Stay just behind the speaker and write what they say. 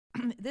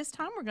And this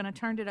time we're going to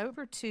turn it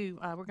over to,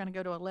 we're going to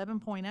go to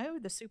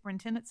 11.0, the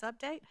superintendent's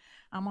update.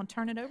 I'm going to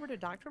turn it over to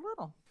Dr.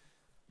 Little.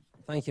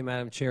 Thank you,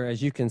 Madam Chair.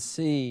 As you can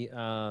see,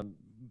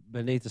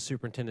 beneath the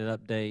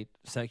superintendent update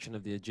section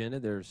of the agenda,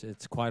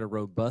 it's quite a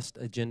robust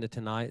agenda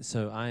tonight.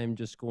 So I am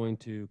just going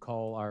to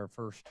call our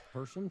first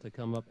person to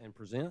come up and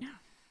present,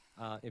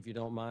 if you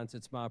don't mind.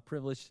 It's my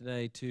privilege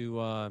today to,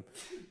 I'm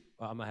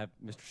going to have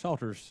Mr.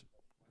 Salters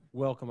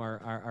welcome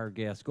our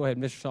guest. Go ahead,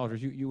 Mr.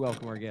 Salters, you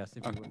welcome our guest,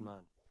 if you wouldn't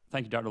mind.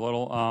 Thank you, Dr.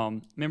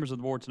 Little. Members of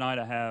the board tonight,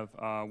 I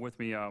have with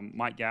me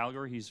Mike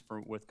Gallagher. He's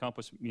with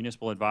Compass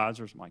Municipal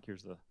Advisors. Mike,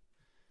 here's the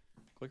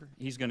clicker.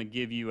 He's going to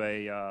give you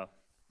a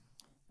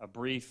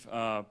brief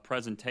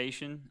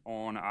presentation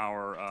on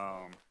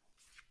our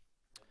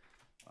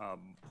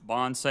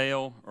bond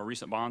sale, or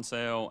recent bond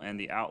sale, and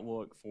the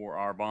outlook for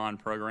our bond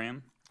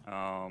program.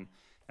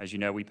 As you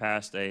know, we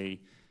passed a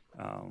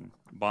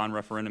bond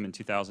referendum in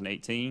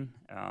 2018,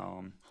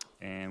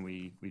 and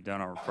we've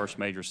done our first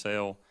major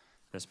sale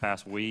this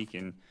past week,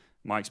 and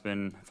Mike's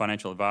been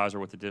financial advisor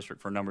with the district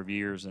for a number of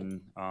years,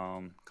 and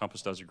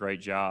Compass does a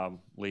great job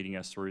leading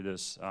us through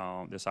this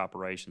this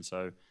operation.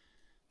 So,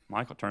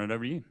 Mike, I'll turn it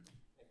over to you.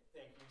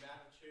 Thank you,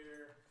 Madam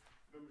Chair,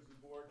 members of the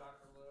board,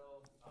 Dr.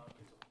 Little.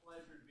 It's a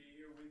pleasure to be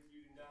here with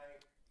you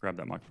tonight. Grab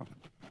that microphone.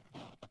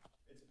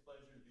 It's a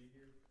pleasure to be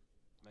here.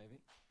 Maybe.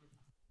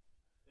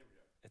 There we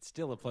go. It's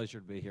still a pleasure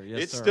to be here.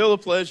 Yes, it's sir. still a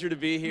pleasure to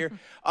be here.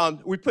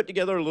 We put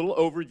together a little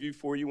overview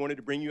for you. Wanted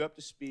to bring you up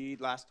to speed.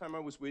 Last time I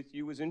was with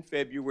you was in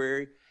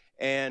February,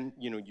 and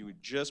you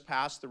had just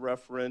passed the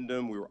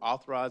referendum. We were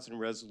authorizing a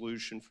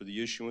resolution for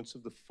the issuance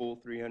of the full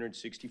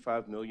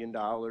 $365 million,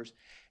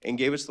 and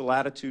gave us the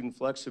latitude and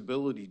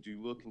flexibility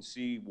to look and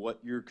see what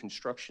your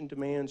construction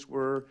demands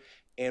were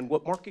and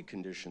what market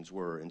conditions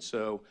were. And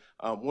so,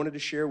 wanted to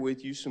share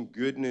with you some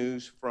good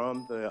news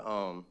from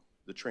the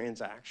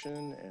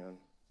transaction. And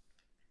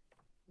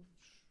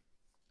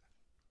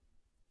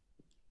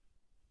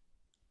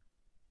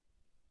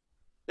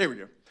there we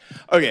go.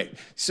 Okay,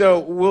 so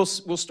we'll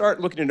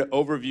start looking at an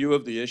overview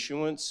of the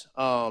issuance.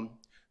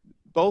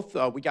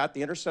 We got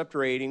the intercept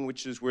rating,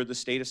 which is where the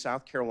state of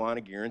South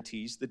Carolina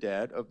guarantees the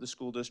debt of the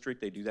school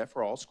district. They do that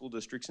for all school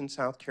districts in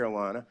South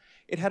Carolina.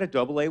 It had a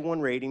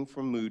AA1 rating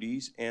from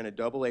Moody's and a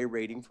AA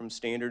rating from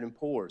Standard &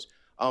 Poor's.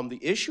 The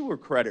issuer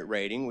credit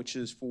rating, which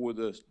is for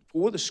the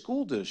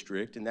school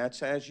district, and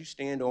that's as you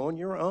stand on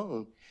your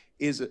own,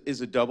 is a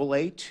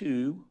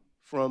AA2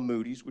 from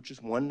Moody's, which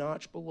is one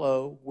notch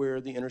below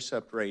where the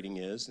intercept rating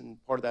is, and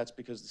part of that's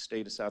because the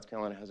state of South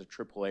Carolina has a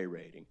AAA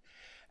rating.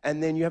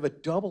 And then you have a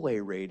AA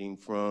rating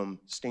from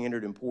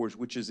Standard & Poor's,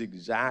 which is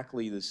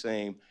exactly the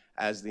same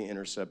as the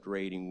intercept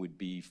rating would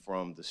be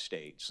from the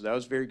state. So that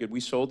was very good.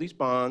 We sold these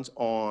bonds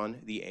on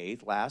the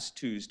 8th, last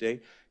Tuesday.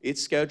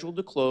 It's scheduled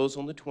to close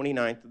on the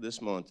 29th of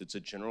this month. It's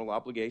a general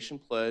obligation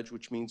pledge,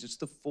 which means it's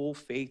the full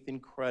faith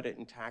and credit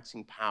and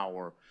taxing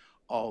power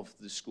of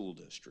the school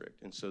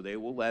district. And so they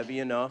will levy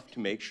enough to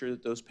make sure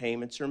that those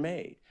payments are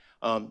made.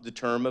 The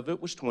term of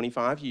it was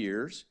 25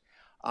 years.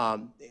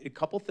 A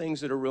couple things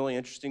that are really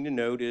interesting to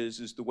note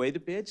is the way the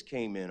bids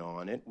came in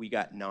on it. We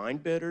got 9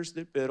 bidders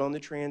that bid on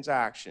the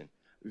transaction.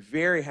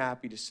 Very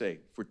happy to say,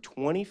 for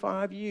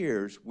 25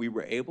 years, we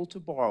were able to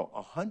borrow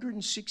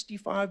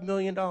 $165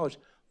 million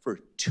for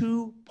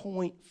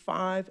 2.52%.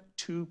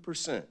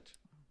 Wow,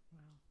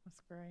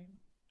 that's great.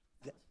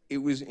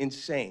 It was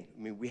insane.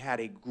 I mean, we had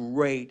a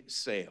great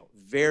sale.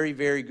 Very,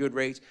 very good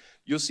rates.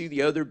 You'll see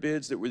the other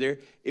bids that were there.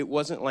 It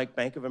wasn't like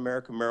Bank of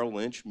America Merrill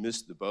Lynch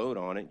missed the boat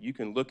on it. You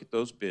can look at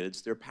those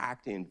bids. They're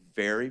packed in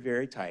very,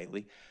 very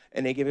tightly,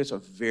 and they gave us a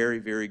very,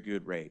 very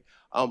good rate.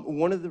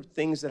 One of the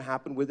things that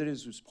happened with it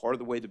is, as part of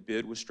the way the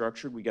bid was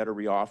structured, we got a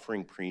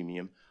reoffering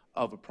premium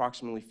of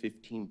approximately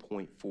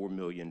 $15.4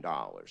 million.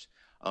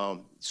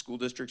 School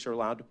districts are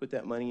allowed to put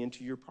that money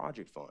into your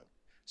project fund.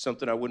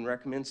 Something I wouldn't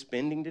recommend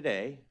spending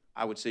today.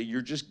 I would say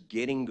you're just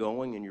getting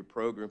going in your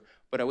program,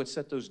 but I would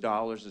set those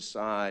dollars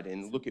aside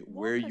and look at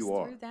where you are.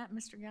 Walk us through that,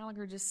 Mr.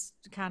 Gallagher, just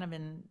kind of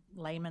in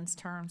layman's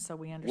terms so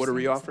we understand. What a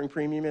reoffering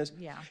premium is?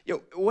 Yeah.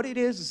 What it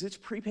is it's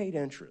prepaid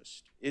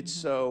interest. It's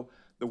so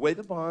the way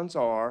the bonds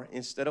are,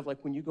 instead of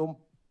like when you go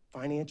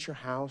finance your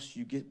house,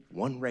 you get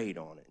one rate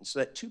on it. And so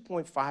that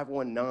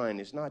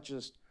 2.519 is not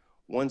just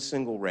one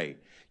single rate.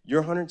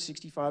 Your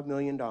 $165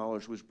 million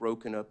was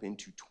broken up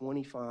into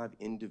 25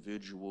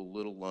 individual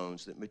little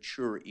loans that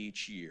mature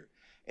each year.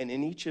 And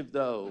in each of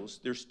those,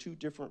 there's 2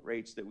 different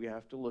rates that we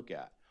have to look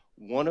at.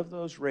 One of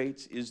those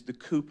rates is the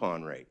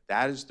coupon rate.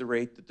 That is the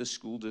rate that the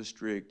school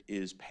district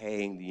is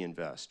paying the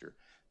investor.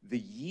 The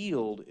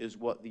yield is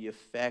what the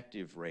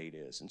effective rate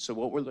is. And so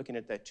what we're looking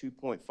at, that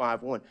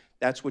 2.51,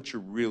 that's what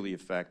you're really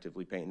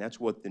effectively paying. That's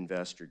what the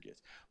investor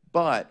gets.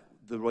 But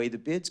the way the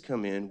bids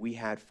come in, we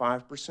had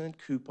 5%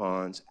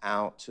 coupons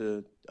out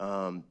to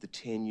the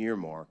 10-year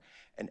mark.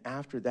 And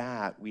after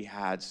that, we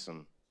had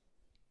some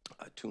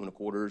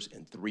 2.25%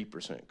 and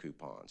 3%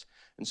 coupons.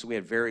 And so we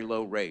had very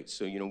low rates.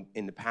 So,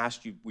 in the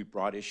past, we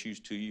brought issues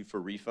to you for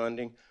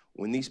refunding.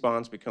 When these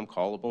bonds become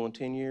callable in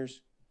 10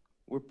 years,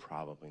 we're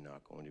probably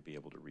not going to be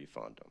able to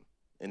refund them.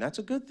 And that's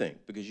a good thing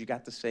because you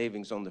got the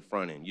savings on the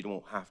front end. You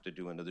don't have to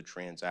do another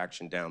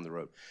transaction down the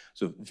road.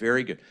 So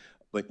very good.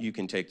 But you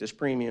can take this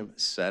premium,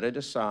 set it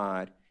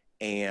aside,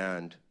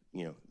 and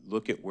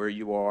look at where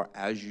you are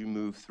as you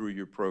move through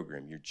your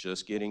program. You're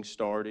just getting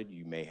started.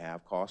 You may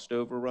have cost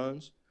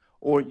overruns,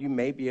 or you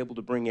may be able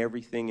to bring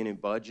everything in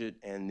budget,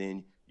 and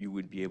then you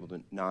would be able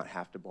to not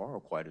have to borrow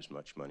quite as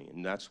much money.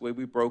 And that's the way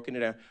we've broken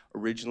it out.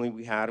 Originally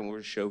we had, and we're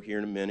going to show here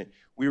in a minute,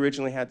 we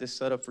originally had this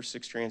set up for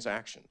 6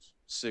 transactions,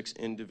 6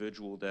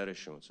 individual debt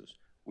issuances.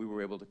 We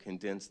were able to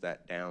condense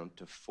that down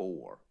to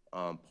 4.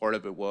 Part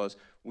of it was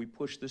we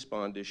pushed this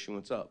bond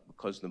issuance up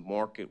because the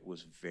market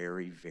was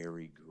very,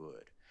 very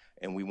good.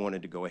 And we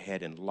wanted to go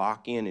ahead and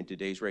lock in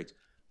today's rates.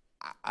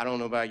 I don't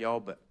know about y'all,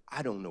 but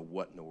I don't know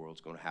what in the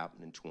world's going to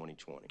happen in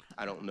 2020.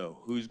 I don't know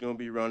who's going to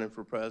be running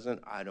for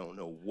president. I don't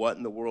know what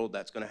in the world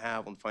that's going to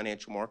have on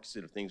financial markets.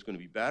 Are things going to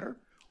be better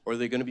or are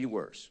they going to be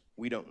worse?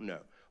 We don't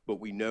know.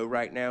 But we know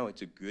right now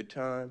it's a good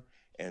time.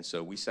 And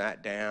so we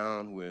sat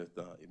down with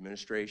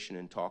administration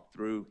and talked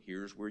through,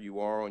 here's where you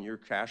are on your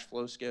cash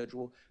flow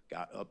schedule,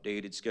 got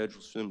updated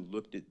schedules from them,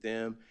 looked at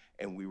them,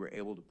 and we were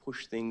able to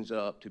push things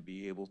up to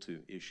be able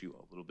to issue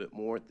a little bit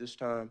more at this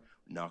time.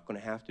 Not going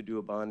to have to do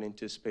a bond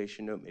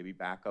anticipation note, maybe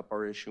back up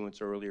our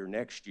issuance earlier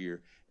next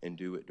year and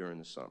do it during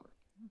the summer.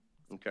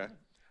 Okay?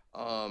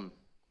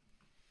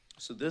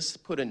 So this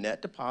put a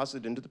net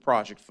deposit into the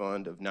project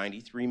fund of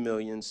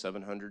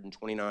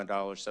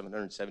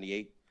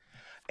 $93,729,778.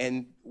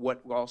 And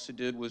what we also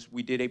did was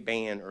we did a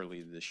ban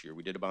earlier this year.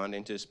 We did a bond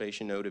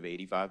anticipation note of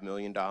 $85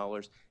 million,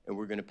 and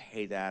we're going to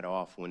pay that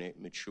off when it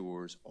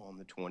matures on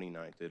the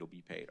 29th. It'll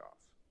be paid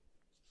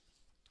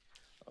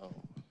off.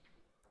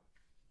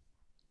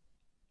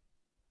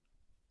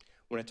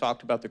 When I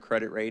talked about the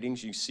credit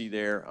ratings, you see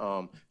there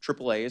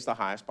AAA is the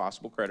highest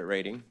possible credit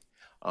rating.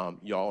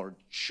 Y'all are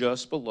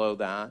just below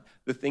that.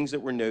 The things that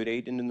were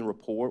noted in the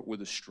report were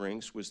the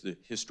strengths, was the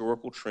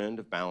historical trend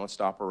of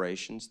balanced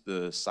operations,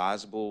 the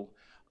sizable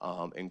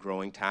and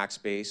growing tax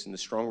base, and the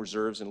strong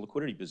reserves and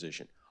liquidity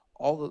position.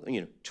 All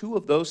the, 2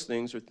 of those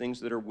things are things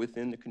that are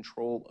within the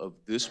control of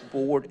this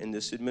board and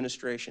this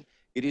administration.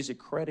 It is a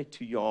credit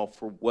to y'all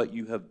for what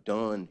you have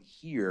done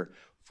here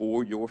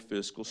for your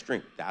fiscal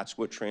strength. That's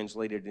what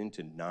translated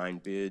into 9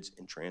 bids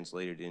and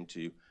translated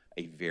into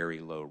a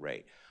very low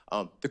rate.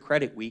 The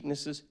credit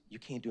weaknesses, you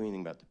can't do anything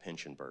about the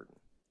pension burden.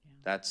 Yeah.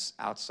 That's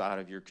outside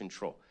of your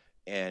control.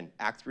 And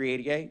Act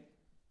 388,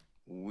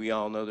 we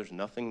all know there's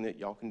nothing that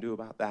y'all can do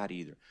about that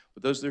either.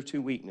 But those are their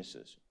 2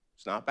 weaknesses.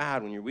 It's not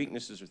bad when your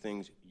weaknesses are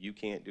things you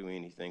can't do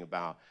anything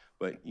about,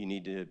 but you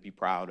need to be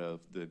proud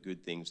of the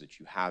good things that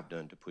you have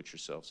done to put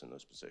yourselves in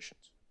those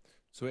positions.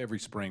 So every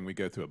spring we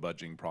go through a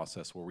budgeting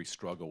process where we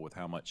struggle with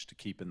how much to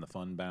keep in the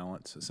fund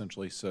balance,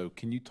 essentially. So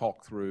can you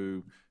talk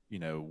through,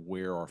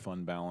 where our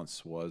fund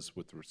balance was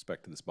with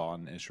respect to this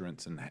bond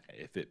issuance and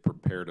if it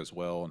prepared us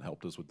well and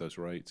helped us with those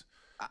rates?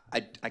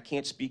 I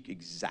can't speak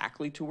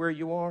exactly to where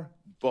you are,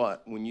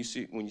 but when you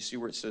see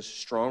where it says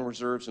strong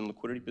reserves and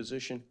liquidity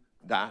position,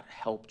 that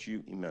helped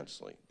you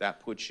immensely. That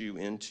puts you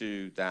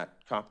into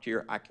that top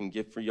tier. I can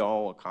give for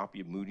y'all a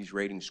copy of Moody's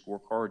rating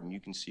scorecard, and you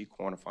can see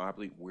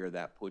quantifiably where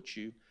that puts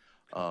you,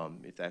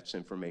 if that's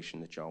information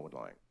that y'all would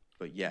like.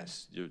 But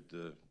yes,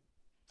 the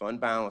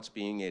fund balance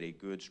being at a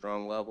good,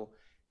 strong level,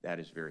 that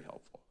is very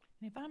helpful.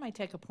 If I may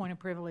take a point of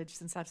privilege,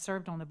 since I've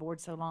served on the board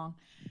so long,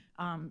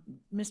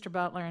 Mr.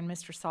 Butler and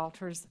Mr.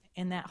 Salters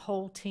and that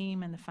whole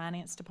team in the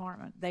finance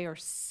department, they are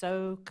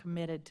so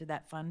committed to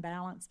that fund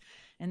balance.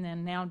 And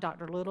then now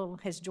Dr. Little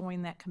has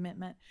joined that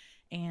commitment.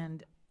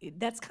 And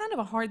that's kind of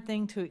a hard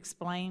thing to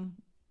explain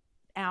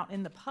out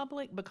in the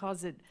public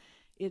because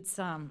it's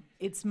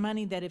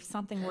money that if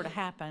something were to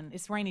happen,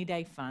 it's rainy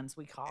day funds,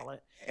 we call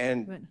it.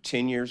 And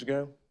 10 years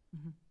ago,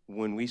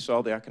 when we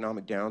saw the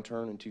economic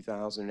downturn in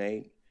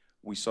 2008,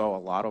 we saw a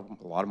lot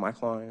of my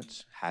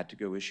clients had to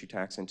go issue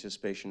tax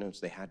anticipation notes.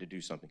 They had to do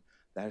something.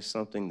 That is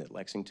something that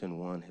Lexington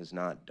One has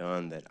not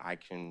done that I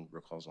can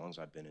recall as long as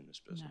I've been in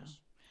this business.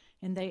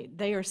 No. And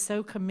they are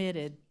so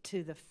committed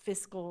to the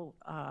fiscal,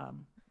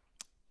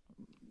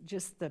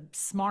 just the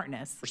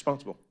smartness.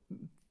 Responsible.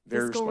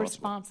 Very fiscal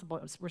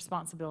responsible.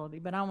 Responsibility.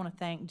 But I want to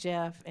thank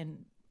Jeff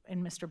and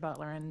Mr.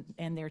 Butler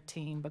and their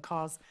team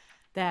because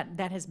that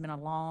has been a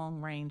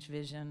long-range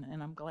vision,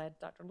 and I'm glad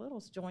Dr.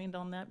 Little's joined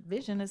on that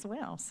vision as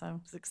well, so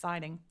it's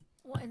exciting.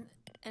 Well,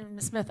 and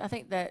Ms. Smith, I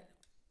think that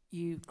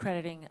you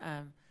crediting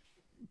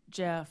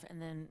Jeff and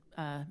then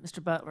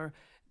Mr. Butler,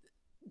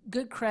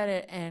 good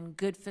credit and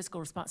good fiscal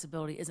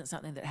responsibility isn't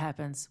something that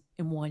happens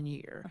in 1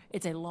 year.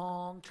 It's a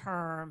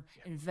long-term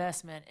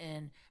investment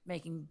in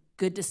making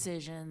good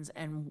decisions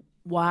and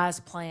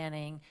wise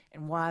planning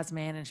and wise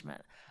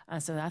management.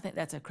 So I think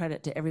that's a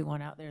credit to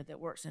everyone out there that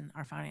works in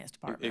our finance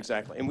department.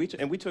 Exactly. And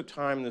we took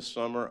time this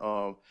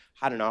summer,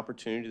 had an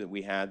opportunity that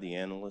we had the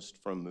analysts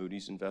from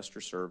Moody's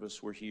Investor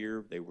Service were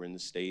here. They were in the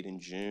state in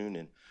June,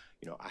 and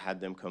I had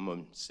them come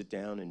and sit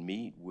down and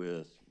meet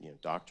with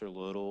Dr.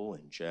 Little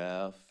and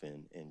Jeff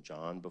and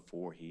John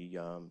before he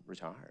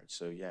retired.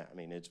 So yeah, I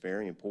mean, it's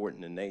very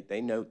important, and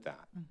they note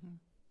that. Mm-hmm.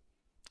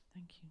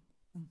 Thank you.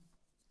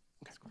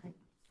 great.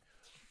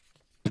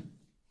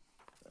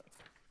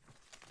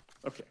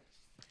 Okay.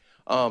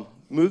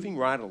 Moving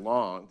right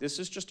along, this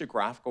is just a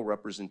graphical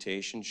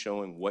representation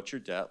showing what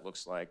your debt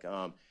looks like.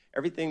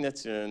 Everything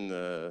that's in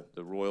the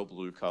royal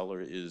blue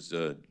color is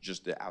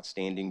just the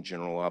outstanding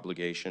general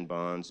obligation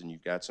bonds, and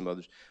you've got some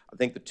others. I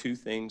think the two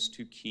things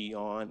to key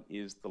on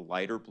is the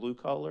lighter blue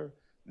color.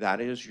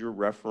 That is your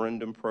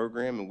referendum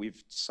program, and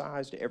we've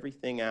sized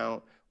everything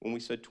out. When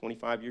we said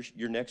 25 years,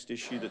 your next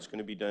issue that's going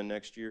to be done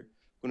next year,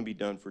 going to be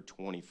done for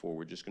 24.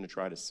 We're just going to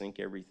try to sync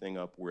everything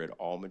up where it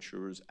all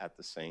matures at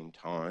the same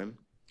time.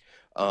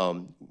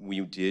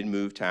 We did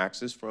move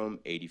taxes from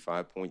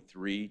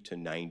 85.3 to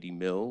 90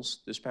 mils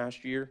this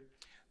past year,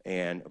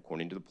 and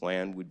according to the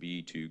plan would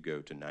be to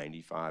go to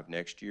 95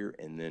 next year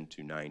and then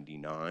to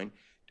 99,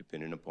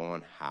 depending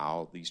upon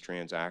how these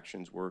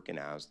transactions work and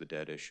as the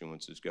debt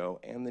issuances go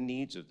and the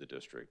needs of the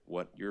district,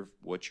 what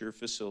your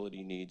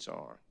facility needs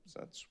are.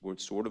 So that's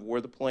sort of where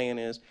the plan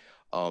is.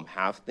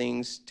 Have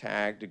things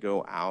tagged to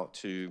go out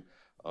to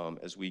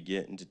as we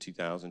get into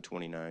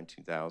 2029,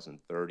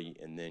 2030,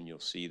 and then you'll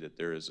see that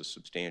there is a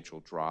substantial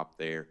drop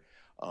there.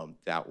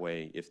 That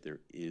way, if there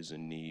is a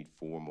need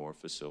for more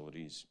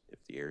facilities,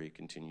 if the area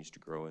continues to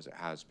grow as it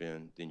has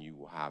been, then you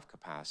will have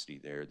capacity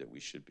there that we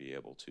should be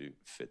able to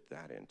fit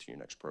that into your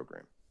next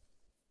program.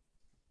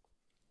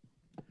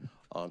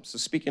 So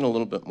speaking a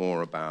little bit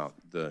more about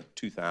the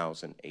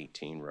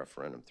 2018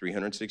 referendum,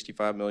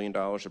 $365 million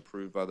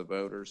approved by the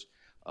voters.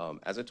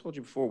 As I told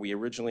you before, we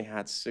originally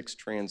had 6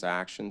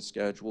 transactions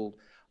scheduled.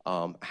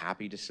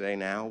 Happy to say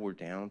now we're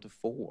down to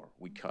 4.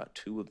 We cut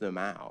 2 of them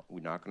out.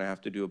 We're not going to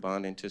have to do a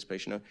bond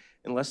anticipation note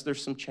unless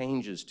there's some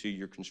changes to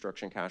your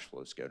construction cash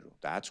flow schedule.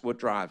 That's what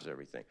drives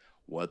everything,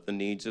 what the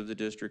needs of the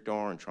district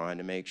are, and trying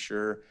to make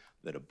sure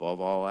that above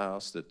all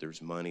else that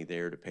there's money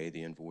there to pay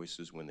the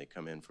invoices when they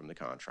come in from the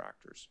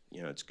contractors.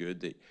 You know, it's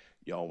good that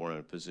y'all were in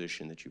a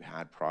position that you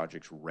had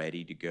projects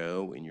ready to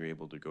go and you're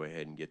able to go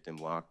ahead and get them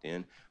locked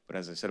in. But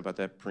as I said about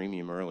that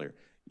premium earlier,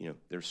 you know,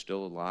 there's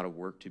still a lot of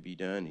work to be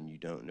done, and you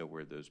don't know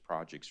where those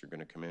projects are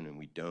going to come in, and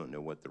we don't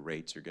know what the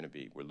rates are going to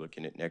be. We're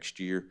looking at next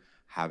year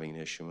having an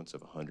issuance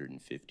of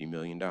 $150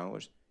 million.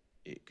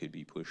 It could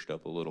be pushed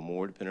up a little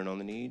more depending on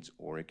the needs,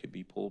 or it could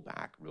be pulled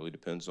back. Really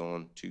depends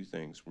on 2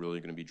 things. Really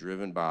going to be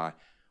driven by,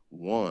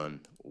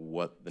 1,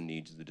 what the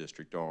needs of the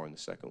district are, and the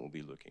second will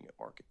be looking at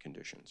market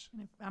conditions.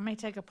 I may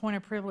take a point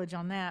of privilege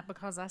on that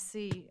because I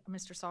see,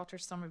 Mr.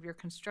 Salters, some of your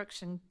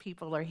construction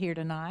people are here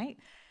tonight.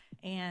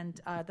 And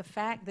the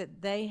fact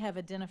that they have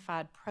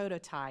identified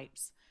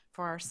prototypes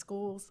for our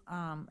schools,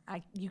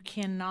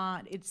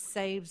 it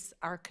saves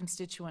our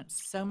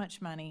constituents so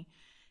much money.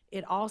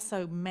 It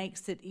also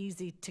makes it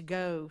easy to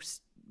go.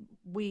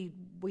 We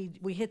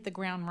hit the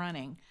ground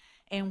running,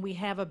 and we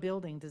have a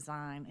building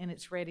design, and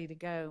it's ready to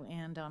go.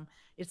 And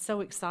it's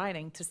so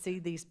exciting to see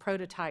these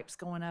prototypes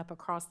going up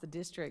across the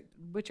district,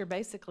 which are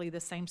basically the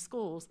same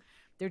schools.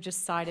 They're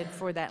just cited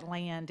for that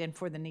land and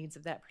for the needs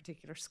of that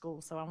particular school.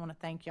 So I want to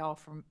thank y'all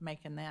for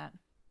making that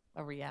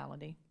a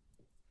reality.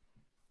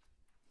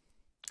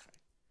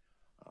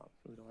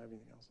 Really don't have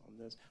anything else on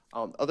this.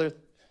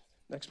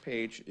 Next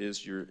page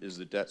is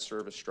the debt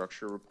service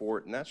structure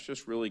report, and that's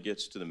just really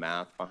gets to the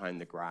math behind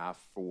the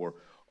graph for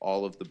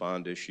all of the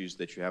bond issues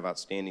that you have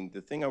outstanding.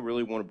 The thing I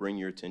really want to bring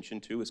your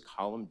attention to is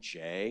column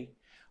J.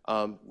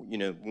 You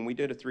know, when we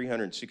did a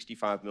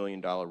 $365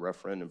 million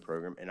referendum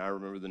program, and I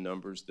remember the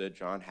numbers that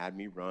John had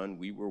me run,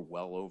 we were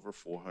well over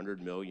 $400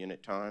 million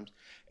at times.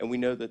 And we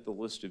know that the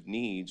list of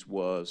needs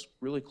was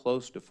really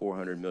close to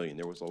 $400 million.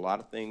 There was a lot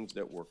of things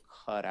that were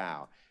cut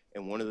out.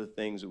 And one of the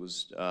things that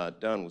was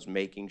done was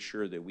making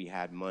sure that we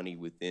had money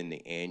within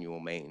the annual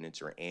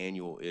maintenance or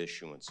annual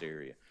issuance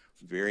area.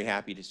 Very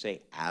happy to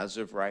say, as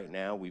of right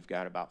now, we've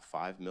got about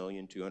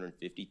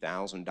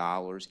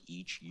 $5,250,000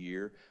 each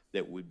year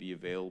that would be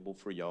available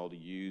for y'all to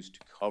use to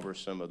cover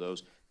some of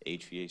those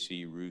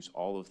HVAC, roofs,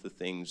 all of the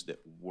things that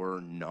were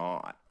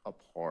not a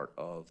part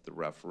of the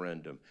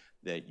referendum.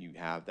 That you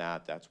have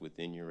that's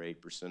within your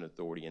 8%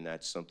 authority, and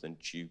that's something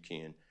that you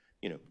can,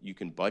 you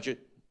can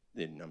budget.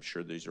 And I'm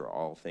sure these are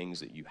all things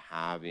that you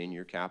have in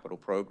your capital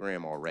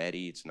program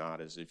already. It's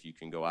not as if you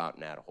can go out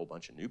and add a whole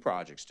bunch of new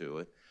projects to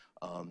it.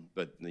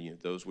 But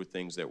those were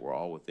things that were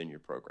all within your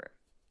program.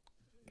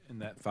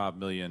 And that $5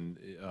 million,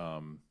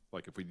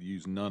 like if we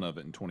use none of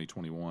it in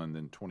 2021,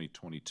 then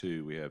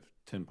 2022 we have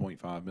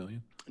 10.5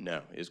 million.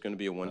 No, it's going to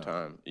be a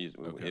one-time.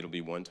 Okay. It'll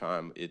be one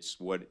time. It's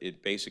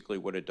basically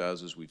what it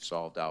does is we've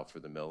solved out for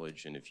the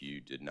millage, and if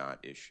you did not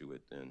issue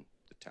it, then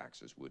the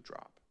taxes would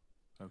drop.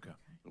 Okay.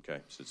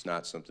 Okay, so it's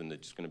not something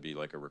that's going to be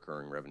like a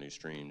recurring revenue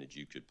stream that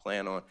you could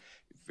plan on.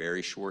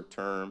 Very short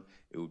term,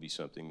 it would be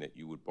something that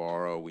you would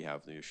borrow. We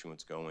have the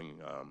issuance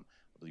going, I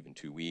believe in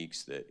 2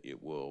 weeks, that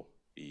it will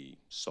be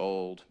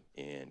sold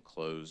and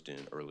closed in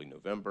early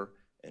November,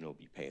 and it'll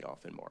be paid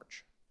off in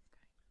March.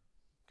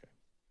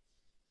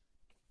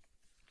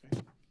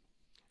 Okay.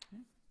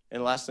 And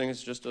the last thing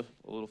is just a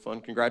little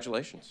fun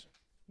congratulations.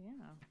 Yeah,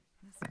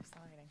 that's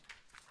exciting.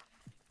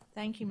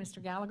 Thank you,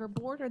 Mr. Gallagher.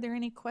 Board, are there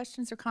any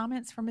questions or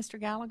comments from Mr.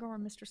 Gallagher or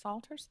Mr.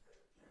 Salters?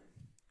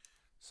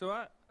 So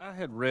I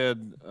had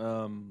read,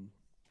 I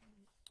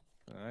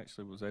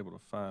actually was able to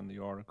find the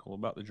article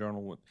about the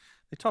journal.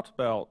 They talked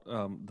about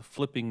the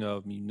flipping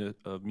of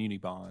muni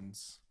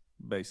bonds,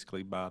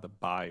 basically by the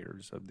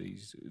buyers of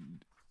these.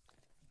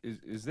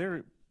 Is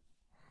there?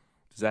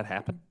 Does that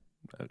happen?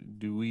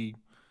 Do we?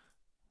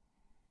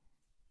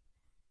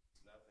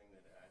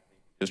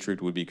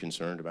 District would be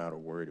concerned about or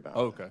worried about.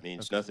 Okay. I mean,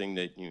 it's nothing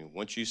that,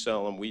 once you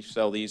sell them, we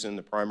sell these in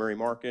the primary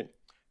market.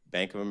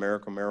 Bank of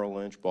America Merrill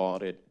Lynch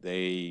bought it.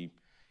 They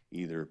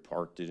either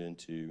parked it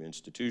into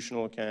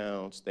institutional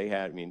accounts. They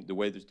had, I mean, the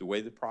way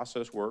the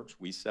process works,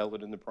 we sell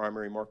it in the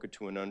primary market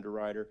to an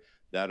underwriter.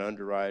 That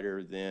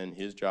underwriter, then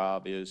his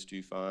job is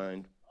to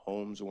find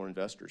homes or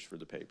investors for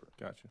the paper.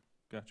 Gotcha.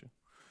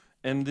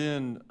 And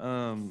then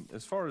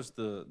as far as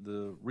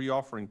the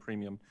reoffering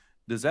premium,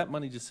 does that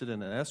money just sit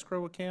in an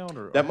escrow account,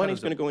 or that money is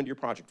going to go into your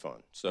project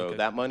fund? So Okay.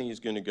 that money is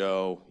going to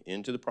go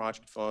into the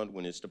project fund.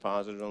 When it's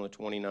deposited on the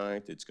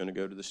 29th, it's going to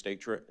go to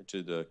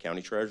the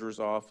county treasurer's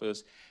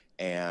office,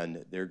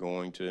 and they're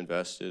going to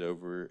invest it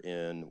over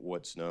in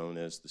what's known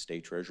as the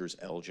state treasurer's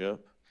LGIP.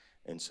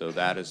 And so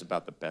that is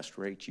about the best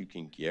rate you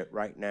can get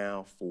right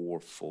now for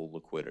full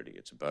liquidity.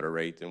 It's a better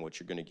rate than what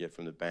you're going to get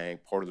from the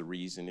bank. Part of the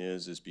reason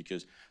is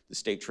because the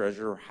state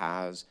treasurer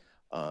has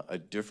a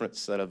different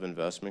set of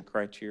investment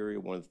criteria.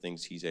 One of the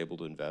things he's able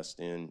to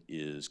invest in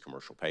is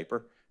commercial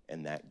paper,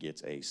 and that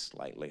gets a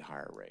slightly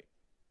higher rate.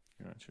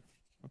 Gotcha.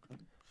 Okay.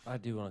 I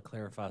do want to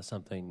clarify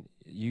something.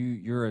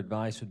 Your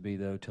advice would be,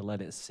 though, to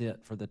let it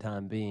sit for the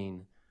time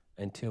being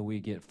until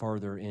we get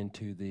further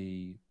into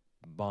the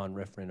bond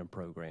referendum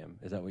program.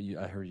 Is that what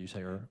I heard you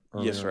say earlier?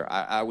 Yes, sir.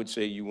 I would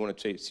say you want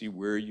to see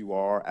where you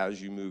are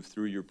as you move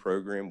through your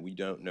program. We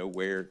don't know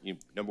where,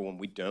 number one,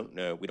 we don't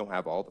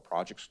have all the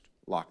projects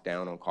locked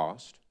down on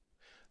cost.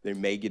 They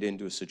may get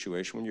into a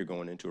situation when you're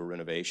going into a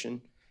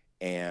renovation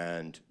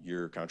and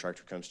your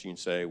contractor comes to you and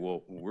say,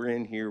 well, we're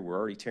in here, we're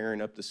already tearing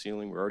up the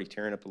ceiling, we're already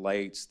tearing up the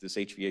lights, this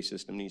HVAC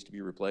system needs to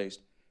be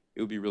replaced.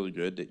 It would be really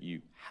good that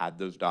you had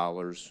those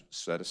dollars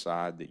set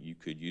aside, that you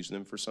could use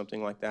them for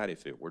something like that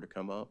if it were to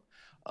come up.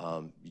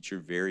 But you're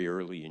very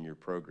early in your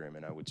program,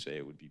 and I would say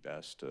it would be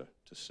best to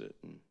sit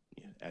and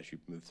as you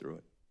move through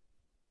it.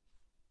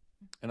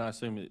 And I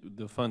assume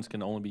the funds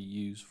can only be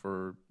used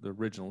for the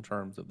original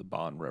terms of the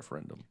bond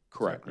referendum.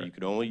 Correct. You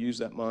could only use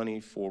that money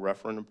for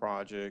referendum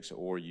projects,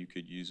 or you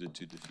could use it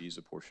to defease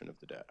a portion of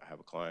the debt. I have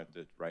a client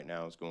that right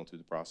now is going through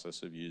the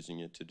process of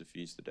using it to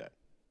defease the debt.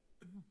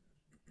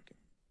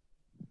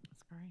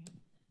 That's great.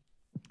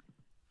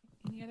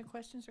 Any other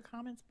questions or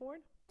comments, board?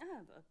 I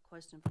have a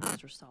question for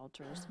Mr.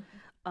 Salters.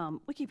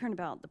 We keep hearing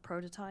about the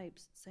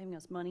prototypes saving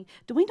us money.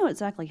 Do we know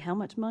exactly how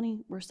much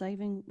money we're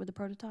saving with the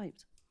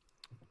prototypes?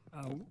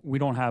 We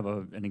don't have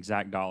an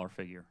exact dollar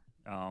figure.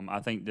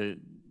 I think that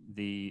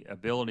the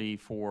ability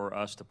for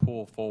us to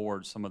pull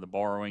forward some of the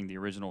borrowing, the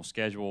original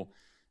schedule,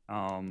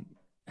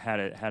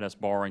 had us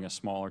borrowing a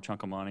smaller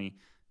chunk of money.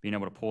 Being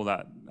able to pull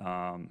that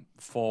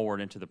forward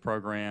into the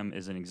program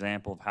is an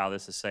example of how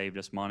this has saved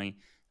us money.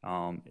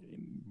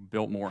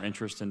 Built more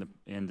interest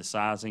in the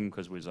sizing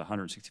because it was a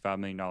 $165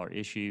 million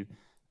issue.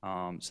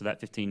 So that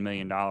 $15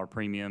 million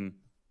premium,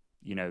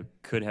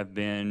 could have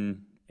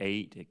been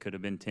 8, it could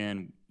have been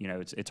 10.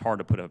 It's hard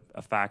to put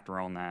a factor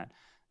on that.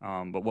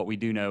 But what we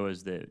do know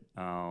is that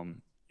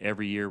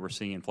every year we're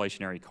seeing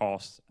inflationary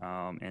costs,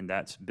 and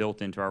that's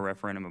built into our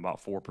referendum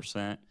about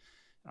 4%.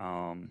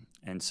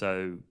 And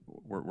so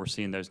we're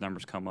seeing those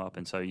numbers come up.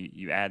 And so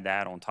you add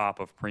that on top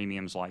of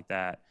premiums like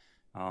that,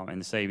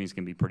 and the savings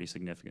can be pretty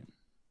significant.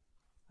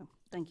 Oh,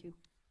 thank you.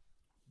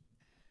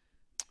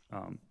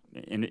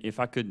 And if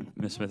I could,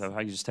 Ms. Smith, if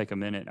I could just take a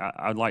minute,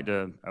 I'd like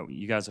to,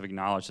 you guys have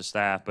acknowledged the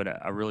staff, but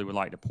I really would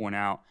like to point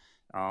out,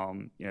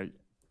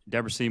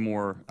 Deborah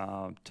Seymour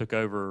took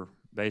over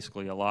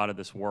basically a lot of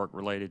this work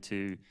related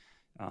to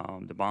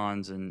the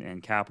bonds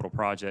and capital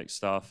project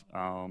stuff.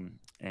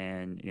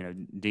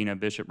 And, Dina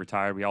Bishop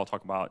retired. We all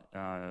talk about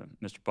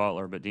Mr.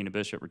 Butler, but Dina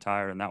Bishop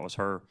retired, and that was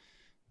her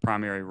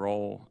primary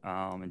role.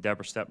 And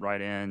Deborah stepped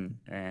right in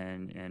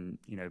and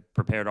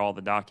prepared all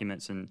the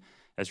documents and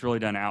has really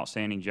done an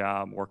outstanding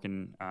job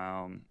working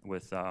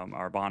with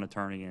our bond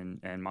attorney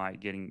and Mike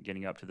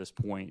getting up to this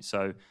point.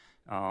 So,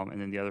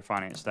 and then the other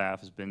finance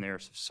staff has been there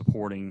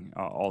supporting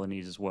all the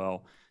needs as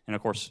well. And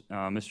of course,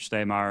 Mr.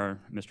 Staymeyer,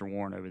 Mr.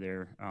 Warren over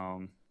there,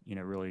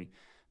 really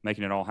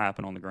making it all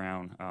happen on the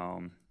ground.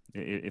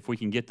 If we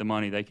can get the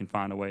money, they can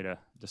find a way to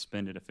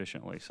spend it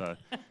efficiently. So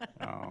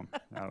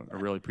I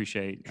really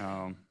appreciate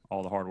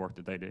all the hard work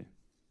that they do.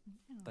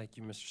 Thank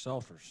you, Mr.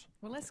 Salters.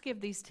 Well, let's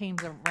give these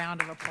teams a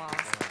round of applause.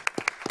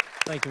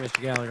 Thank you,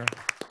 Mr. Gallagher.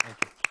 Thank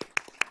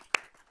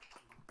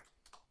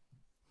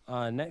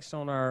you. Next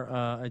on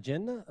our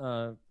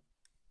agenda,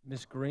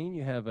 Ms. Green,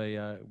 you have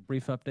a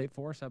brief update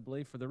for us, I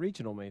believe, for the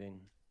regional meeting.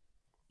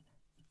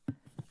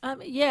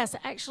 Yes,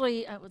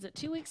 actually, was it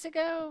 2 weeks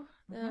ago?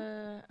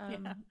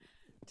 Yeah.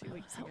 2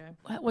 weeks ago.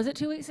 Was it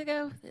 2 weeks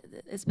ago?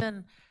 It's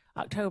been,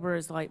 October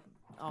is like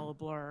all a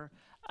blur.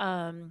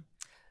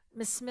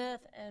 Ms.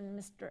 Smith and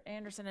Mr.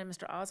 Anderson and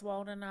Mr.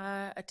 Oswald and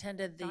I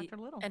attended Dr.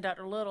 Little. and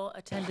Dr. Little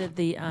attended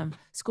the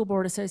School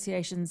Board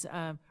Association's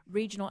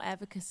regional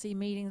advocacy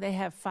meeting. They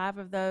have 5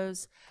 of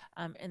those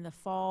in the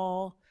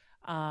fall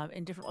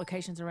in different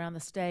locations around the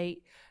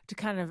state to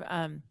kind of,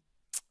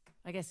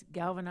 I guess,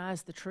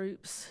 galvanize the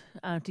troops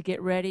to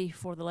get ready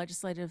for the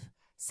legislative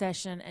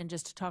session and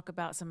just to talk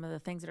about some of the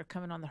things that are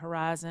coming on the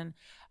horizon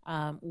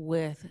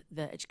with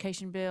the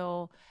education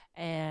bill.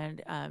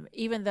 And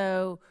even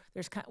though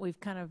we've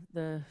kind of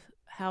the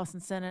House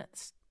and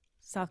Senate,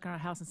 South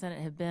Carolina House and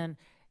Senate have been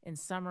in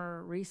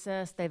summer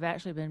recess, they've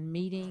actually been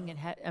meeting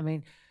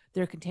and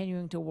they're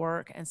continuing to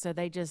work. And so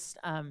they just,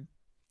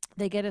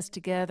 they get us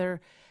together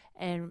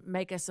and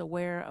make us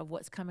aware of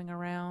what's coming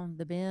around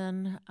the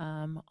bend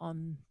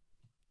on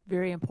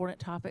very important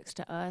topics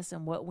to us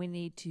and what we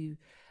need to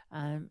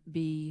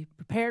be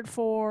prepared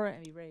for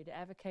and be ready to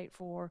advocate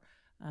for.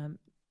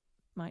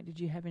 Mike, did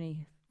you have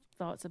any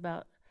thoughts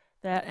about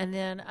that? And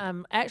then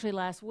actually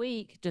last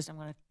week, I'm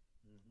going to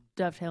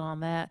dovetail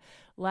on that.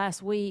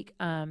 Last week,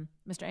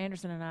 Mr.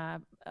 Anderson and I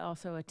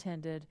also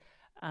attended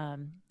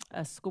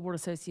a School Board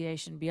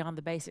Association Beyond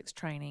the Basics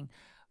training,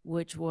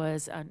 which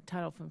was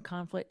entitled From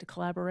Conflict to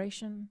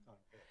Collaboration.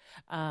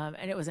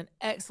 And it was an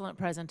excellent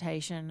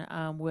presentation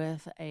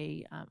with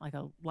a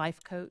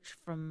life coach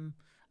from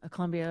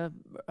Columbia,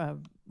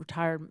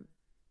 retired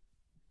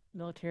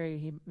military.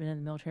 He'd been in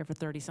the military for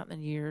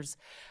 30-something years,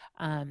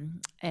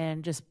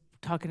 and just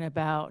talking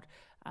about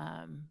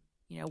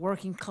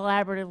working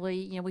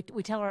collaboratively.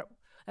 We tell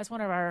that's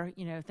one of our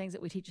things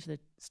that we teach the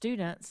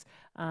students,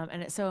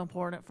 and it's so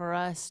important for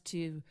us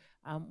to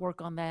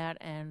work on that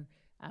and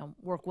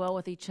work well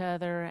with each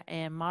other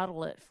and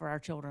model it for our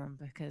children,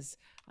 because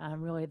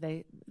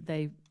really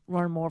they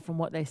learn more from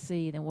what they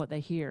see than what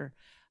they hear.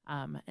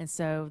 And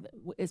so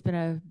it's been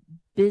a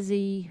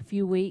busy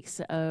few weeks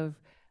of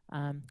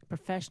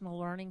professional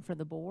learning for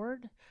the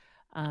board.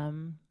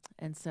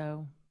 And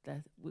so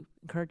we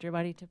encourage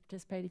everybody to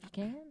participate if you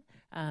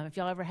can. If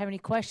y'all ever have any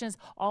questions,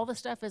 all the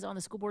stuff is on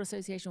the School Board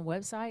Association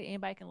website.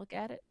 Anybody can look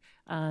at it.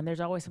 There's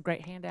always some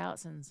great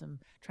handouts and some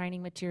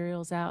training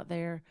materials out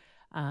there.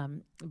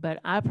 But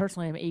I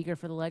personally am eager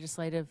for the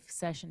legislative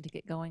session to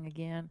get going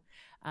again,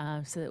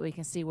 so that we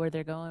can see where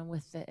they're going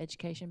with the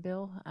education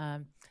bill.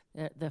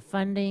 The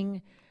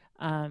funding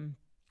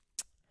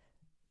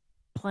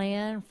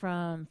plan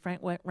from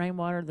Frank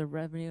Rainwater, the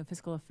Revenue and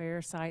Fiscal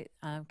Affairs site,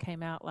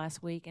 came out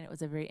last week, and it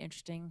was a very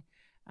interesting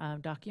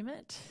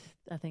document.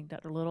 I think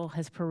Dr. Little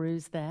has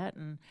perused that,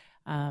 and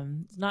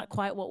it's not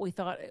quite what we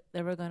thought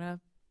they were going to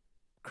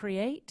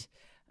create.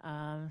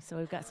 So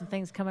we've got some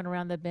things coming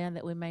around the bend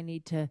that we may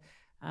need to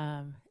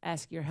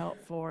ask your help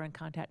for in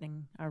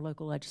contacting our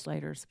local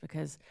legislators,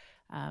 because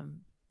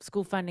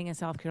school funding in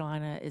South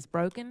Carolina is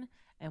broken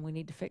and we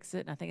need to fix it.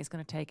 And I think it's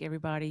going to take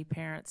everybody,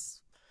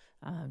 parents,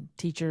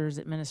 teachers,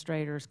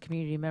 administrators,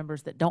 community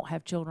members that don't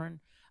have children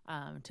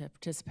to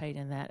participate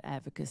in that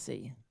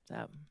advocacy.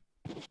 So.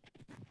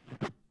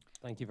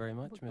 Thank you very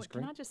much, Ms.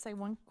 Green. Can I just say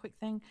one quick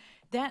thing?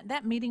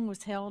 That meeting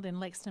was held in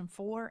Lexington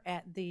 4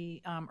 at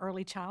the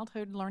Early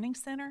Childhood Learning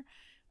Center,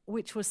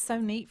 which was so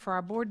neat for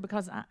our board,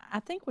 because I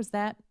think was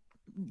that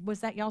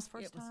y'all's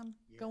first time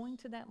going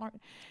to that?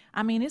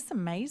 I mean, it's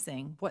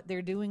amazing what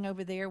they're doing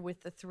over there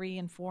with the 3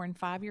 and 4 and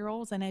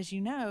 5-year-olds. And as you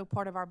know,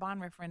 part of our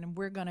bond referendum,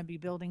 we're going to be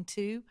building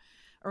 2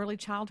 early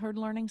childhood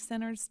learning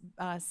centers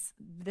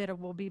that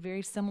will be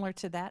very similar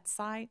to that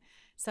site.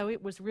 So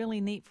it was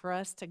really neat for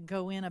us to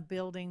go in a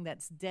building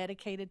that's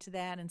dedicated to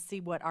that and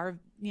see what our,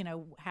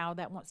 how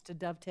that wants to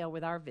dovetail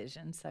with our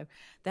vision. So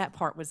that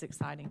part was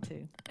exciting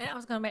too. And I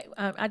was going to make,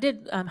 I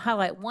did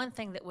highlight one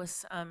thing that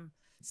was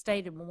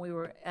stated when we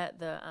were at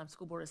the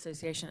School Board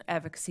Association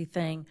advocacy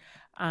thing,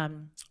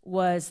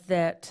 was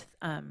that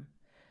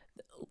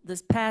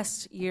this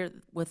past year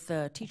with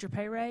the teacher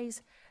pay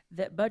raise,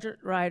 that budget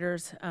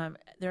writers,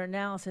 their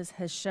analysis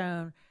has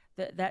shown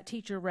that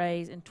teacher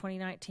raise in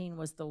 2019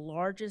 was the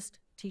largest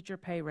teacher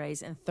pay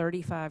raise in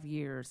 35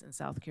 years in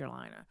South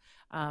Carolina.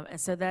 And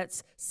so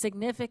that's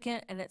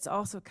significant, and it's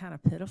also kind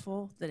of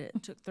pitiful that it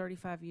took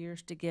 35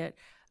 years to get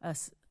a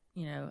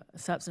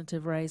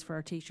substantive raise for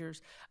our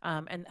teachers.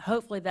 And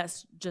hopefully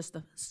that's just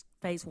the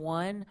phase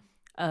 1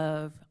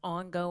 of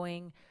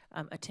ongoing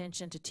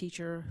attention to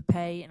teacher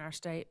pay in our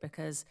state,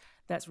 because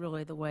that's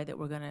really the way that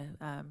we're going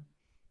to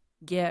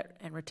get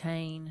and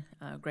retain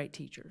great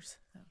teachers.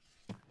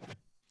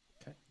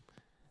 Okay.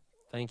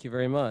 Thank you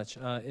very much.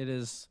 It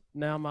is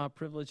now my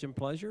privilege and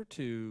pleasure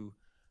to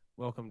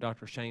welcome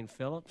Dr. Shane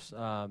Phillips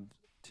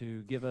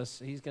to give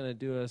us. He's going to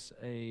do us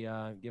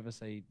give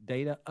us a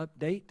data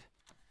update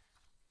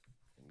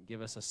and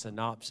give us a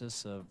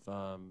synopsis of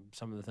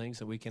some of the things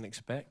that we can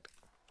expect.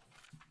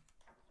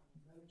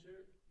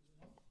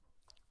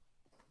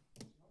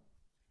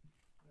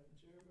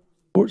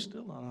 Board's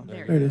still not on.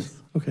 There it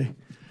is. Okay.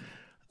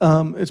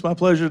 It's my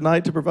pleasure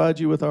tonight to provide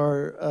you with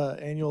our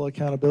annual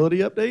accountability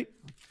update.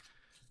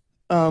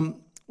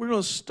 We're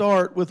going to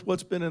start with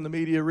what's been in the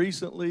media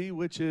recently,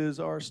 which is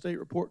our state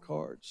report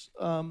cards.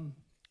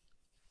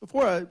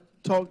 Before I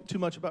talk too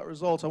much about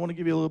results, I want to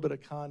give you a little bit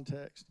of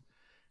context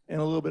and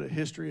a little bit of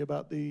history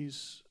about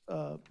these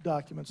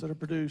documents that are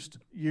produced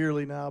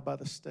yearly now by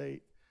the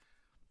state.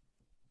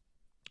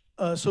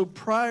 So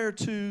prior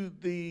to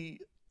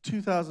the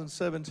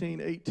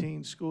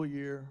 2017-18 school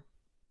year,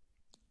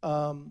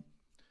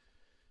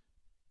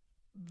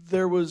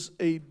 there was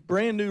a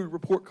brand new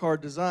report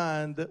card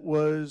design that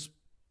was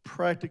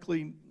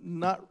practically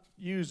not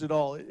used at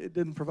all. It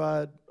didn't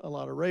provide a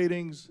lot of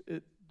ratings.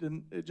 It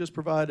just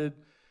provided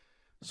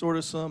sort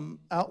of some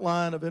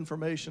outline of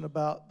information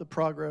about the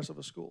progress of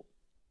a school.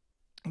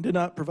 It did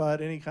not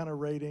provide any kind of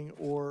rating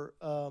or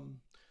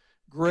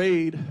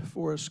grade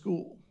for a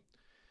school.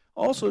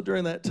 Also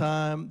during that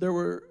time, there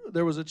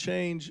was a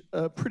change,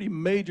 a pretty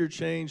major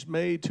change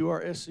made to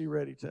our SC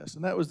Ready test,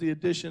 and that was the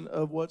addition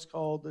of what's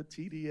called the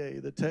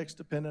TDA, the text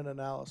dependent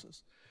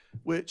analysis,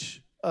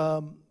 which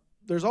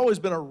there's always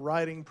been a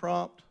writing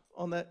prompt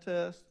on that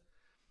test.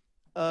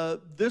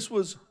 This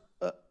was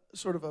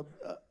sort of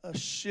a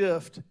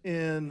shift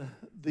in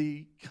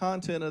the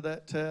content of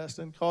that test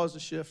and caused a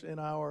shift in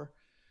our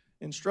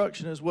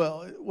instruction as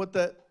well. What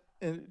that,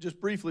 and just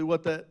briefly,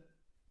 what that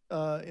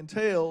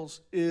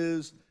entails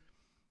is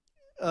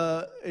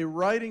a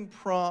writing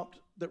prompt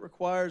that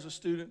requires a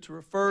student to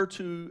refer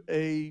to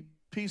a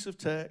piece of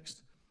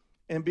text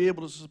and be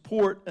able to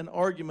support an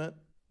argument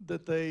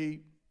that they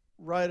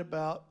write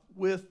about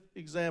with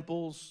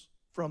examples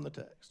from the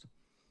text.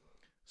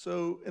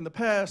 So in the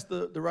past,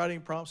 the writing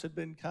prompts had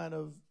been kind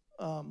of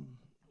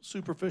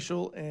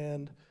superficial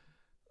and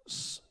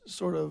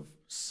sort of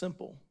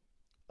simple.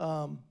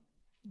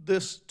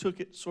 This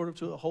took it sort of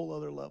to a whole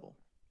other level.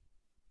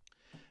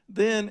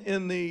 Then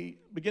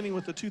beginning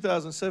with the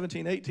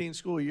 2017-18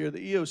 school year,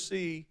 the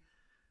EOC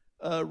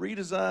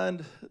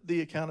redesigned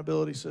the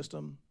accountability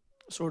system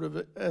sort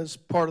of as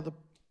part of the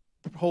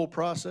whole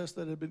process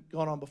that had been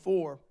gone on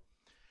before,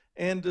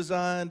 and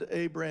designed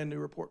a brand new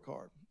report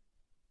card.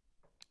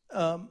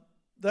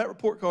 That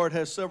report card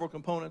has several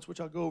components, which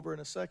I'll go over in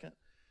a second.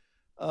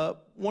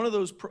 One of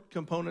those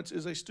components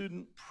is a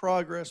student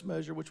progress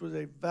measure, which was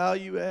a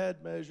value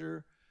add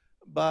measure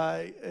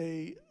by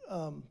a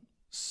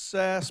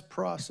SAS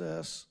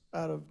process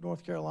out of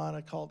North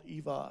Carolina called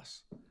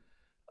EVOS.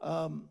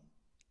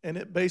 And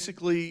it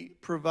basically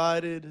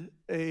provided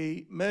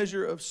a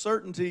measure of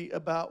certainty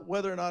about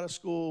whether or not a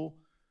school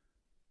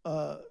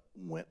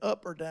went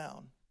up or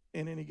down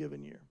in any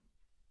given year.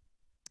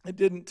 It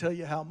didn't tell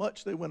you how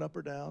much they went up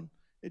or down.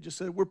 It just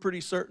said, we're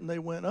pretty certain they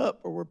went up,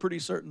 or we're pretty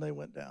certain they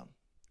went down.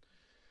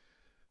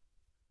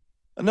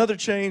 Another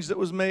change that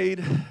was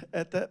made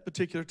at that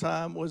particular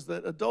time was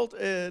that adult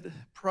ed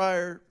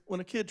when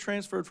a kid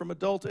transferred from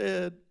adult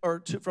ed,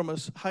 or from a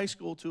high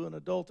school to an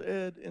adult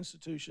ed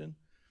institution,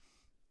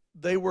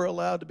 they were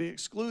allowed to be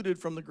excluded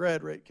from the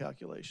grad rate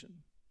calculation.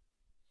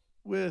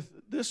 With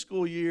this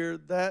school year,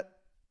 that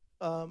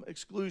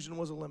exclusion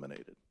was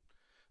eliminated.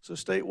 So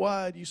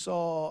statewide, you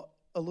saw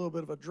a little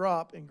bit of a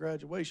drop in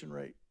graduation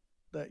rate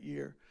that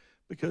year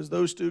because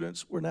those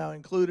students were now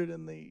included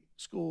in the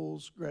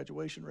school's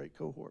graduation rate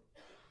cohort.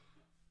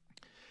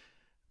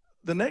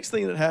 The next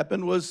thing that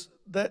happened was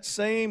that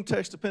same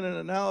text-dependent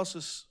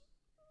analysis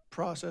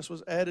process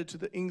was added to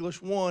the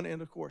English 1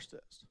 end of course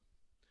test,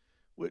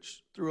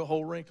 which threw a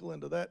whole wrinkle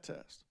into that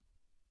test.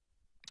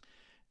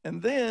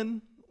 And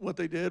then what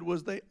they did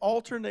was they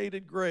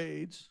alternated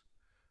grades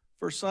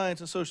for science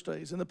and social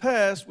studies. In the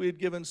past, we had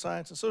given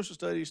science and social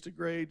studies to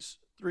grades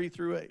 3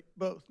 through 8,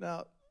 both.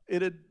 Now,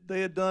 they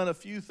had done a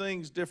few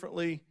things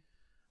differently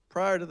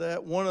prior to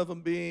that, one of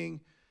them being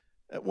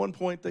at one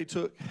point they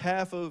took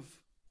half of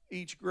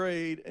each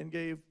grade and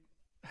gave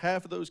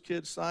half of those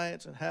kids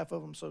science and half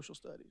of them social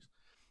studies.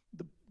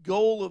 The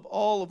goal of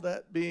all of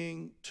that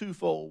being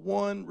twofold.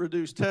 One,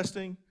 reduce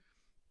testing.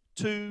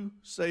 Two,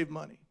 save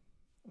money,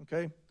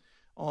 okay,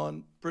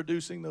 on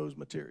producing those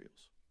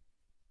materials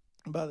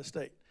by the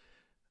state.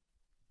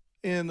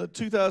 In the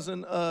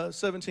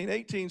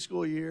 2017-18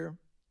 school year,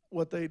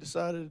 what they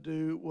decided to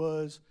do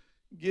was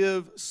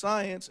give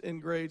science in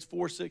grades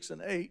 4, 6,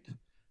 and 8,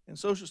 and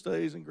social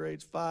studies in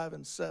grades 5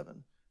 and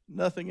 7.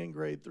 Nothing in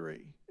grade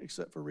 3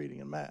 except for reading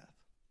and math,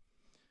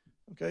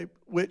 okay,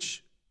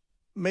 which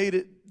made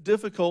it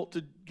difficult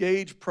to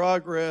gauge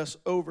progress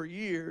over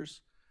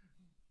years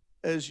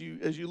as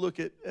you look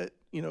at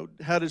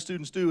how did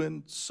students do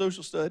in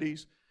social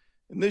studies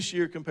in this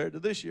year compared to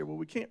this year. Well,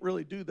 we can't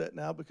really do that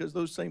now because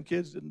those same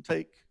kids didn't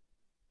take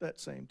that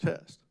same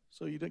test.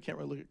 So you can't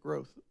really look at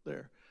growth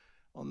there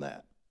on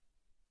that.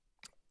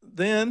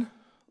 Then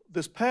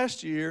this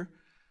past year,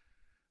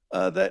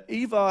 that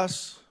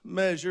EVOS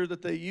measure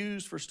that they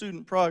used for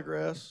student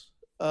progress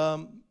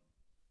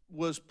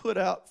was put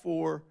out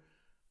for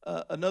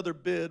another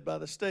bid by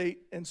the state,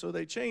 and so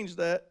they changed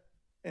that,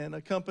 and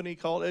a company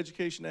called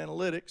Education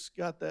Analytics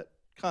got that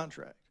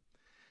contract.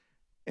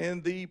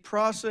 And the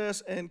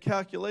process and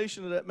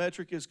calculation of that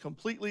metric is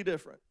completely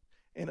different.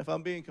 And if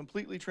I'm being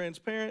completely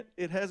transparent,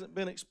 it hasn't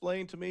been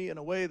explained to me in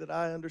a way that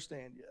I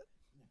understand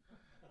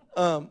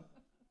yet.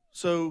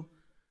 So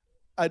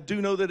I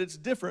do know that it's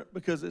different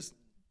because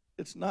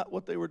it's not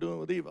what they were doing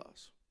with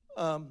EVOS.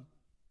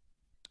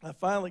 I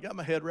finally got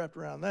my head wrapped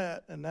around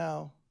that, and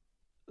now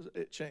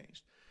it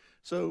changed.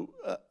 So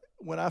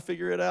when I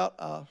figure it out,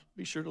 I'll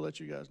be sure to let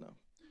you guys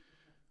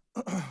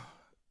know.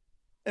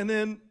 And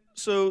then,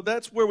 so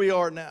that's where we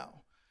are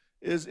now,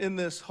 is in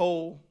this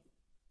whole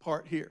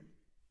part here.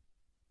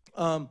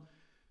 But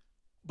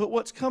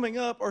what's coming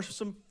up are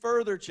some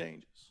further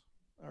changes,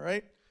 all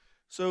right?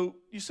 So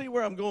you see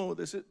where I'm going with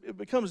this. It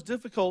becomes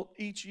difficult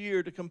each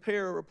year to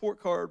compare a report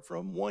card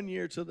from one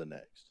year to the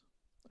next,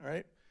 all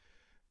right?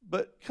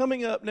 But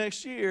coming up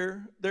next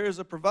year, there is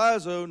a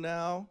proviso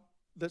now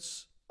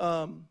that's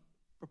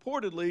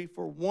purportedly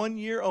for 1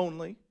 year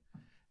only,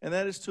 and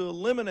that is to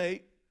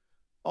eliminate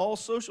all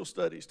social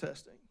studies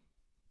testing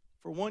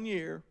for 1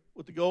 year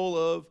with the goal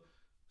of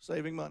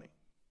saving money,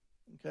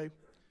 okay?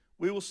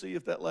 We will see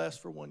if that lasts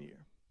for 1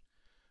 year.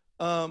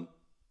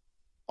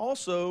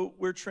 Also,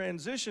 we're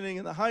transitioning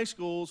in the high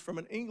schools from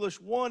an English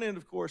 1 end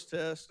of course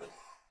test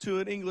to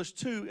an English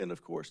 2 end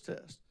of course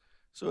test.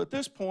 So at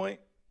this point,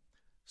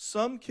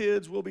 some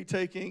kids will be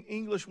taking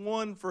English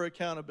 1 for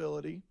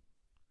accountability.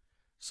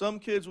 Some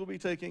kids will be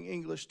taking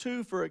English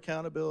 2 for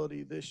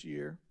accountability this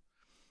year.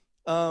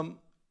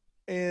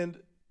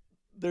 And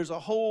there's a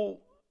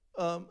whole,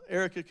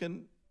 Erica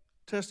can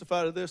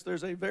testify to this,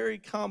 there's a very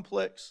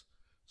complex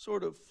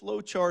sort of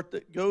flow chart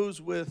that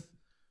goes with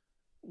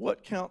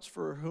what counts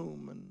for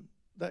whom and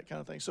that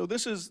kind of thing. So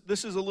this is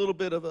a little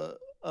bit of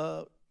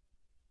a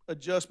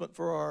adjustment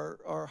for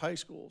our high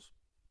schools.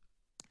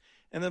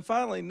 And then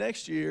finally,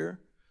 next year,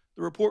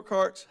 the report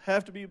cards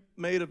have to be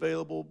made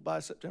available by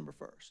September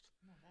 1st.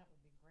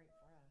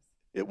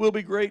 It will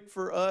be great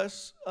for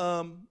us.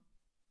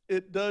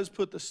 It does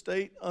put the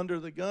state under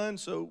the gun,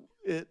 so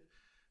it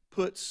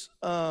puts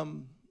a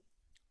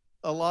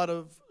lot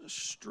of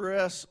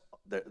stress.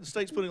 The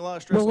state's putting a lot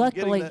of stress on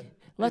getting that.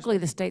 Luckily,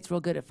 the state's real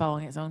good at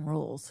following its own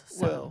rules.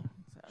 Well,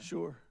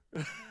 sure.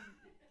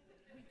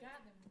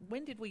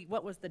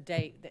 What was the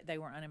date that they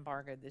were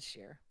unembargoed this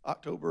year?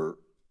 October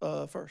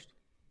 1st.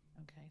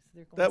 Okay, so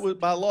they're going. That was,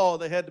 by law,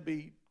 they had to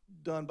be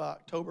done by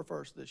October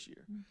 1st this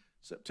year.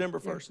 September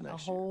 1st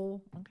next year.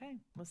 Okay,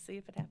 we'll see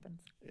if it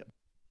happens. Yep,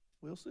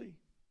 we'll see.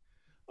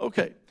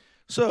 Okay,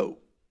 so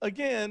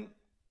again,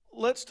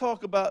 let's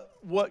talk about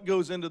what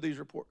goes into these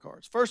report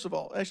cards. First of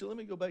all, actually, let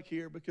me go back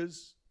here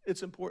because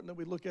it's important that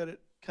we look at it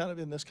kind of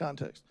in this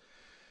context.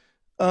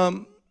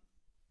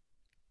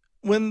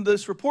 When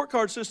this report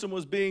card system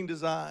was being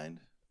designed,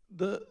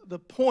 the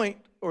point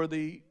or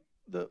the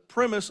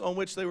premise on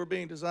which they were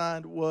being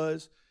designed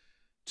was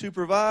to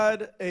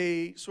provide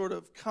a sort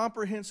of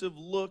comprehensive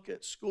look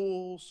at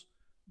schools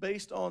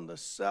based on the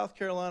South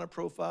Carolina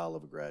profile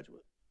of a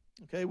graduate,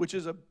 okay, which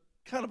is a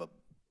kind of a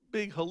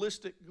big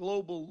holistic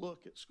global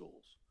look at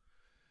schools.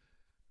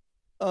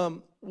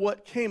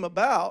 What came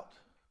about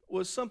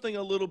was something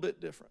a little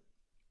bit different.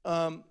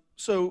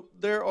 So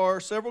there are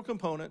several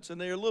components,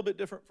 and they are a little bit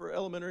different for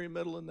elementary,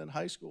 middle, and then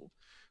high school.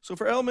 So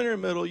for elementary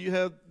and middle, you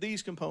have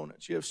these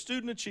components. You have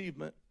student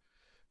achievement,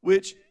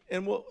 which,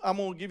 and I'm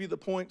going to give you the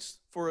points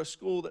for a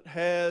school that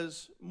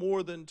has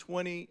more than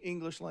 20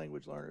 English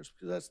language learners,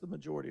 because that's the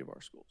majority of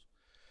our schools.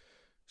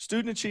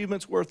 Student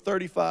achievement's worth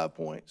 35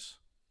 points.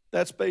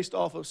 That's based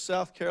off of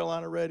South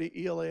Carolina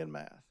Ready, ELA, and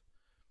math.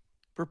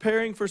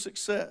 Preparing for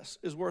success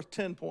is worth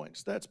 10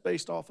 points. That's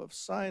based off of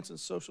science and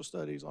social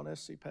studies on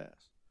SC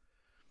Pass.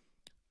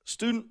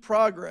 Student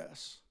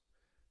progress,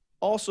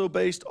 also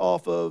based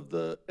off of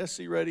the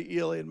SC Ready,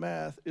 ELA, and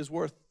math, is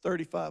worth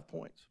 35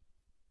 points.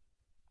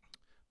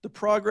 The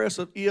progress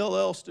of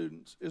ELL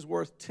students is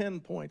worth 10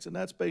 points, and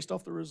that's based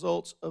off the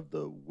results of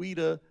the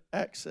WIDA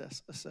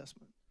Access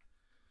Assessment.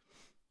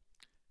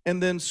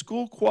 And then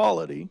school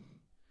quality,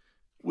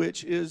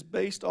 which is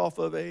based off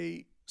of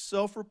a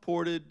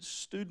self-reported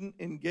student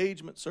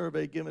engagement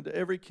survey given to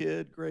every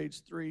kid, grades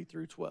 3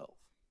 through 12,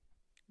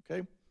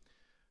 okay?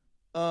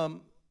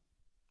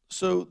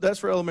 So that's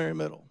for elementary and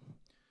middle,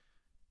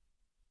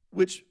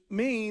 which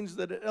means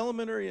that at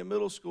elementary and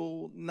middle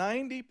school,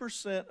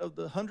 90% of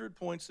the 100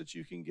 points that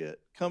you can get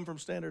come from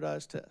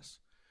standardized tests,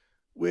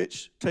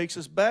 which takes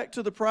us back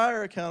to the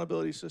prior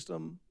accountability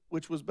system,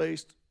 which was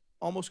based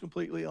almost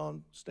completely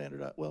on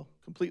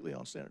completely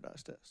on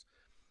standardized tests.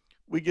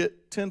 We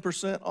get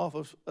 10% off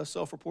of a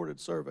self-reported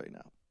survey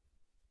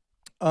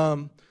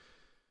now.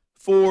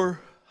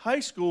 For high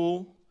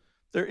school,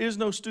 there is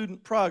no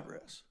student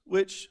progress,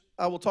 which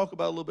I will talk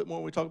about a little bit more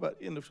when we talk about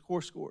end of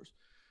course scores.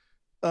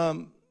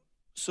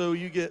 So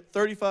you get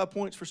 35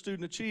 points for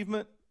student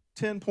achievement,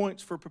 10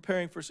 points for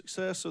preparing for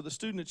success. So the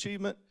student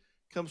achievement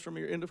comes from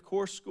your end of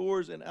course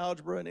scores in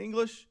algebra and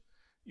English.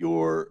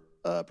 Your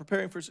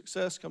preparing for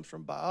success comes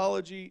from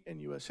biology and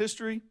U.S.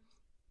 history.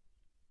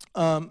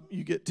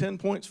 You get 10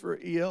 points for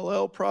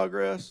ELL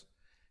progress.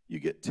 You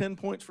get 10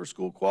 points for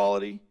school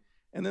quality.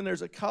 And then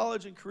there's a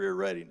college and career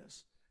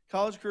readiness.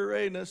 College career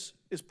readiness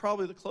is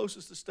probably the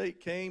closest the state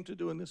came to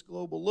doing this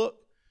global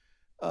look.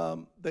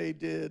 They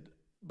did,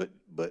 but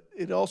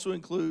it also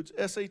includes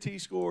SAT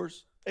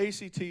scores,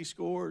 ACT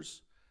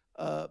scores,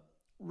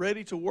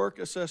 ready to work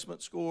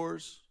assessment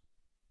scores,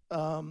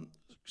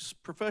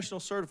 professional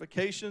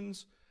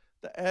certifications,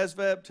 the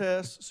ASVAB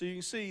test. So you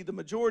can see the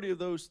majority of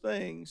those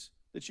things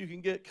that you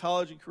can get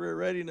college and career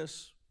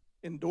readiness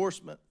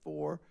endorsement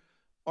for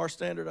are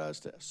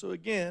standardized tests. So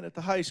again, at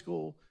the high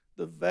school,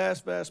 the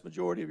vast, vast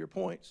majority of your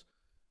points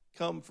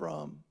come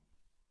from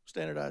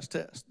standardized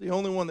tests. The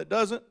only one that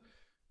doesn't,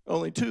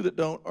 only two that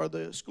don't, are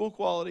the school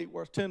quality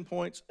worth 10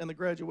 points and the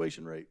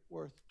graduation rate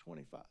worth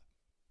 25.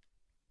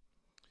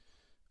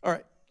 All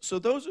right, so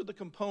those are the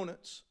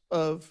components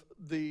of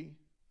the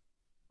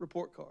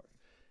report card.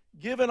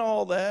 Given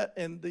all that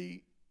and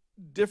the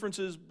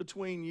differences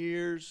between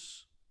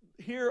years,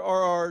 here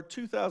are our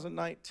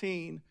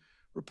 2019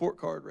 report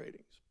card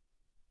ratings.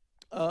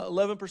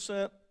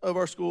 11% of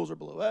our schools are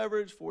below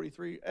average,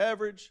 43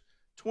 average,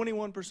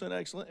 21%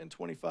 excellent, and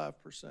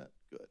 25%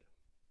 good.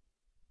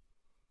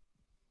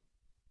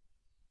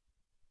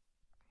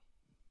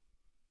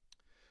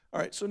 All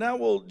right, so now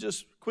we'll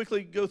just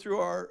quickly go through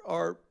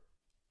our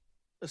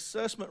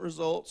assessment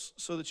results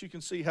so that you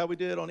can see how we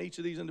did on each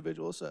of these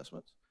individual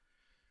assessments.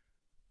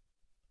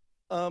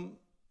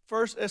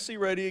 First, SC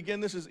Ready.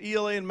 Again, this is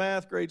ELA and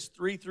math grades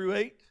 3 through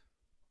 8.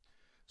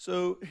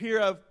 So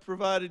here I've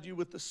provided you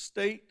with the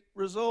state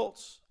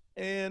results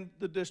and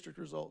the district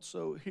results.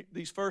 So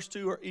these first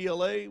two are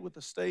ELA with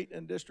the state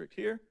and district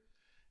here,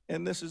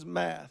 and this is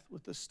math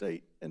with the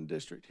state and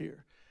district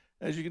here.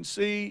 As you can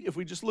see, if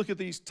we just look at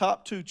these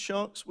top two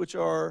chunks, which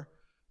are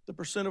the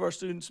percent of our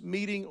students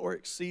meeting or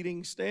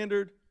exceeding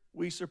standard,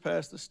 we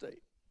surpass the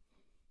state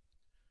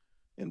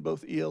in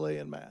both ELA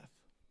and math.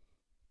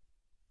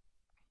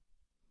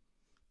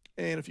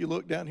 And if you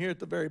look down here at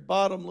the very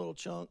bottom little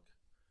chunk,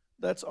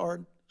 that's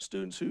our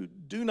students who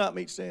do not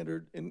meet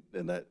standard, and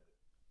that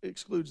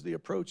excludes the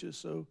approaches.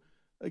 So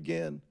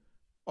again,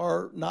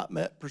 our not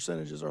met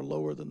percentages are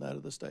lower than that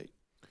of the state.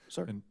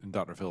 Sir? And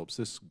Dr. Phillips,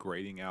 this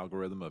grading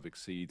algorithm of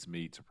exceeds,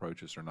 meets,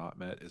 approaches, or not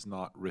met is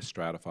not risk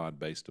stratified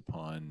based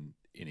upon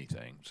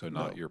anything. So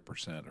not your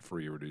percent of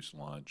free or reduced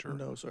lunch or?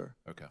 No, sir.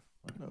 Okay.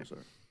 No, sir.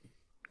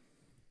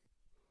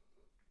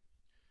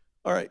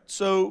 All right,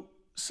 so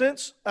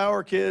since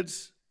our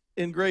kids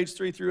in grades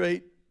 3 through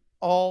 8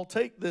 all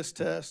take this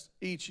test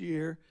each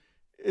year,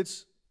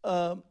 it's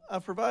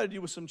I've provided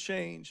you with some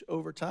change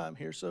over time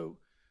here. So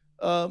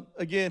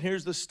again,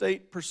 here's the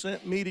state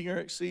percent meeting or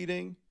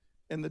exceeding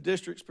and the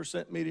district's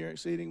percent meeting or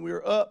exceeding. We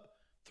are up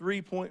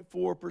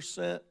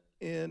 3.4%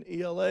 in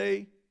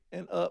ELA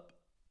and up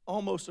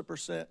almost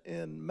 1%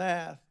 in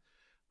math.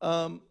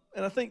 And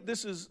I think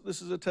this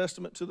is a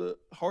testament to the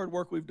hard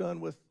work we've done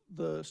with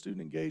the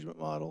student engagement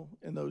model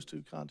in those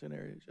two content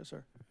areas. Yes,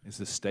 sir. Is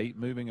the state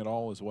moving at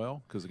all as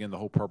well? Because again, the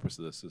whole purpose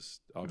of this is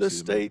obviously the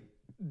state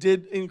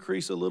did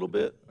increase a little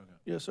bit. Okay.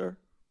 Yes, sir.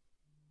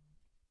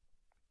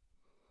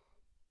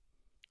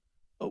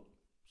 Oh,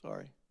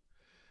 sorry.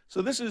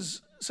 So this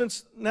is,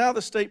 since now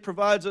the state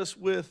provides us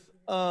with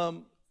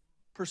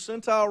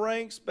percentile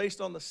ranks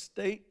based on the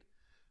state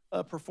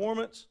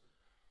performance,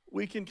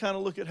 we can kind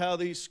of look at how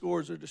these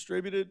scores are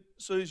distributed.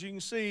 So as you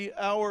can see,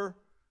 our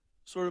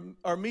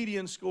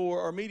median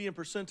score, our median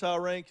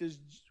percentile rank is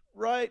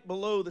right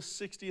below the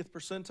 60th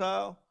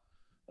percentile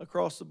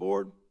across the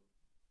board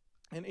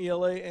in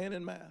ELA and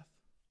in math.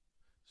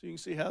 So you can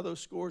see how those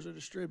scores are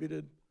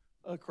distributed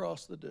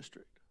across the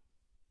district.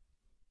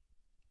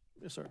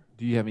 Yes, sir.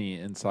 Do you have any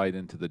insight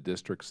into the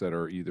districts that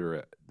are either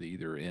at the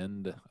either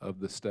end of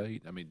the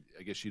state? I mean,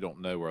 I guess you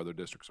don't know where other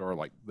districts are,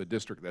 like the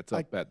district that's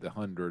up at the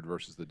 100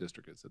 versus the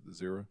district that's at the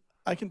 0?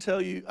 I can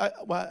tell you,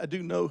 I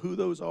do know who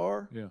those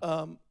are.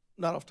 Yeah.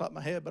 Not off the top of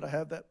my head, but I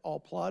have that all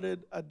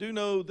plotted. I do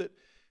know that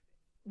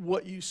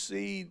what you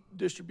see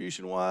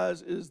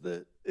distribution-wise is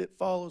that it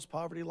follows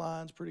poverty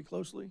lines pretty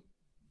closely.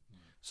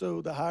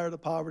 So the higher the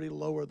poverty, the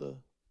lower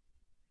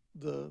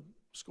the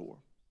score.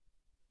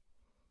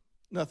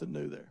 Nothing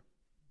new there.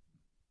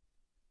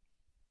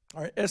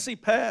 All right, SC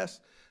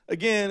Pass,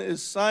 again,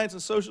 is science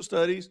and social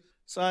studies.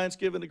 Science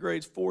given to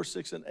grades 4,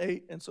 6, and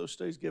 8, and social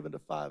studies given to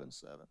 5 and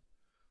 7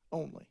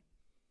 only.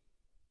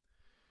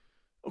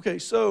 Okay,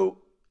 so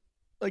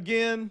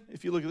again,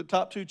 if you look at the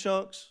top two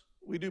chunks,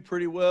 we do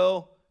pretty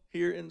well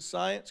here in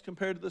science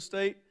compared to the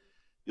state.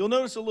 You'll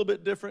notice a little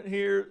bit different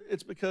here.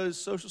 It's because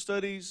social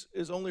studies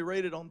is only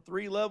rated on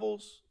 3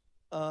 levels.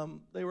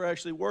 They were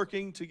actually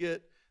working to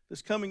get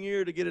this coming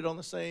year to get it on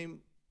the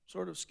same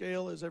sort of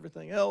scale as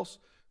everything else,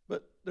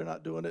 but they're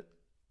not doing it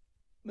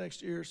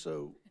next year,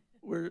 so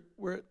we're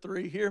at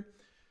 3 here.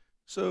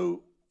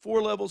 So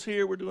 4 levels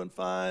here, we're doing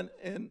fine,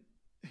 and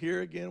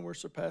here again, we're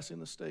surpassing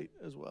the state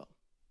as well.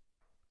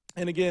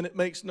 And again, it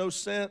makes no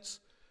sense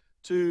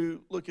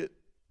to look at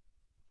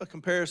a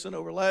comparison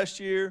over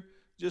last year.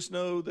 Just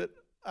know that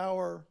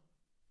our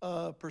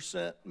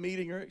percent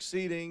meeting or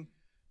exceeding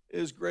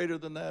is greater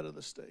than that of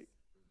the state.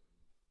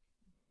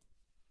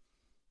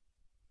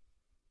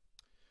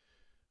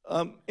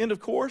 End of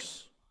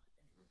course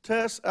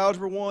tests,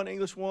 Algebra 1,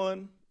 English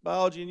 1,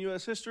 Biology, and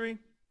U.S. History.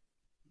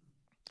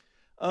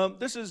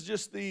 This is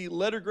just the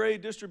letter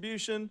grade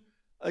distribution.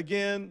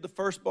 Again, the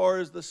first bar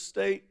is the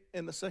state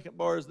and the second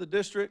bar is the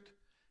district.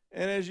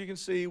 And as you can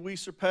see, we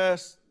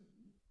surpass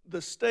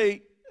the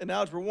state in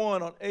Algebra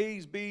 1 on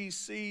A's, B's,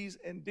 C's,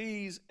 and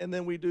D's, and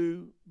then we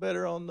do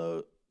better on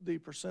the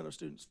percent of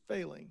students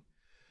failing.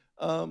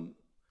 And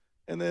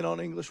then on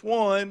English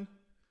 1,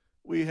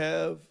 we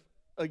have,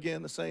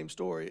 again, the same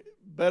story.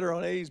 Better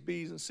on A's,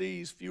 B's, and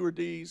C's, fewer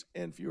D's,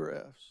 and fewer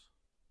F's.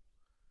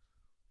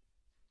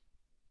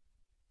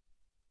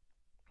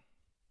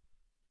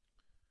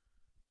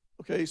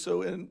 Okay,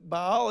 so in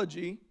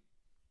biology,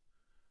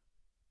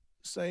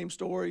 same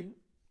story.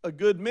 A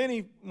good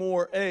many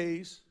more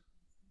A's,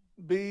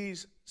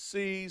 B's,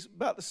 C's,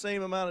 about the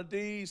same amount of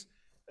D's,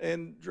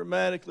 and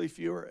dramatically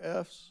fewer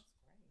F's.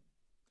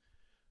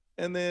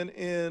 And then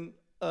in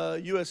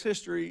U.S.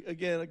 history,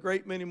 again, a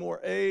great many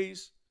more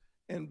A's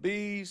and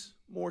B's,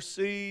 more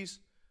C's,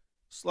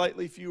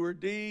 slightly fewer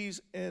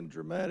D's, and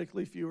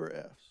dramatically fewer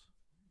F's.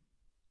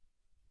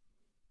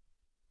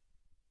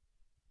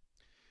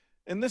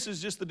 And this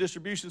is just the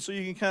distribution, so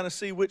you can kind of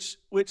see which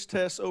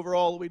tests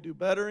overall we do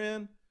better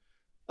in.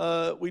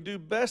 We do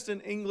best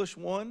in English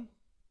 1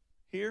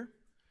 here,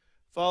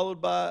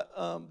 followed by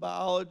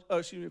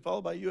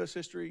followed by U.S.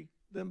 history,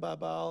 then by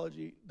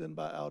biology, then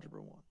by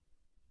algebra 1.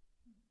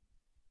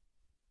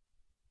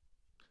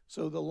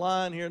 So the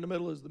line here in the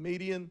middle is the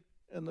median,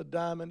 and the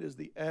diamond is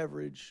the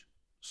average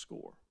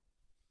score.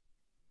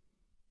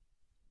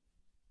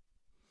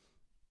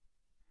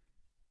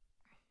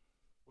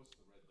 What's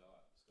the red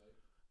dot? State?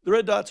 The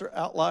red dots are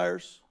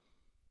outliers.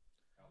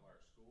 Outlier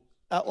schools?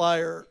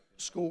 Outlier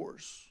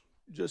scores,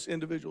 just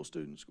individual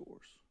student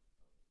scores.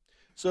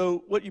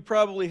 So what you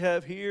probably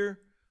have here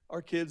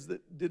are kids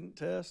that didn't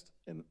test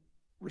and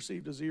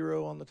received a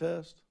 0 on the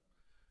test.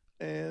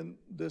 And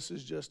this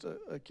is just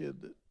a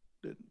kid that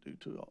didn't do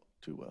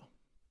too well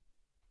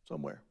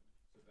somewhere.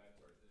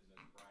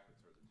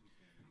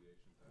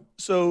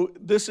 So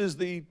this is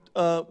the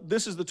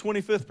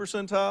 25th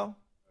percentile,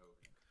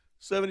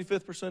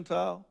 75th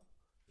percentile,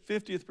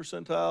 50th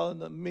percentile,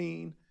 and the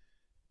mean.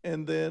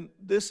 And then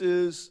this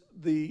is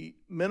the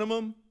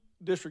minimum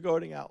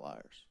disregarding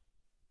outliers,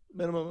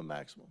 minimum and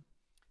maximum.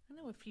 I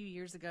know a few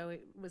years ago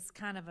it was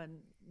kind of a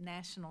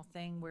national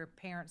thing where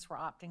parents were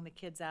opting the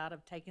kids out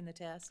of taking the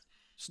test.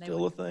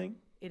 Still a thing?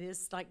 It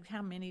is. Like,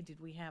 how many did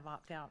we have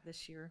opt out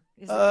this year?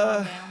 Is it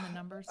gone down, the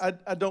numbers?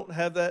 I don't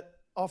have that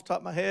off the top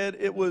of my head.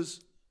 It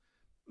was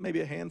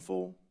maybe a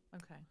handful.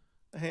 Okay.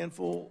 A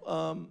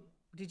handful.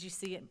 Did you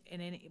see it in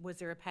any, was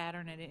there a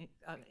pattern at any,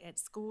 at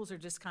schools, or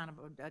just kind of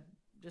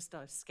just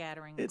a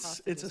scattering across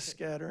the It's a district?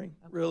 scattering,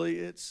 Okay. really.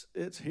 It's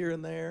here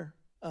and there.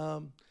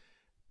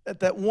 At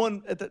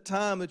that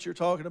time that you're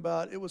talking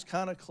about, it was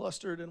kind of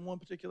clustered in one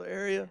particular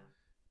area.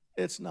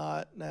 It's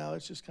not now.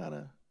 It's just kind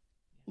of a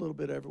little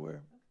bit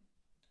everywhere.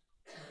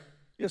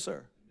 Yes,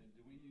 sir. And then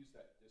do we use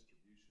that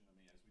distribution, I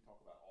mean, as we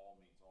talk about all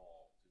means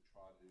all, to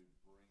try to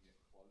bring it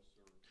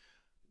closer,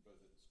 both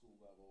at the school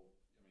level?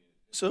 I mean,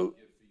 So,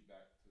 give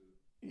feedback to.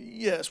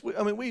 yes,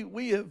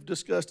 we have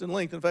discussed in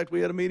length. In fact,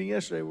 we had a meeting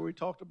yesterday where we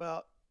talked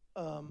about,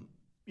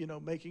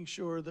 making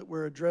sure that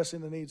we're addressing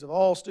the needs of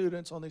all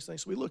students on these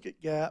things. So we look at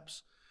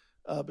gaps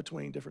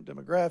between different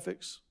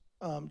demographics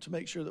to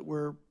make sure that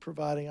we're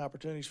providing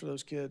opportunities for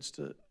those kids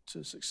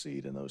to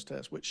succeed in those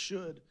tests, which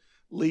should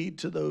lead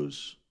to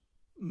those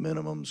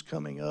minimums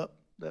coming up,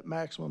 that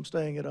maximum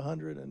staying at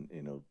 100,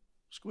 and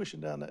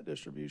squishing down that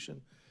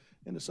distribution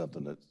into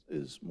something that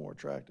is more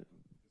attractive. I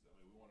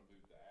mean, we want to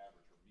move the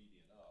average or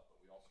median up, but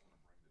we also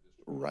want to bring the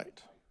distribution Right.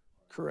 tighter,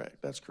 right?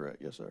 Correct. That's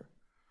correct. Yes, sir.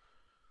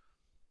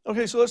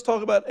 Okay, so let's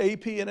talk about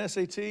AP and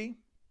SAT.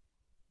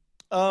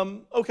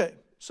 Okay,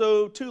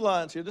 so 2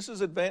 lines here. This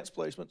is advanced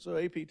placement, so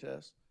AP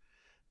test.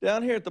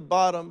 Down here at the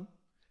bottom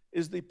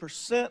is the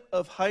percent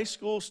of high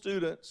school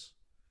students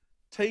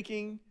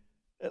taking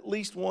at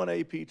least one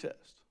AP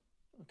test.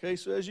 Okay,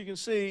 so as you can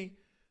see,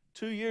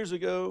 2 years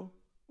ago,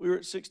 we were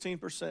at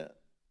 16%.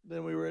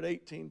 Then we were at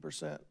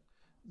 18%.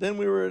 Then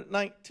we were at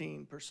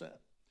 19%.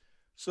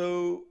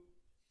 So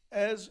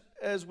as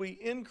we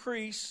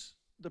increase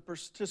the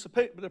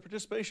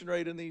participation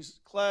rate in these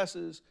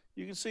classes,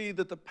 you can see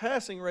that the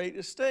passing rate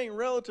is staying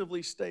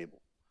relatively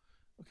stable.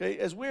 Okay,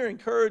 as we're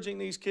encouraging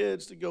these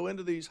kids to go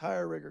into these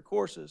higher rigor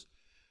courses,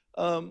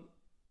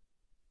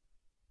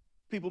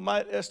 people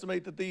might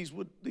estimate that these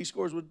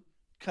scores would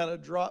kind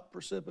of drop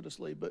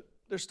precipitously, but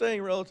they're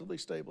staying relatively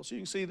stable. So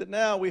you can see that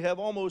now we have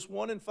almost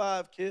 1 in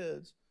 5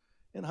 kids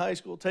in high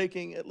school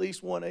taking at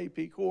least one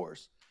AP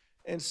course,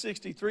 and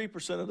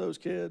 63% of those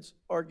kids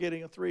are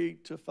getting a 3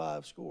 to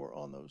 5 score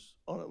on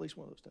at least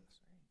one of those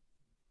tests.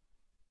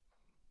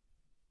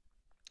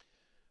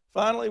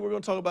 Finally, we're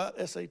going to talk about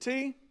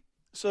SAT.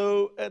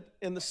 So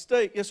in the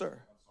state, yes, sir.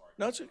 I'm sorry.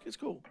 No, it's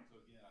cool. So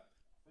again, I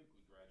think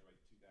we graduated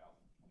 2,000,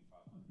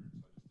 2,500, so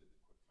I just did the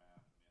quick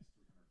math. I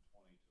mean, it's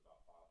 320 to about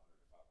 500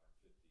 to 550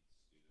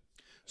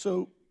 students.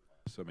 So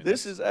So, I mean,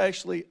 this that's- is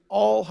actually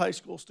all high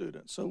school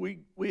students. So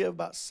we have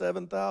about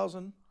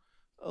 7,000,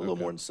 a little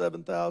Okay. more than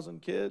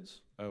 7,000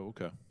 kids. Oh,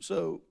 okay.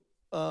 So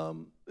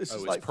this Oh,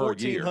 is it's like per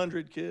year.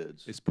 1,400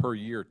 kids. It's per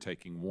year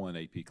taking one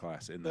AP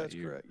class in that That's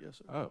year. correct, yes,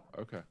 sir. Oh,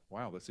 okay.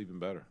 Wow, that's even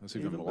better. That's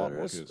even a lot better.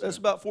 more That's kids.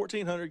 about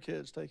 1,400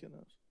 kids taking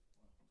those.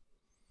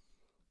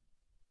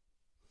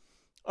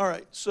 All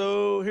right,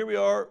 so here we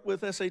are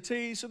with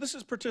SAT. So this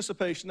is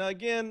participation. Now,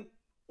 again,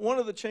 one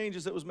of the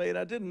changes that was made,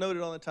 I didn't note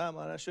it on the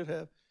timeline, I should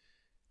have,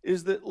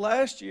 is that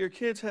last year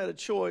kids had a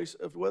choice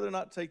of whether or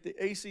not to take the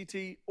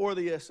ACT or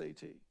the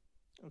SAT,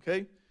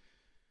 okay?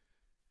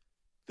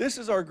 This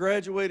is our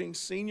graduating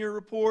senior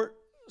report,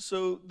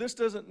 so this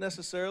doesn't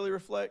necessarily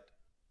reflect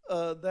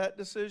that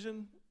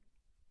decision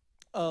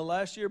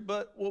last year,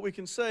 but what we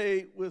can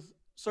say with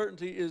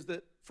certainty is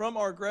that from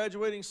our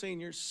graduating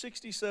seniors,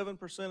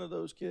 67% of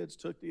those kids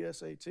took the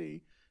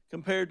SAT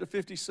compared to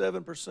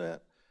 57%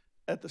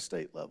 at the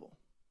state level.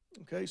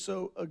 Okay,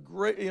 so a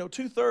great,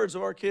 2/3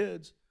 of our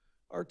kids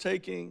are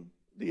taking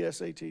the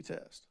SAT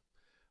test.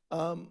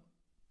 And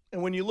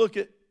when you look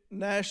at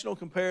national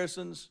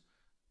comparisons,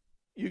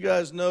 you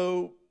guys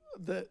know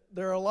that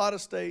there are a lot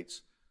of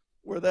states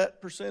where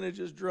that percentage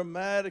is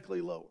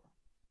dramatically lower.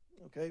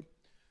 Okay.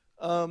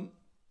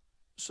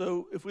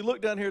 So if we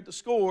look down here at the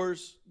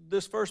scores,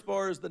 this first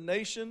bar is the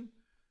nation,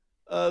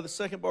 the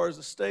second bar is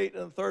the state,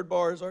 and the third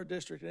bar is our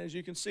district. And as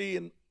you can see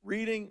in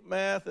reading,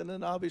 math, and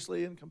then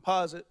obviously in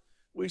composite,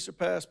 we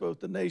surpass both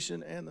the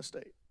nation and the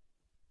state.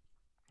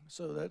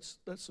 So that's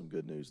some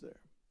good news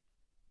there.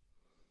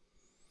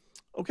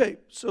 Okay,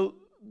 so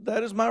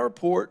that is my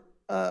report.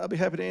 I'll be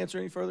happy to answer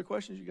any further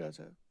questions you guys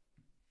have.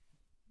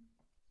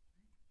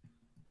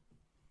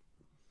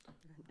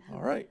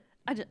 All right.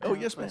 Oh,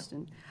 yes,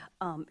 ma'am.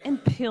 In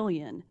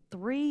Pillion,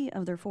 3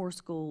 of their 4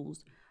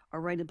 schools are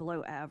rated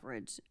below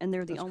average, and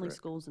they're the That's only correct.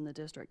 schools in the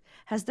district.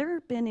 Has there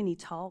been any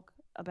talk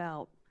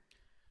about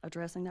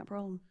addressing that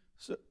problem?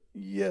 So,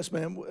 yes,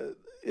 ma'am.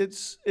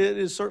 It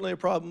is certainly a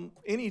problem.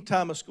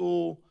 Anytime a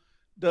school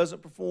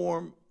doesn't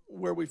perform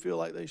where we feel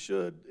like they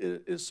should,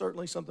 it is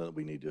certainly something that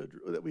we need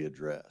to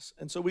address.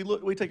 And so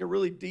we take a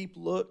really deep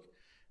look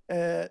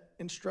at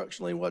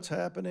instructionally what's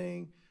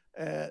happening,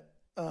 at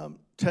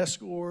test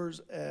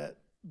scores, at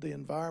the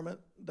environment,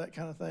 that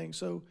kind of thing.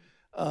 So,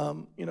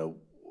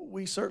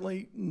 we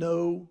certainly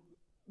know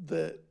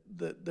that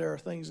there are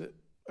things that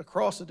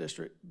across the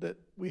district that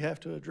we have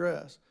to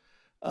address.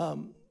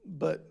 And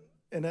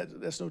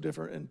that's no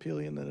different in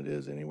Pillion than it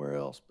is anywhere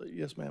else. But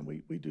yes, ma'am,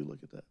 we do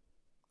look at that.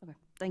 Okay,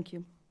 thank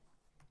you.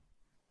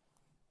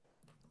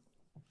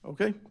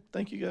 Okay,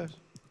 thank you, guys.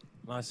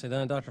 Nicely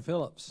done, Dr.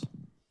 Phillips.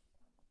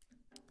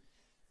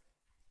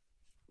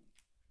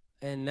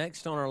 And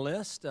next on our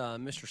list,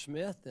 Mr.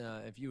 Smith,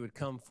 if you would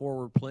come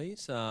forward,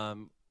 please.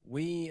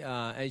 We,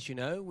 as you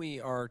know, we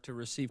are to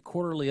receive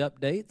quarterly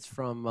updates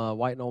from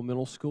White Knoll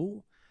Middle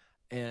School.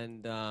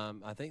 And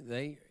I think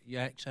you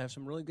actually have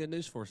some really good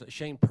news for us.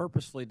 Shane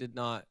purposefully did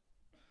not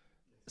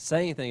say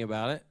anything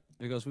about it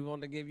because we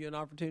wanted to give you an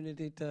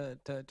opportunity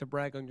to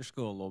brag on your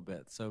school a little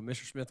bit. So,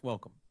 Mr. Smith,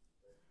 welcome.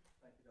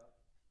 Thank you,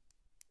 Doctor.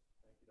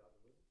 Thank you,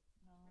 Dr.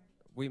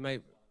 Wood. We may.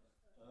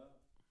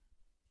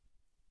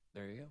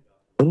 There you go.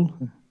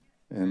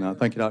 And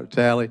thank you, Dr.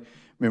 Talley.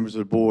 Members of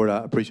the board,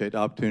 I appreciate the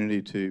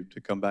opportunity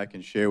to come back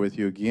and share with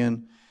you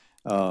again.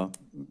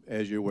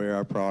 As you're aware,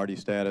 our priority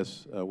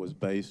status was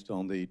based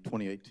on the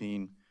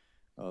 2018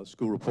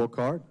 school report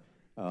card.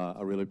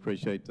 I really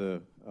appreciate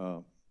the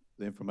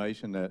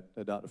information that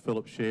Dr.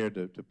 Phillips shared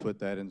to put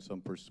that in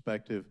some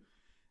perspective,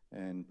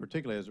 and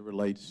particularly as it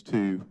relates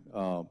to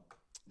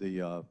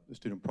the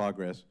student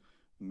progress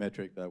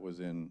metric that was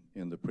in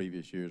the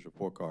previous year's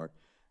report card.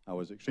 I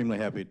was extremely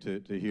happy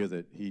to hear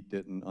that he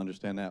didn't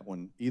understand that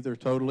one either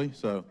totally,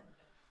 so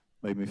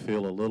made me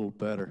feel a little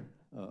better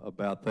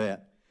about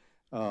that.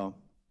 I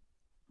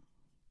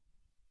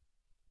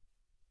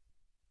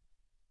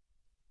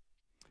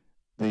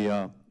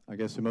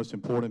guess the most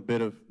important bit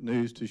of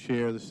news to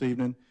share this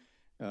evening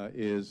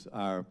is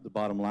the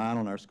bottom line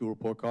on our school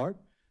report card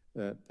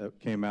that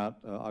came out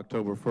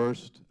October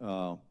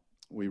 1st.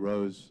 We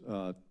rose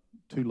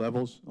 2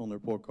 levels on the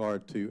report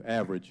card to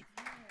average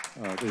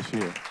this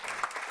year.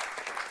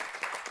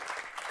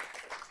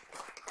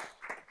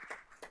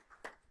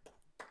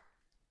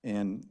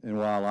 And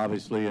while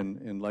obviously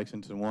in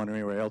Lexington 1 or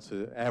anywhere else,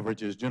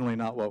 average is generally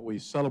not what we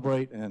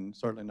celebrate and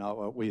certainly not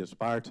what we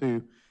aspire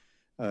to,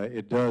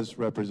 it does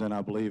represent,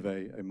 I believe,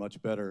 a much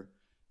better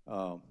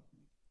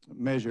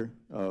measure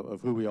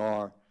of who we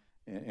are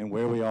and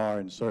where we are.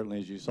 And certainly,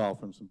 as you saw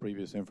from some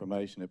previous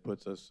information, it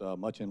puts us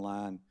much in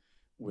line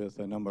with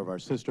a number of our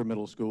sister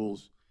middle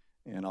schools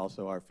and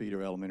also our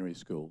feeder elementary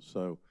schools.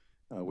 So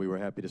we were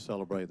happy to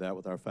celebrate that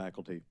with our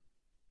faculty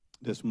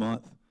this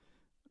month.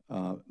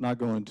 Not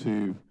going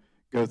to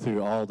go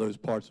through all those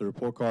parts of the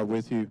report card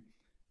with you,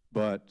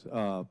 but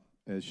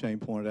as Shane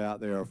pointed out,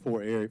 there are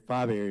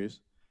 5 areas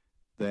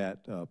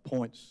that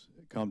points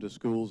come to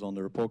schools on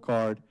the report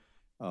card.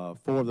 4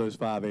 of those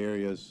 5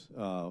 areas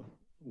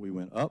we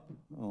went up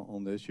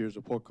on this year's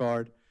report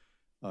card,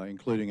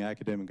 including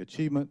academic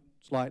achievement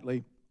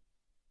slightly,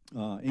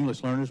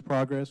 English learners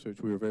progress, which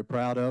we were very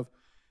proud of.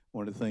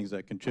 One of the things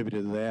that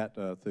contributed to that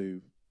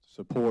through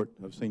support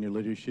of senior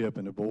leadership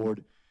and the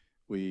board,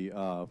 we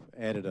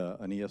added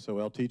an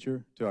ESOL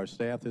teacher to our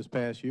staff this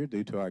past year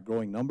due to our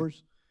growing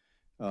numbers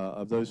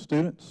of those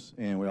students,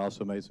 and we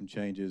also made some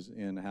changes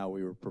in how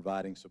we were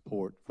providing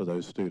support for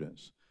those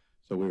students.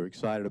 So we were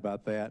excited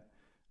about that.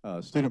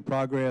 Student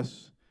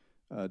progress,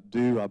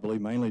 due, I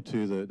believe, mainly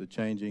to the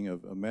changing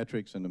of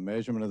metrics and the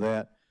measurement of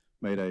that,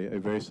 made a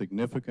very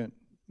significant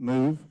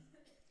move.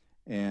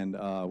 And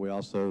we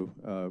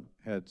also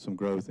had some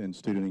growth in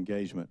student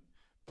engagement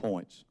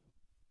points.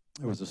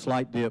 There was a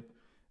slight dip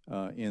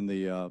in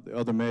the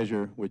other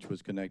measure, which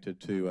was connected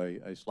to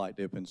a slight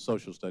dip in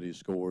social studies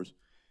scores,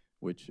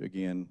 which,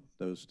 again,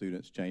 those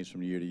students change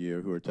from year to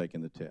year who are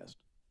taking the test.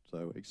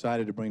 So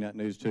excited to bring that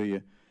news to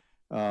you.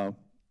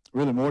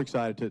 Really more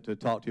excited to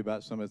talk to you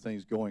about some of the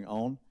things going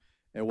on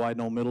at White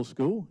Knoll Middle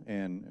School.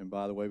 And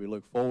by the way, we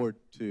look forward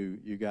to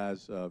you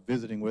guys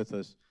visiting with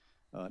us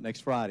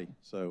next Friday,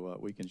 so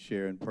we can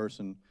share in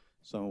person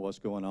some of what's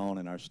going on,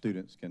 and our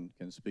students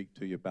can speak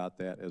to you about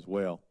that as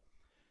well.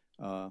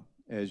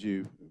 As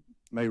you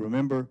may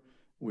remember,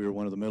 we were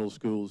one of the middle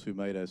schools who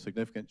made a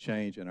significant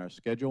change in our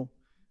schedule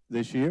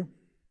this year,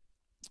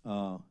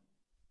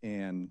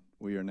 and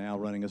we are now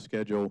running a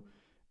schedule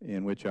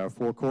in which our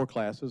 4 core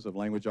classes of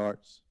language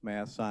arts,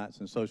 math, science,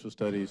 and social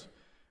studies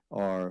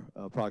are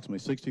approximately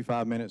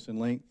 65 minutes in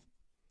length.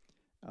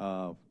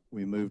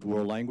 We moved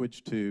world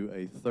language to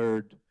a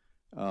 3rd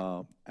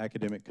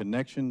academic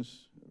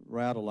connections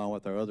route along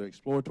with our other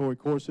exploratory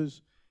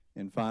courses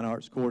and fine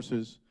arts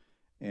courses.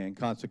 And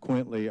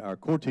consequently, our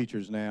core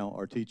teachers now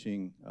are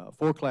teaching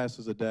 4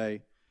 classes a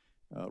day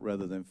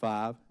rather than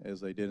 5 as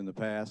they did in the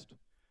past.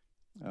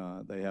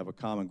 They have a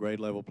common grade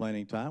level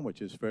planning time,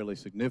 which is fairly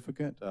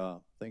significant. I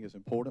think it's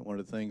important. One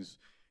of the things,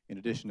 in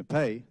addition to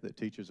pay, that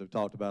teachers have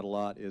talked about a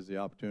lot is the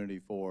opportunity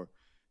for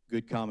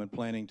good common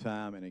planning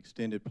time and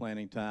extended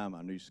planning time.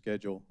 Our new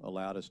schedule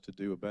allowed us to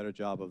do a better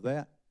job of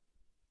that.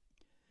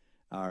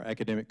 Our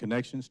academic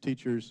connections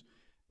teachers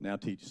now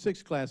teach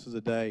 6 classes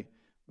a day,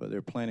 but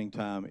their planning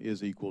time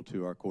is equal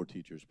to our core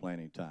teachers'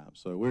 planning time.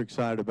 So we're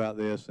excited about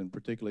this, and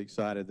particularly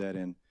excited that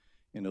in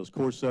those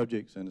core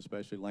subjects, and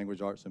especially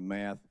language arts and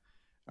math,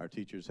 our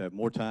teachers have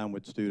more time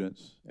with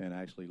students and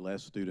actually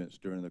less students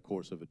during the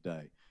course of a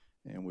day.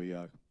 And we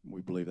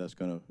believe that's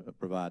going to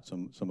provide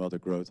some other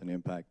growth and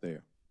impact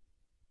there.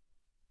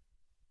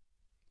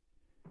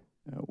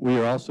 We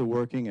are also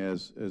working,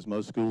 as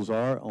most schools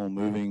are, on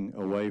moving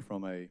away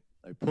from a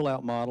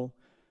pull-out model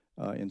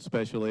in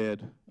special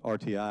ed,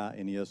 RTI,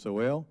 and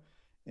ESOL,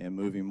 and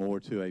moving more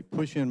to a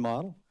push-in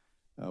model.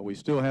 We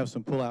still have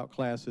some pull-out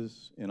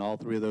classes in all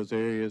 3 of those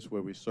areas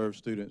where we serve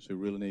students who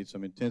really need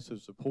some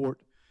intensive support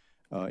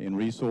in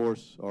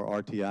resource or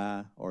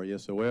RTI or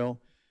ESOL,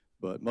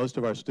 but most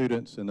of our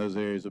students in those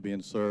areas are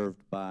being served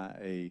by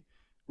a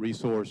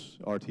resource,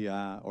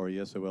 RTI, or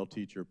ESOL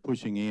teacher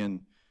pushing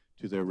in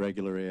to their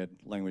regular ed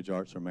language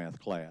arts or math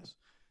class.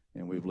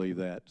 And we believe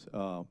that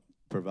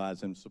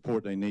provides them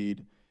support they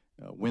need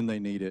when they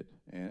need it,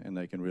 and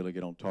they can really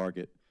get on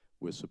target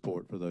with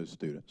support for those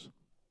students.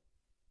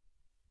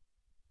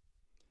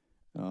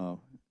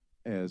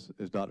 As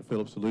Dr.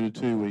 Phillips alluded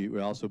to, we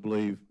also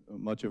believe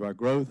much of our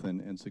growth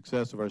and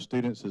success of our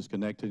students is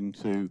connected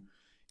to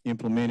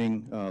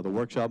implementing the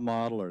workshop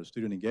model or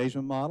student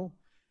engagement model,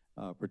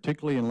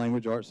 particularly in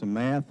language arts and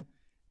math.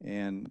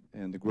 And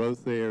the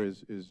growth there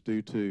is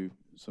due to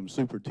some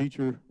super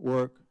teacher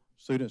work,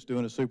 students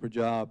doing a super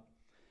job.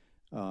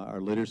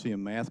 Our literacy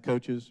and math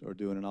coaches are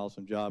doing an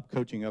awesome job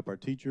coaching up our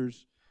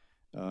teachers,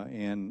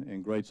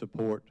 and great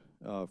support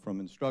from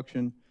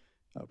instruction,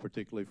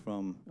 particularly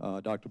from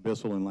Dr.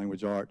 Bissell in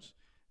language arts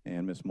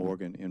and Ms.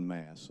 Morgan in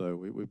math. So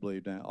we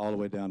believe all the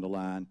way down the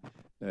line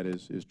that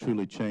is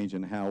truly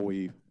changing how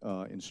we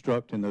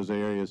instruct in those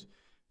areas.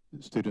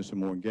 Students are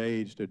more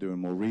engaged, they're doing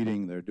more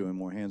reading, they're doing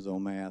more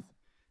hands-on math,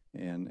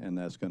 and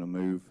that's going to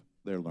move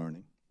their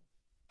learning.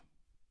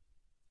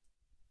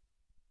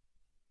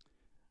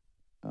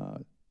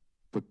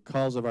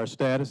 Because of our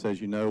status, as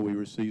you know, we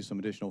received some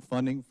additional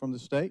funding from the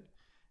state,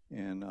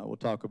 and we'll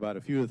talk about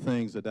a few of the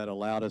things that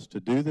allowed us to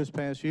do this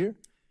past year.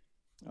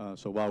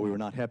 So while we were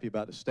not happy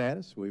about the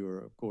status, we were,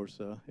 of course,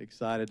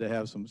 excited to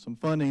have some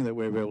funding that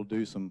we were able to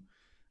do some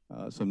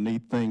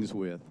neat things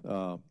with.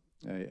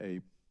 A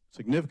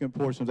significant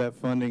portion of that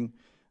funding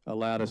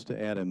allowed us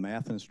to add a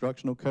math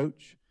instructional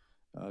coach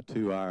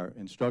to our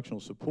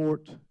instructional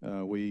support.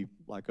 We,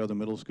 like other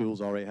middle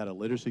schools, already had a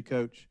literacy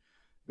coach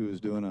who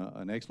was doing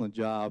an excellent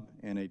job,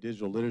 and a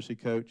digital literacy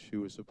coach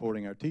who was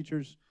supporting our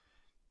teachers.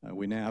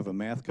 We now have a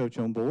math coach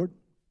on board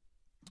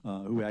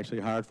who we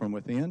actually hired from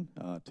within.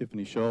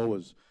 Tiffany Scholl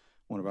was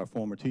one of our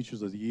former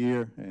teachers of the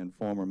year and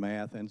former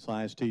math and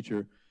science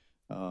teacher.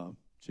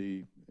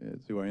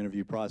 Through our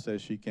interview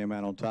process, she came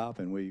out on top,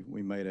 and we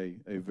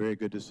made a very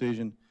good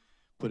decision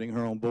putting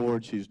her on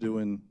board. She's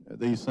doing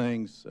these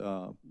things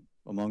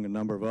among a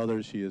number of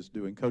others. She is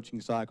doing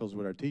coaching cycles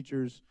with our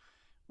teachers.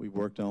 We've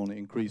worked on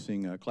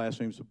increasing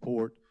classroom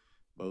support,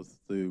 both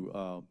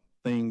through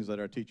things that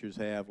our teachers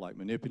have, like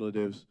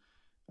manipulatives.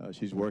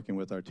 She's working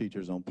with our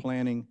teachers on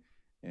planning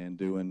and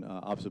doing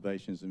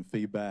observations and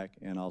feedback,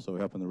 and also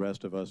helping the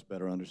rest of us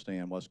better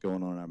understand what's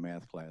going on in our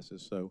math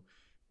classes. So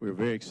we're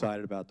very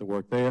excited about the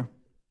work there.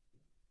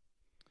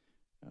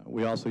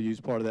 We also use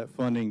part of that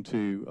funding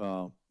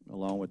to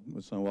along with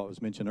some of what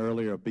was mentioned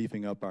earlier, of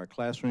beefing up our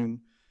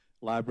classroom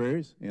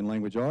libraries in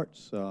language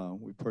arts.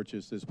 We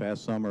purchased this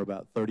past summer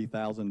about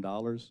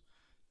 $30,000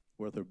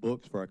 worth of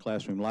books for our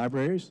classroom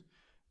libraries.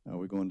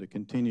 We're going to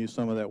continue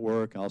some of that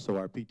work. Also,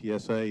 our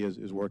PTSA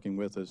is working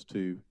with us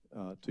to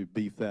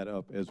beef that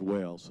up as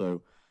well.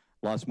 So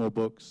lots more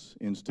books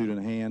in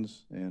student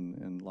hands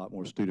and a lot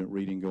more student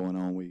reading going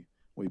on,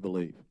 we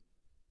believe.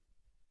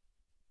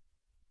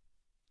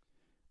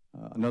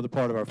 Another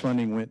part of our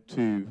funding went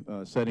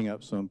to setting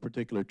up some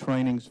particular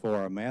trainings for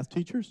our math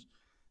teachers.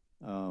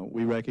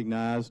 We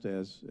recognized,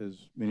 as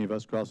many of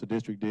us across the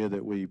district did,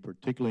 that we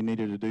particularly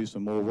needed to do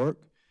some more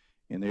work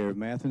in the area of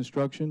math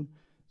instruction.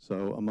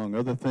 So among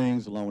other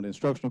things, along with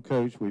instructional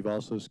coach, we've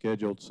also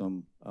scheduled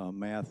some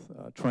math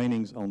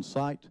trainings on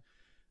site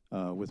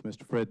with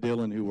Mr. Fred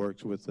Dillon, who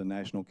works with the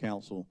National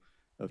Council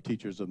of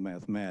Teachers of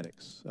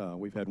Mathematics.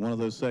 We've had one of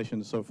those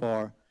sessions so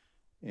far,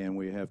 and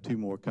we have 2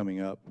 more coming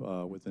up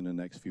within the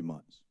next few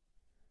months.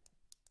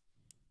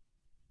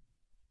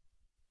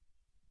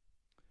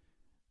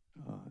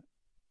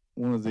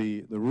 One of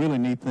the really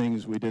neat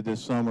things we did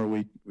this summer,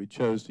 we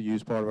chose to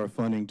use part of our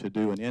funding to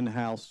do an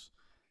in-house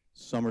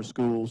summer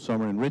school,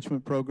 summer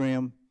enrichment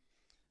program.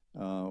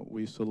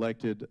 We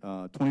selected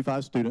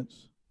 25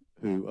 students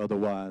who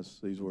otherwise,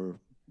 these were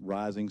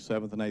rising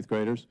 7th and 8th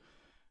graders,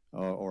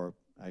 or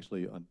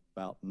actually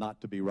about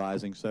not to be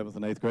rising 7th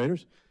and 8th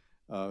graders,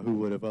 who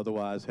would have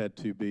otherwise had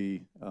to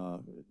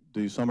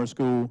do summer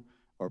school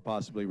or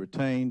possibly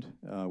retained.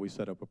 We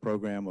set up a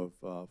program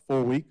of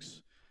 4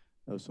 weeks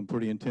of some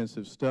pretty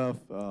intensive stuff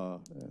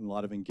and a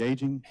lot of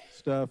engaging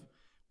stuff.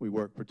 We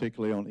work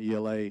particularly on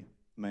ELA,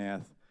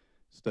 math,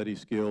 study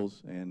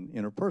skills, and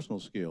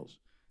interpersonal skills.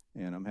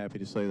 And I'm happy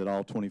to say that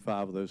all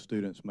 25 of those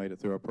students made it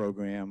through our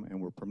program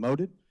and were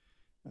promoted.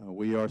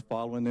 We are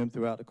following them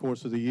throughout the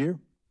course of the year,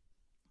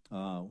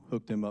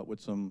 hooked them up with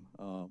some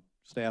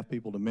staff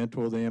people to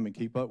mentor them and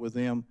keep up with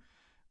them.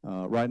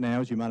 Right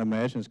now, as you might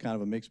imagine, it's kind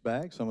of a mixed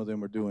bag. Some of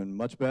them are doing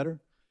much better.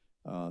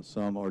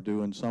 Some are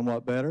doing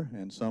somewhat better,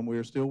 and some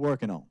we're still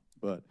working on.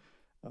 But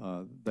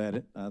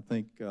that, I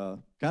think,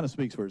 kind of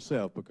speaks for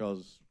itself,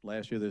 because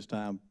last year this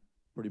time,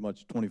 pretty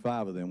much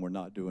 25 of them were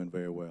not doing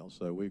very well.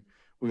 So we're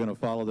going to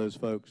follow those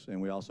folks,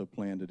 and we also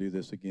plan to do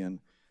this again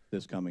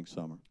this coming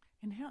summer.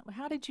 And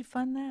how did you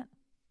fund that?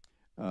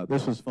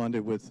 This was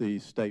funded with the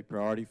state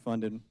priority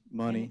funded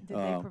money. And did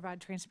they provide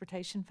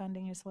transportation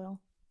funding as well?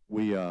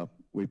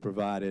 We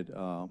provided,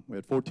 we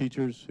had 4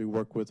 teachers who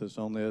worked with us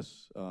on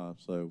this,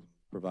 so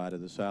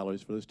provided the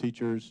salaries for those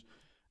teachers.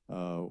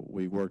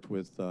 We worked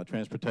with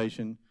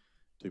transportation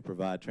to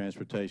provide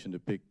transportation to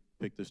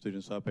pick the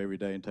students up every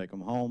day and take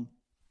them home.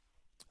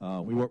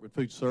 We worked with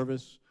food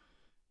service,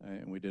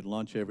 and we did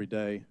lunch every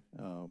day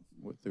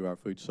through our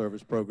food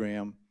service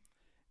program.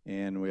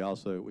 And we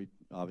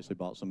obviously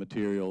bought some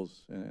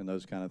materials and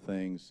those kind of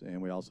things. And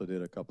we also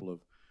did a couple of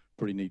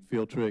pretty neat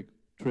field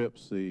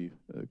trips. The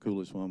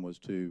coolest one was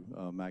to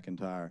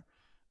McIntyre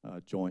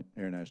Joint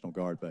Air National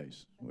Guard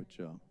Base, which,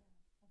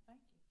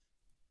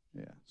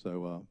 yeah,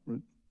 so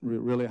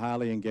really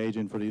highly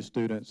engaging for these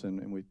students,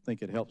 and we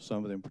think it helps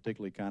some of them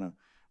particularly kind of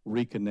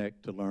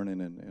reconnect to learning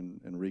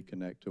and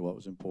reconnect to what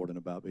was important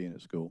about being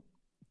at school.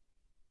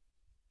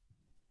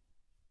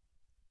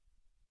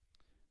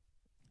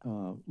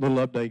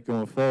 Little update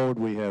going forward,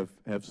 we have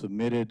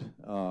submitted,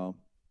 I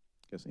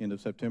guess end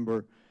of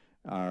September,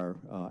 our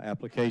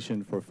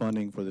application for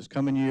funding for this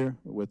coming year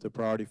with the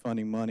priority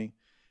funding money,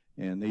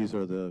 and these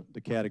are the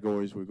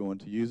categories we're going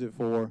to use it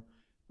for.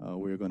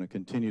 We're going to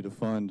continue to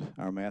fund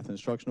our math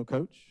instructional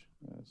coach,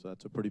 so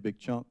that's a pretty big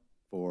chunk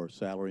for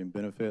salary and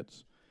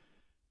benefits.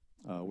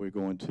 We're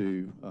going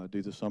to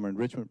do the summer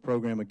enrichment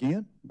program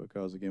again,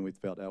 because again we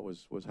felt that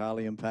was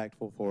highly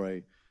impactful for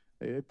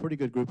a pretty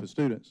good group of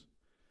students.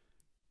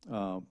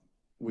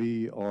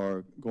 We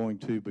are going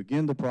to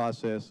begin the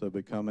process of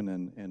becoming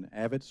an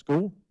AVID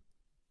school.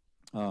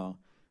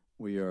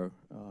 We are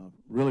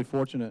really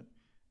fortunate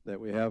that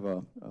we have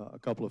a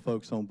couple of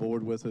folks on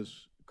board with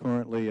us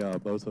currently.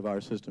 Both of our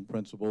assistant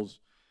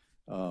principals,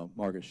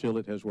 Margaret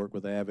Shillett has worked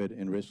with AVID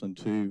in Richland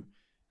too,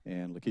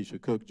 and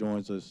Lakeisha Cook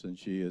joins us, and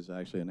she is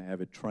actually an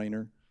AVID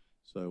trainer.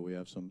 So we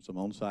have some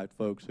on-site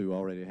folks who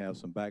already have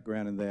some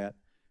background in that.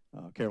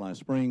 Carolina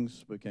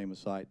Springs became a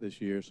site this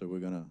year, so we're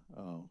going to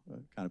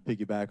kind of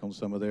piggyback on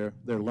some of their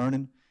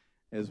learning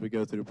as we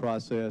go through the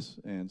process.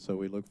 And so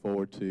we look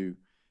forward to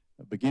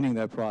beginning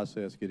that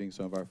process, getting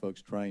some of our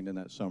folks trained in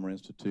that summer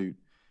institute,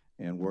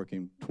 and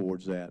working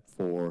towards that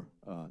for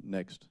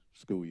next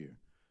school year.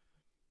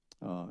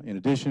 In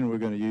addition, we're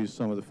going to use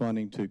some of the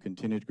funding to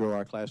continue to grow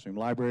our classroom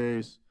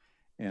libraries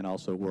and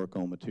also work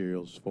on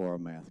materials for our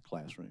math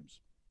classrooms.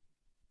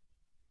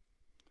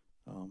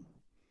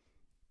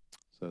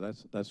 So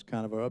that's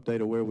kind of our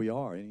update of where we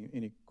are.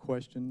 Any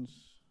questions?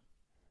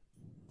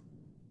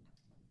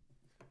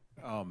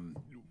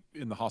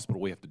 In the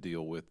hospital, we have to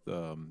deal with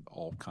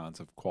all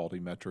kinds of quality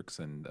metrics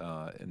and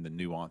the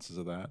nuances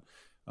of that.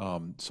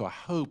 So I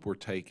hope we're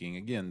taking,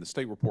 again, the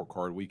state report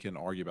card, we can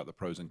argue about the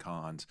pros and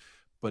cons,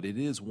 but it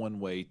is one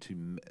way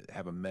to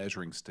have a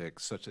measuring stick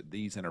such that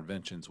these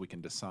interventions we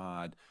can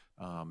decide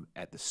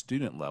at the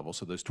student level.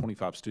 So those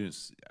 25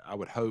 students, I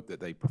would hope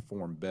that they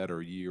perform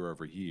better year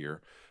over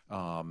year.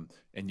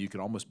 And you can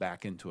almost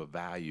back into a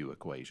value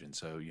equation.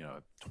 So, you know,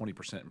 a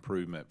 20%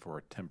 improvement for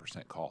a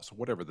 10% cost,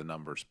 whatever the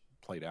numbers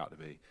played out to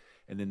be.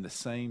 And then the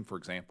same, for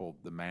example,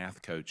 the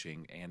math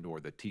coaching and or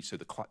the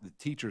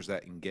teachers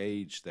that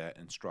engage that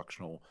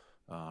instructional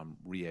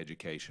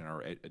re-education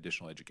or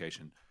additional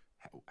education,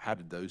 how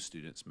did those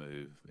students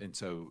move? And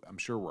so I'm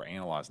sure we're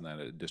analyzing that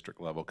at a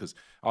district level, because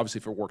obviously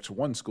if it works for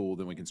one school,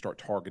 then we can start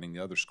targeting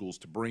the other schools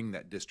to bring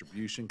that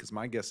distribution, because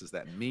my guess is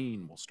that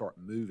mean will start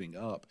moving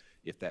up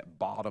if that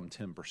bottom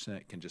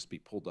 10% can just be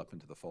pulled up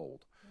into the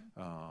fold.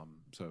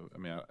 So, I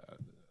mean,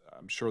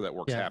 I'm sure that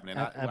work's happening.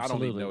 I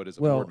don't even know it as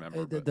a board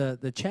member.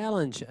 The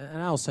challenge,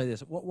 and I'll say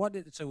this,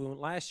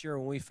 last year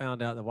when we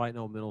found out that White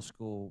Knoll Middle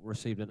School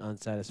received an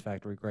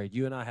unsatisfactory grade,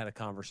 you and I had a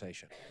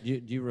conversation.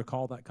 Do you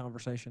recall that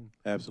conversation?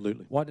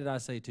 Absolutely. What did I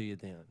say to you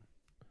then?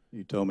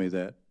 You told me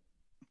that,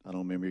 I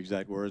don't remember your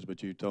exact words,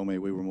 but you told me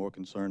we were more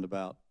concerned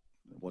about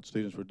what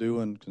students were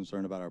doing,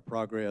 concerned about our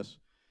progress,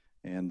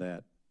 and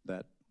that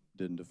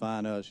didn't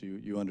define us.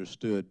 You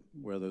understood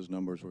where those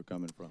numbers were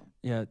coming from.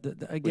 Yeah,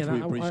 again,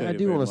 I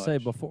do want to say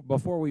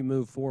before we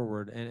move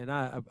forward, and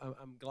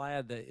I'm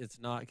glad that it's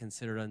not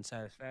considered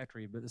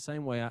unsatisfactory, but the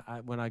same way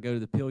when I go to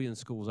the Pillion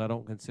schools, I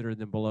don't consider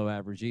them below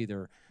average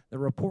either. The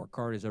report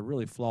card is a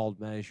really flawed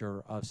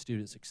measure of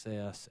student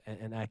success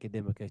and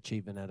academic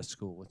achievement at a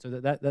school. So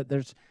that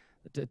there's,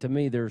 to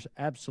me, there's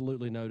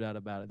absolutely no doubt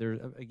about it. There's,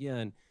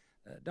 again,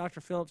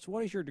 Dr. Phillips,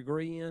 what is your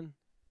degree in?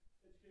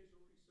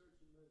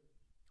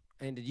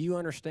 And did you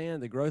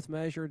understand the growth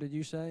measure, did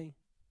you say?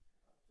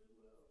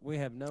 We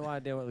have no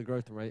idea what the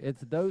growth rate is.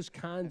 It's those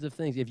kinds of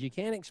things. If you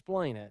can't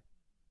explain it,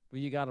 well,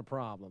 you got a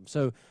problem.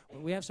 So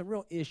we have some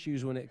real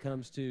issues when it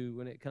comes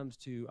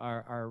to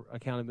our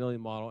accountability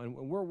model, and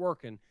we're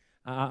working.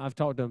 I've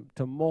talked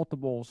to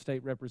multiple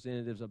state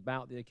representatives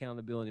about the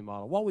accountability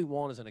model. What we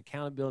want is an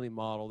accountability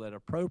model that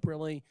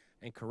appropriately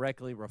and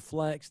correctly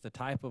reflects the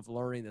type of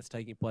learning that's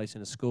taking place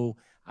in a school.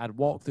 I'd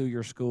walked through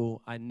your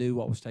school. I knew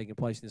what was taking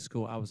place in the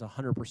school. I was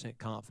 100%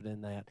 confident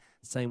in that,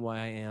 same way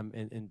I am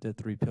in the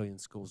 3 Pillion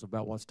schools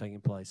about what's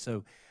taking place.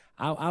 So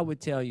I would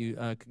tell you,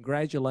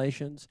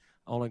 congratulations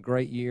on a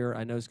great year.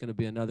 I know it's going to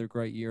be another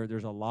great year.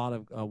 There's a lot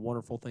of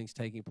wonderful things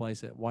taking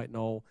place at White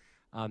Knoll.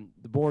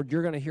 The board,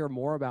 you're going to hear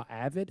more about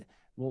AVID.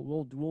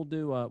 We'll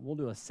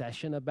do a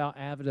session about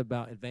AVID,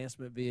 about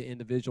advancement via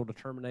individual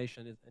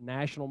determination. It's a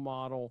national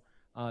model.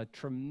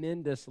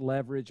 Tremendous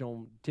leverage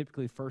on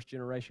typically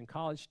first-generation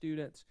college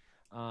students,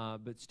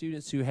 but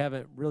students who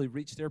haven't really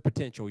reached their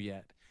potential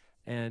yet.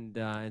 And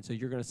so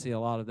you're going to see a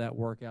lot of that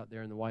work out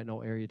there in the White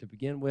Knoll area to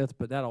begin with,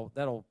 but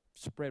that'll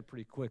spread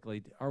pretty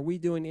quickly. Are we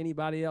doing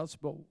anybody else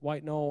but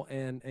White Knoll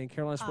and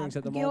Carolina Springs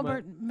at the moment?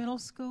 Gilbert Middle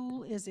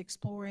School is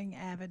exploring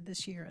AVID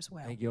this year as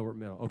well. And Gilbert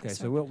Middle. Okay, Yes,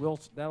 so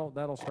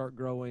that'll start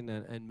growing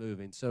and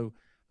moving. So,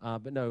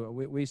 but no,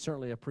 we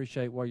certainly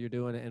appreciate what you're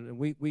doing, and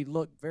we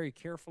look very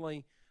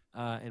carefully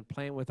and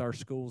plan with our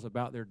schools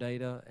about their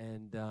data,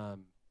 and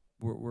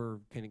we're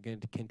going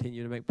to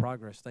continue to make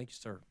progress. Thank you,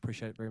 sir.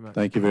 Appreciate it very much.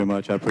 Thank you very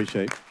much. I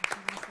appreciate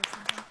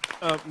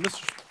it.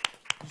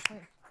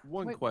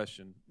 One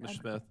question,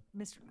 Mr. Smith.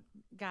 Mr.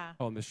 Guy.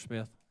 Oh, Mr.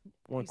 Smith,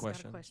 one He's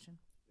question. got a question.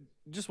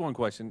 Just one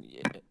question,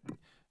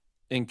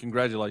 and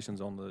congratulations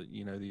on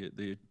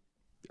the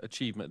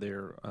achievement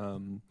there.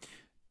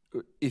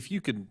 If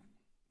you could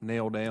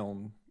nail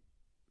down,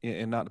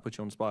 and not to put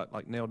you on the spot,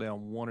 like nail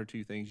down 1 or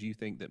 2 things you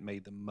think that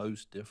made the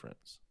most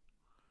difference,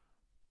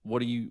 what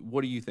do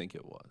you think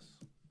it was?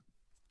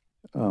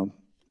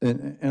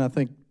 And I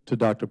think to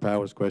Dr.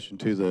 Power's question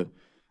too,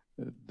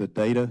 the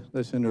data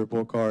that's in the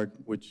report card,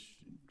 which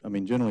I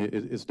mean generally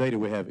it's data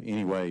we have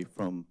anyway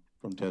from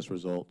test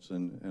results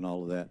and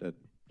all of that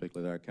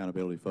particularly our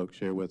accountability folks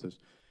share with us.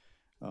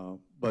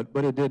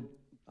 But it did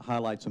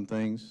highlight some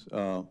things.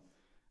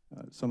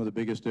 Some of the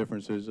biggest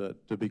differences,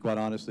 to be quite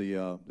honest,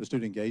 the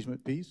student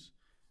engagement piece,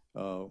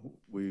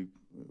 we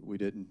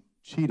didn't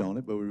cheat on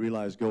it, but we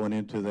realized going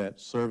into that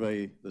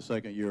survey the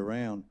second year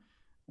around,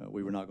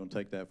 we were not going to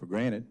take that for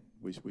granted.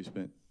 We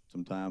spent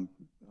some time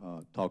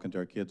talking to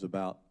our kids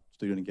about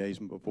student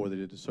engagement before they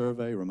did the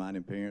survey,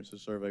 reminding parents the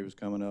survey was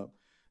coming up,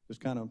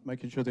 just kind of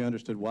making sure they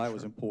understood why it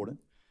was important.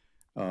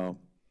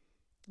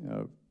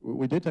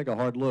 We did take a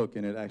hard look,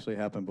 and it actually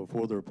happened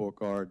before the report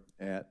card,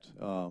 at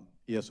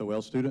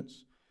ESOL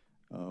students.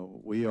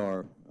 We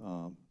are,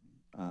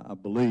 I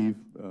believe,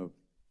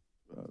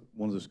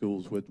 one of the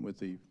schools with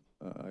the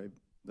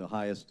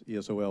highest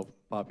ESOL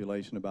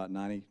population, about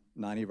 90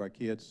 of our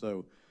kids,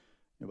 so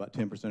about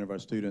 10% of our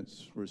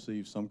students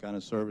receive some kind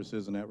of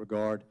services in that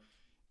regard.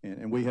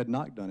 And we had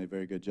not done a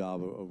very good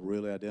job of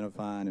really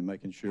identifying and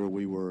making sure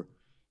we were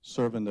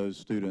serving those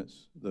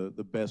students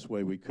the best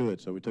way we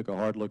could. So we took a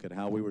hard look at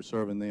how we were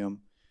serving them,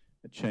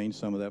 changed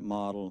some of that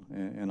model,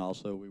 and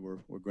also we were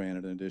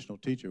granted an additional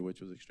teacher, which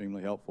was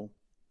extremely helpful.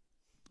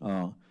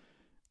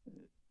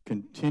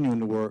 Continuing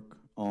to work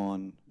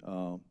on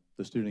the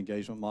the student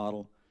engagement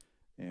model,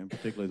 and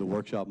particularly the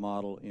workshop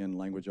model in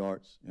language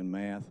arts and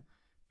math,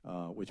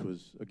 which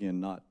was, again,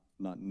 not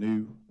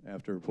new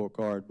after report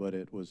card, but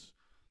it was,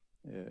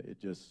 it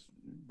just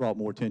brought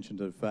more attention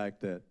to the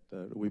fact that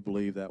we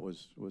believe that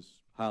was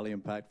highly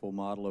impactful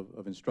model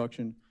of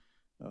instruction,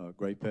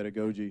 great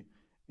pedagogy,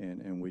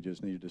 and we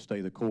just needed to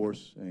stay the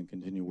course and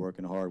continue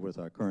working hard with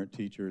our current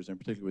teachers, and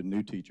particularly with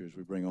new teachers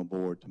we bring on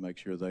board to make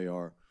sure they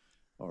are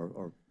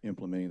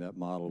implementing that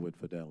model with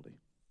fidelity.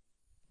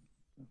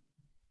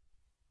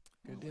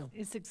 Good deal.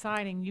 It's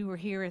exciting. You were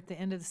here at the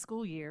end of the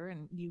school year,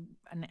 and you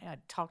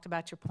talked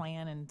about your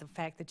plan and the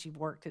fact that you've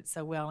worked it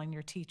so well, and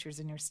your teachers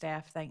and your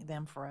staff, thank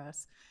them for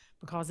us,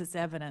 because it's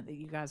evident that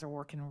you guys are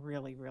working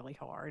really, really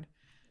hard.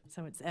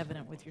 So it's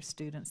evident with your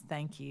students.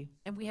 Thank you.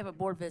 And we have a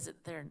board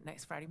visit there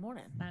next Friday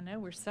morning. I know,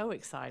 we're so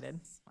excited.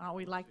 Oh,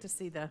 we like to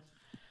see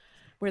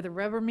where the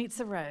rubber meets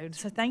the road.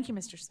 So thank you,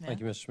 Mr. Smith.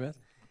 Thank you, Mr. Smith.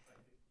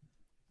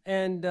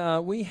 And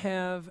we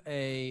have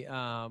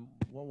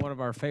one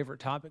of our favorite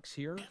topics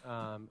here.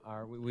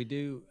 We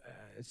do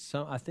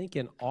I think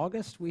in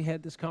August we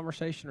had this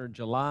conversation, or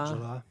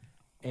July.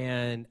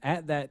 And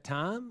at that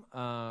time,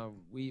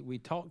 we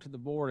talked to the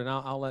board, and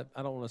I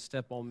don't want to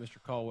step on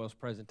Mr. Caldwell's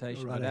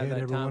presentation. Right but ahead, at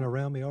that everyone time,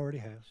 around me already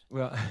has.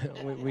 well,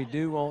 we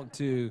do want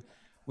to.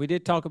 We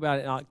did talk about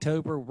it in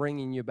October,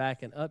 bringing you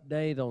back an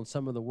update on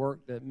some of the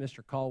work that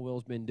Mr.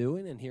 Caldwell's been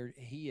doing, and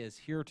he is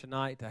here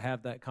tonight to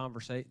have that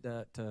conversation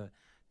to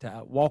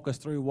walk us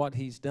through what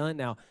he's done.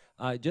 Now,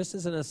 just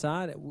as an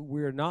aside,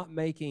 we're not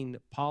making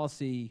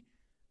policy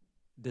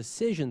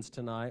decisions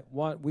tonight.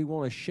 What we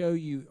want to show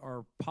you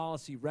are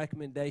policy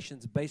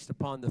recommendations based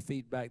upon the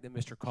feedback that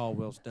Mr.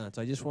 Caldwell's done.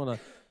 So I just want to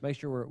make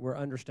sure we're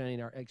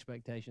understanding our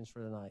expectations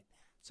for tonight.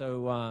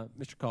 So,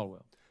 Mr.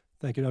 Caldwell.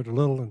 Thank you, Dr.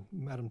 Little, and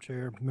Madam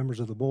Chair,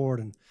 members of the board.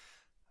 And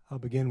I'll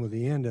begin with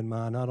the end in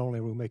mind. Not only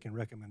are we making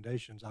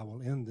recommendations, I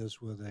will end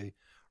this with a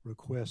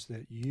request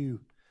that you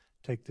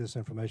take this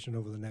information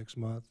over the next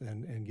month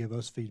and give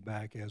us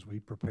feedback as we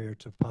prepare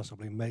to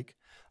possibly make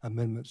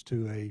amendments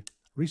to a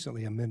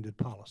recently amended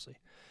policy.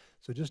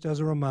 So just as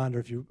a reminder,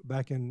 if you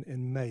back in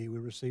May, we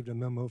received a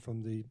memo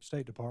from the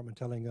State Department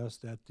telling us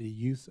that the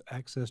Youth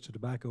Access to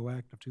Tobacco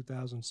Act of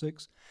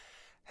 2006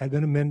 had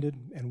been amended,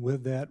 and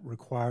with that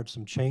required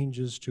some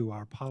changes to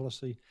our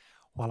policy.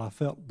 While I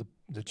felt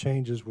the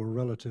changes were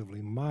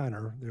relatively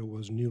minor, there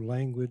was new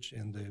language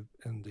in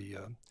the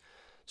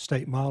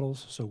state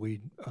models. So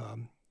we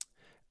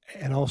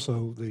and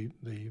also the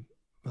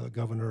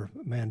governor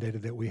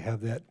mandated that we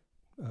have that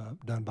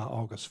done by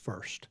August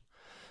 1st.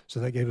 So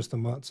that gave us the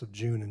months of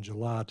June and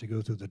July to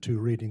go through the two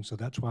readings. So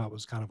that's why it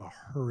was kind of a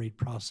hurried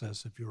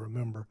process, if you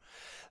remember.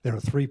 There are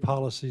three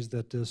policies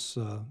that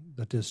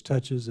this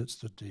touches.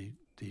 It's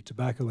the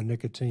tobacco and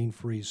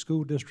nicotine-free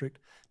school district,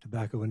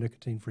 tobacco and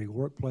nicotine-free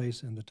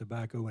workplace, and the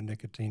tobacco and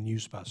nicotine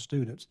use by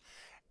students.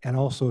 And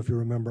also, if you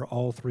remember,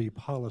 all three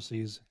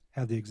policies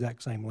have the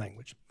exact same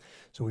language.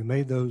 So we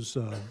made those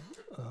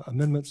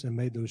amendments and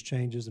made those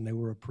changes, and they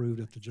were approved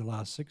at the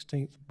July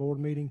 16th board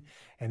meeting.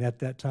 And at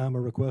that time, a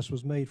request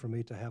was made for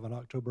me to have an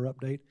October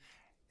update,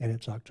 and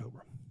it's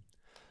October.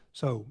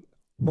 So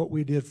what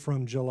we did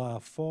from July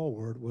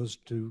forward was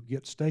to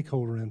get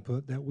stakeholder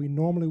input that we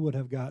normally would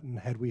have gotten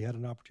had we had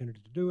an opportunity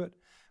to do it,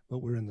 but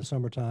we're in the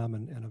summertime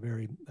and a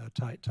very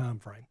tight time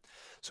frame.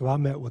 So I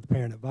met with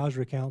Parent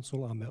Advisory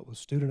Council, I met with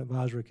Student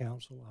Advisory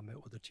Council, I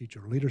met with the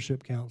Teacher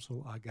Leadership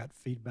Council, I got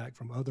feedback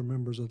from other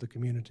members of the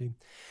community,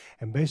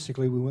 and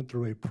basically we went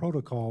through a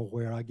protocol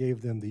where I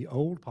gave them the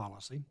old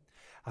policy,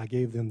 I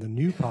gave them the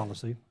new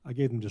policy, I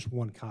gave them just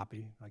one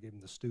copy, I gave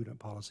them the student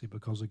policy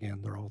because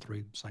again, they're all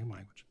three the same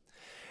language.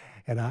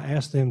 And I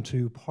asked them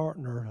to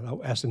partner,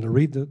 I asked them to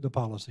read the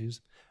policies,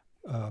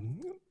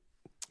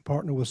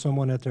 partner with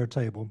someone at their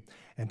table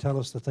and tell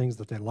us the things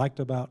that they liked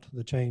about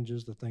the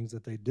changes, the things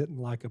that they didn't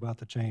like about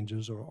the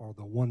changes, or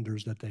the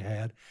wonders that they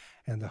had,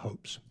 and the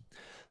hopes.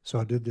 So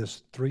I did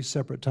this 3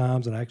 separate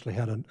times, and I actually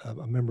had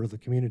a member of the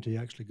community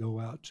actually go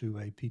out to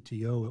a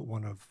PTO at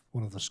one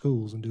of the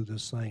schools and do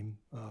this same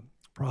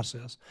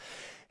process.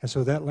 And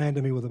so that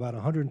landed me with about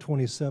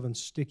 127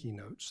 sticky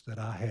notes that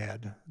I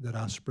had that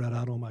I spread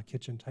out on my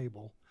kitchen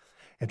table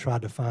and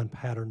tried to find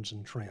patterns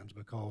and trends,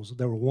 because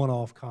there were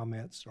one-off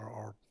comments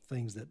or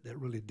things that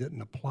really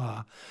didn't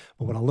apply.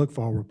 But what I looked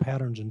for were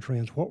patterns and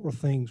trends. What were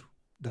things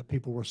that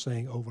people were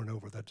saying over and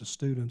over that the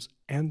students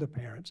and the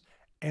parents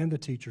and the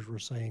teachers were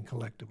saying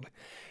collectively?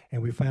 And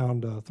we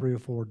found 3 or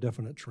 4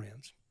 definite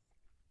trends.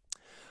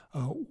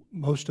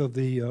 Most of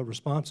the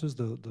responses,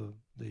 the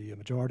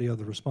majority of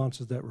the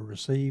responses that were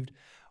received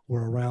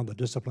were around the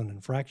discipline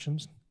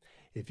infractions.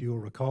 If you'll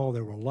recall,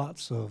 there were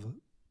lots of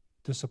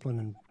discipline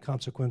and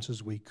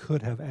consequences we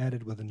could have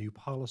added with a new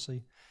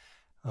policy.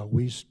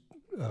 We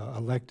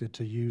elected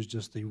to use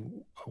just the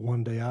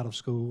 1 day out of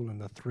school and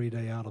the 3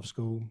 day out of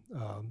school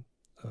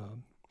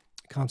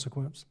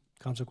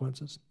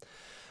consequences.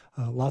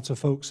 Lots of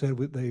folks said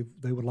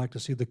they would like to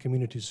see the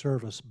community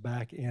service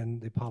back in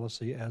the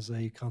policy as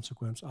a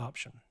consequence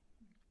option.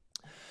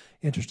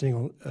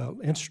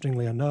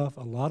 Interestingly enough,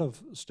 a lot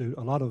of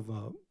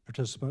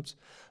participants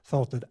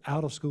thought that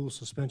out-of-school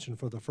suspension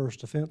for the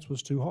first offense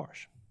was too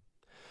harsh.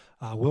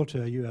 I will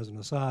tell you, as an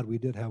aside, we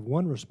did have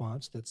one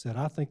response that said,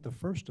 I think the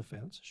first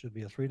offense should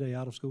be a 3-day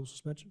out-of-school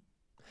suspension,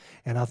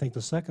 and I think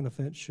the second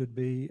offense should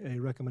be a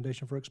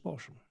recommendation for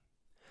expulsion.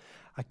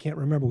 I can't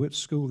remember which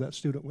school that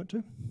student went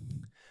to,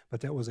 but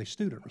that was a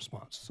student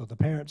response. So the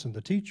parents and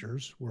the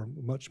teachers were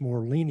much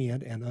more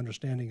lenient and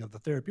understanding of the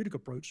therapeutic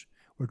approach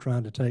we're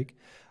trying to take.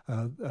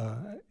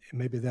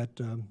 Maybe that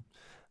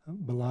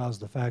belies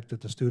the fact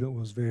that the student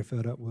was very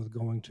fed up with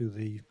going to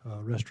the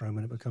restroom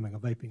and it becoming a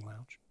vaping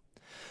lounge.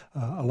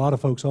 A lot of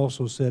folks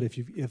also said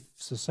if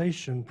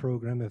cessation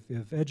program,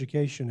 if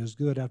education is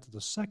good after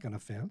the second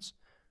offense,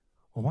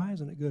 well, why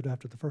isn't it good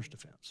after the first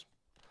offense?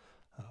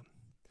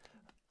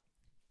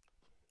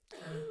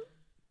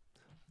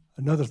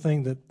 Another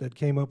thing that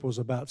came up was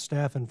about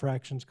staff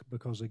infractions,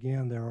 because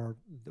again,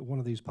 one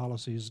of these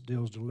policies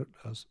deals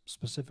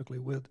specifically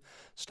with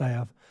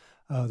staff.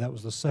 That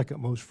was the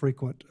second most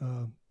frequent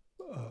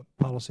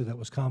policy that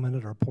was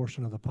commented, or a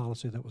portion of the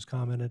policy that was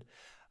commented.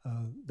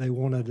 They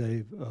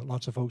wanted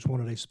lots of folks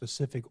wanted a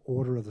specific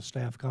order of the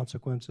staff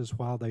consequences.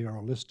 While they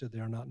are listed, they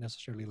are not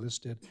necessarily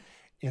listed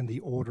in the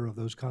order of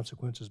those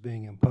consequences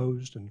being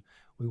imposed, and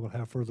we will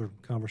have further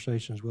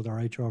conversations with our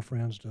HR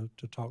friends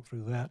to talk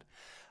through that.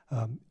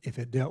 If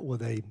it dealt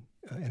with an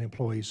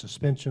employee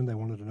suspension, they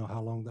wanted to know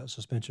how long that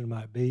suspension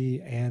might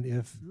be, and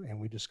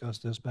we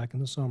discussed this back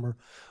in the summer,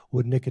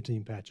 would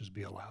nicotine patches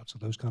be allowed? So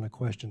those kind of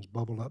questions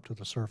bubbled up to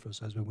the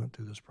surface as we went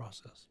through this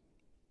process.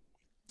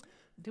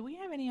 Do we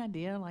have any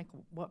idea, like,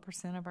 what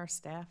 % of our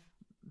staff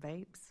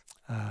vapes?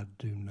 I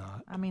do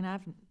not. I mean,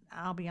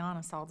 I'll be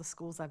honest, all the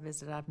schools I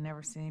visited, I've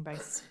never seen anybody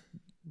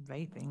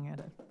vaping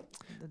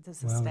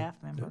that's a staff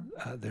member.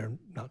 They're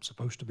not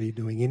supposed to be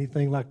doing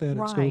anything like that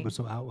at school, but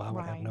so I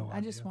would have no idea.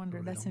 I just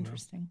wondered. That's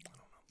interesting.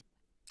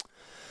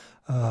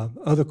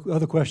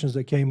 Other questions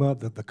that came up,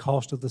 that the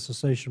cost of the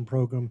cessation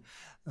program,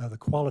 the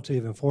quality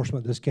of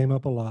enforcement, this came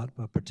up a lot,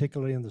 but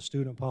particularly in the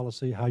student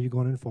policy, how you're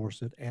going to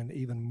enforce it, and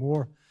even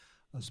more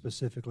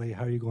specifically,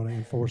 how you're going to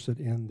enforce it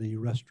in the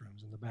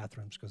restrooms and the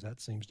bathrooms, because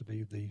that seems to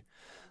be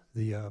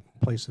the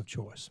place of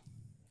choice.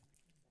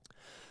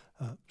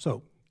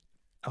 So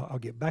I'll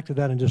get back to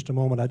that in just a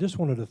moment. I just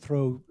wanted to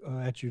throw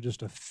at you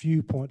just a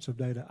few points of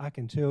data. I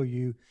can tell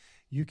you,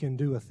 you can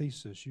do a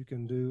thesis, you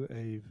can do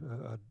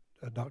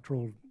a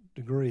doctoral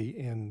degree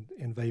in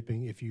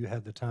vaping if you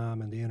had the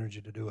time and the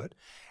energy to do it,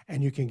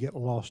 and you can get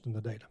lost in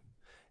the data.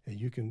 And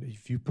you can,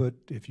 if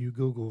you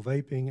Google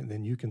vaping, and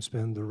then you can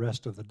spend the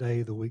rest of the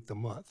day, the week, the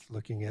month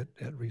looking at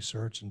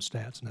research and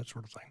stats and that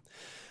sort of thing.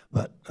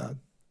 But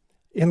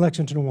in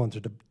Lexington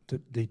 1,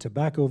 the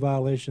tobacco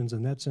violations,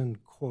 and that's in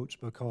quotes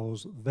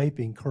because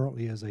vaping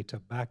currently is a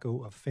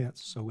tobacco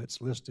offense, so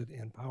it's listed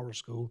in Power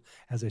School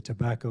as a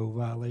tobacco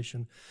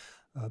violation.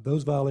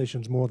 Those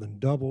violations more than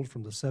doubled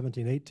from the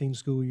 17-18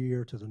 school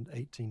year to the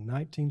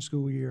 18-19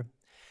 school year.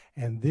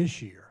 And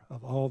this year,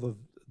 of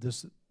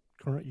this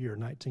current year,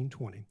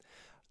 19-20,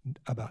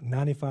 about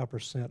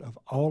 95% of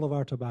all of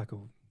our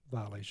tobacco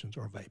violations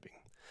are vaping.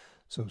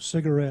 So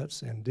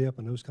cigarettes and dip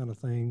and those kind of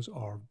things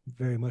are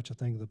very much a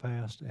thing of the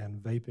past,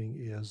 and vaping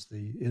is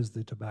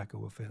the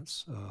tobacco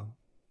offense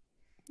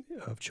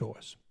of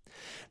choice.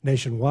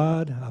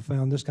 Nationwide, I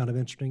found this kind of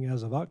interesting.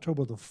 As of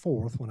October the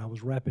 4th, when I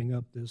was wrapping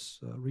up this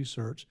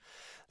research,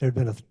 there had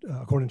been,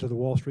 according to the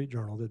Wall Street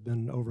Journal, there had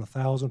been over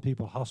 1,000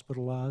 people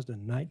hospitalized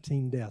and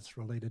 19 deaths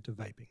related to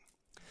vaping.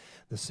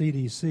 The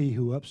CDC,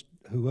 who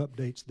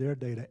updates their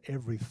data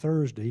every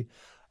Thursday,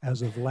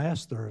 as of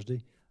last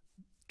Thursday,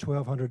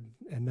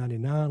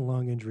 1,299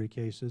 lung injury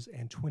cases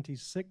and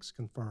 26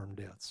 confirmed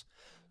deaths.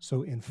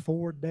 So in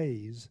 4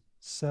 days,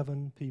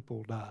 7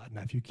 people died.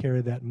 Now, if you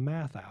carry that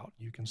math out,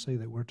 you can see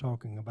that we're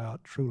talking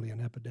about truly an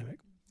epidemic.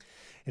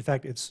 In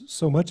fact, it's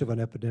so much of an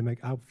epidemic,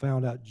 I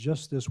found out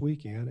just this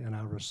weekend, and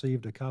I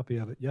received a copy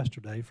of it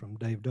yesterday from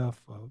Dave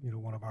Duff,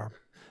 one of our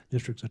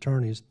district's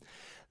attorneys.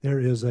 There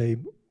is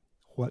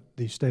what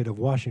the state of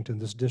Washington,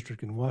 this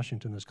district in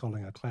Washington, is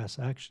calling a class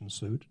action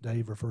suit.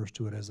 Dave refers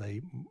to it as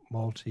a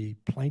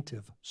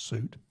multi-plaintiff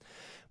suit.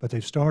 But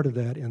they've started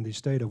that in the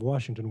state of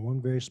Washington.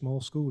 One very small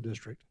school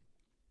district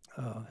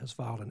has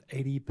filed an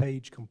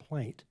 80-page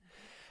complaint.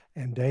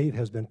 And Dave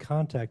has been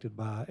contacted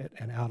by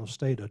an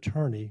out-of-state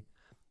attorney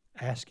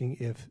asking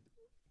if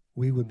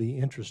we would be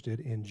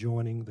interested in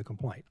joining the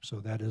complaint. So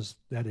that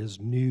is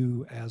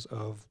new as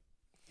of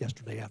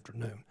yesterday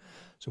afternoon.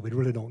 So we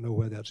really don't know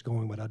where that's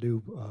going, but I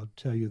do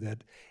tell you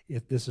that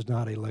if this is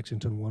not a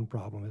Lexington 1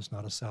 problem, it's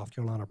not a South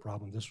Carolina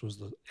problem. This was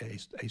a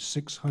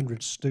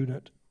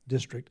 600-student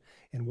district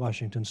in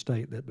Washington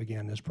State that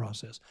began this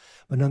process.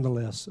 But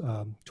nonetheless,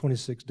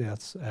 26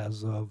 deaths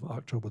as of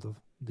October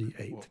the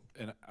 8th. Well,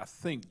 and I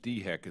think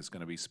DHEC is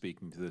going to be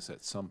speaking to this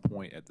at some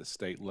point at the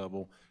state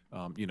level.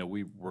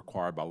 We're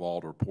required by law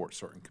to report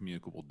certain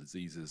communicable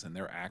diseases, and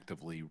they're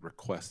actively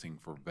requesting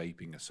for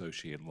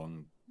vaping-associated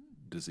lung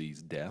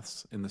disease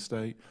deaths in the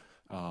state.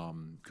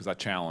 Because I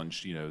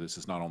challenged, this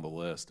is not on the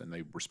list, and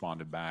they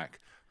responded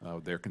back.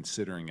 They're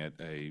considering it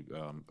a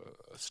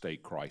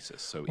state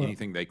crisis. So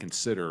anything they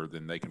consider,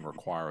 then they can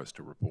require us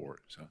to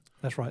report. So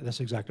that's right. That's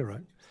exactly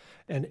right.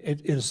 And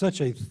it is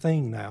such a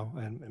thing now,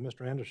 and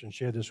Mr. Anderson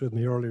shared this with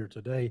me earlier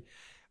today.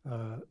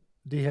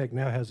 DHEC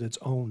now has its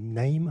own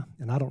name,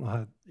 and I don't know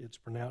how it's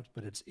pronounced,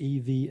 but it's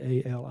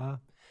EVALI,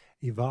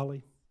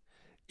 EVALI,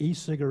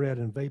 E-Cigarette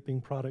and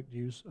Vaping Product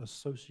Use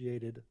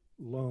Associated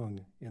Lung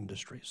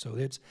Industry. So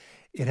it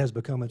has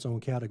become its own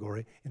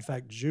category. In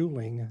fact,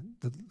 juuling,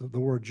 the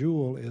word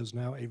juul is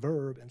now a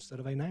verb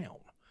instead of a noun.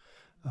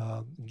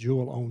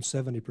 Juul owns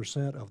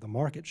 70% of the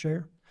market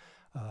share.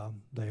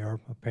 They are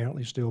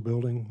apparently still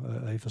building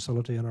a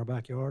facility in our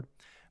backyard,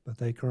 but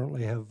they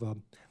currently have,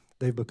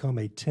 they've become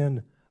a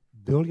 $10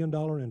 billion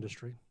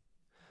industry.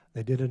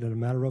 They did it in a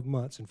matter of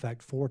months, in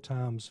fact, 4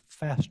 times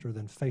faster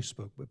than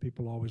Facebook, but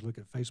people always look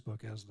at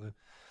Facebook as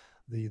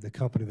the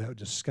company that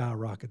just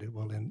skyrocketed.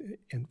 Well,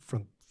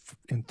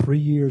 in 3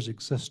 years'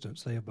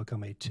 existence, they have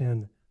become a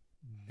 $10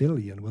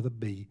 billion with a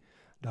B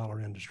dollar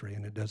industry,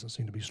 and it doesn't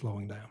seem to be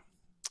slowing down.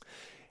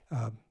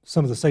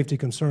 Some of the safety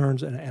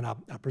concerns, and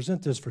I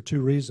present this for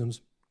 2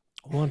 reasons.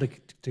 One,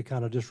 to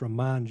kind of just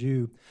remind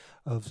you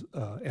of,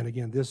 and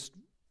again, this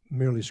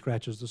merely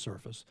scratches the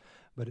surface,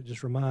 but it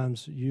just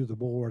reminds you, the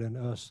board, and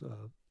us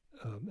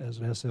as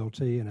an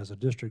SLT and as a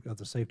district of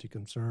the safety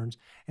concerns.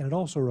 And it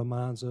also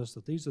reminds us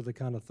that these are the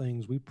kind of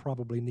things we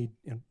probably need,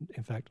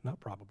 in fact, not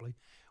probably,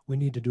 we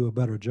need to do a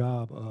better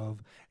job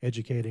of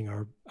educating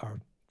our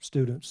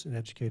students and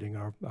educating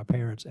our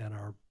parents and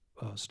our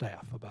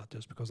staff about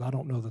this, because I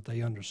don't know that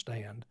they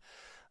understand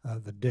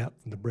the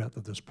depth and the breadth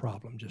of this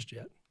problem just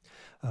yet.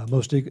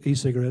 Most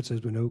e-cigarettes,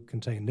 as we know,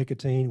 contain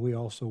nicotine. We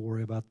also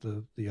worry about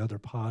the other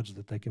pods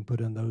that they can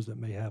put in those that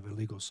may have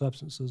illegal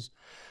substances.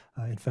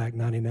 In fact,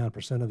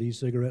 99% of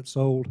e-cigarettes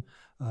sold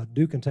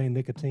do contain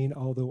nicotine,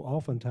 although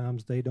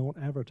oftentimes they don't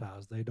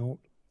advertise. They don't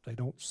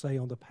say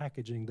on the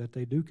packaging that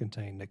they do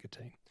contain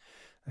nicotine.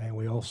 And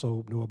we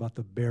also know about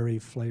the berry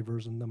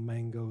flavors and the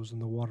mangoes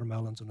and the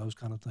watermelons and those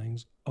kind of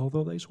things,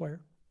 although they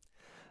swear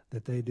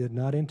that they did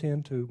not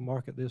intend to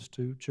market this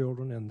to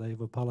children, and they've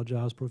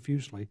apologized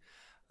profusely.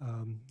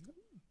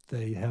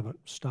 They haven't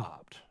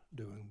stopped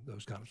doing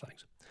those kind of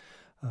things.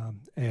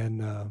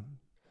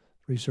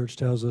 Research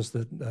tells us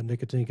that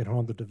nicotine can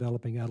harm the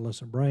developing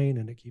adolescent brain,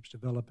 and it keeps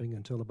developing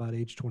until about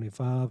age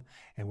 25.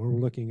 And we're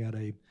looking at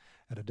a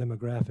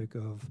demographic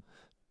of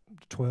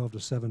 12 to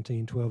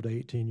 17, 12 to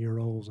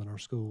 18-year-olds in our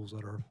schools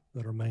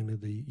that are mainly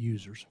the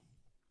users.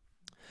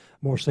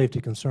 More safety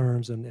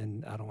concerns,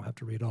 and I don't have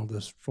to read all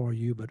this for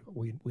you, but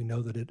we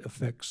know that it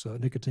affects,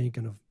 nicotine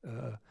can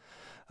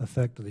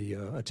affect the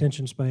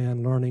attention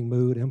span, learning,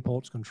 mood,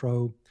 impulse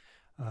control.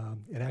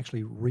 It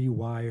actually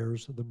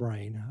rewires the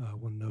brain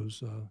when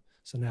those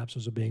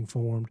synapses are being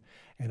formed,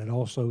 and it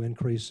also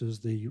increases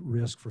the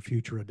risk for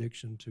future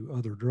addiction to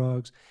other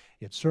drugs.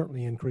 It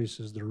certainly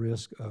increases the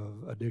risk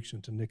of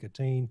addiction to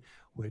nicotine,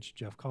 which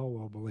Jeff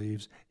Caldwell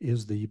believes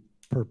is the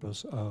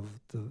purpose of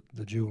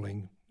the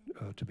juuling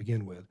to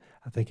begin with.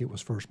 I think it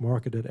was first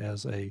marketed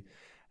as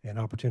an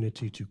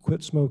opportunity to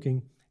quit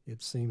smoking.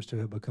 It seems to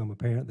have become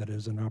apparent that it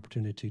is an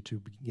opportunity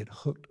to get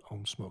hooked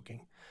on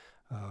smoking.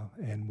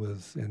 And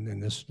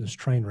this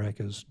train wreck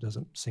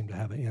doesn't seem to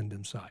have an end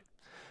in sight.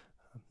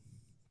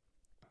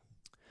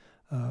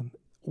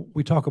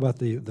 We talk about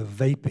the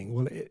vaping.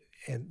 Well,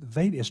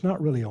 it's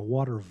not really a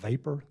water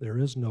vapor. There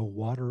is no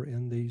water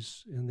in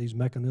these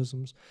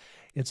mechanisms.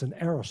 It's an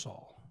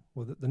aerosol.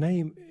 Well, the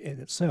name in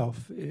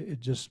itself, it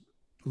just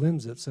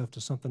lends itself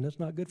to something that's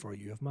not good for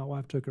you. If my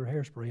wife took her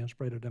hairspray and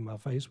sprayed it in my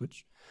face,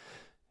 which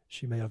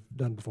she may have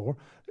done before,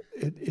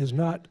 it is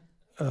not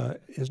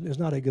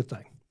a good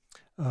thing.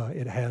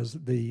 It has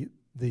the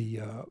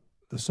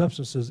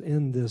substances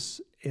in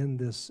this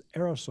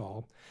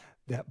aerosol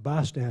that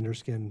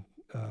bystanders can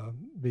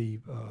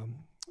be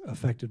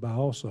affected by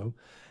also.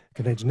 It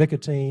contains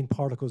nicotine,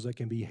 particles that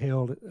can be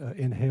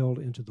inhaled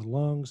into the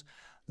lungs.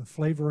 The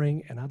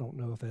flavoring, and I don't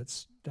know if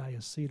it's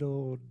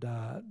diacetyl,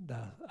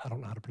 I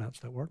don't know how to pronounce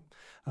that word,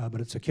 but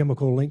it's a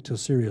chemical linked to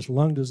serious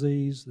lung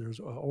disease. There's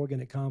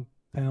organic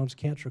compounds,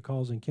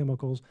 cancer-causing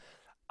chemicals.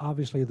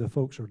 Obviously, the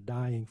folks are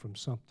dying from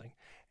something.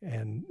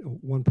 And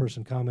one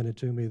person commented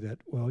to me that,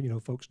 well,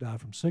 folks die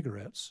from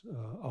cigarettes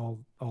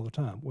all the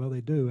time. Well,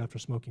 they do after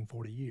smoking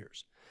 40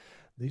 years.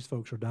 These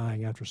folks are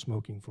dying after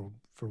smoking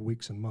for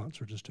weeks and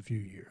months or just a few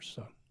years.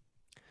 So,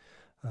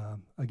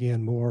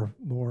 again,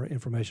 more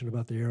information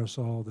about the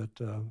aerosol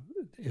that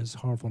is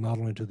harmful not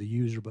only to the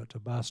user but to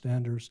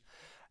bystanders,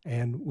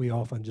 and we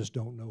often just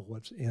don't know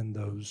what's in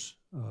those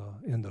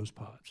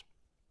pods.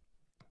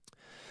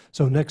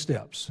 So, next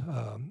steps.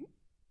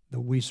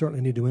 We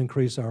certainly need to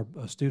increase our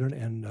student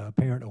and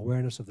parent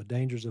awareness of the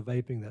dangers of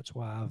vaping. That's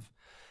why I've,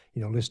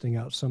 listing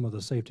out some of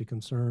the safety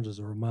concerns as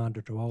a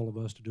reminder to all of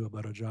us to do a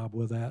better job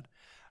with that.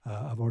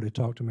 I've already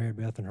talked to Mary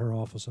Beth in her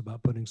office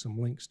about putting some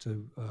links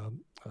to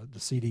the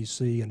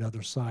CDC and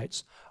other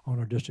sites on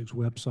our district's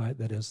website.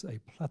 That is a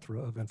plethora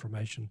of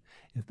information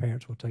if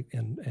parents will take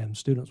and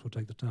students will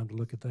take the time to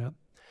look at that.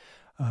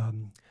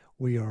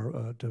 We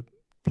are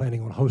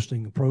planning on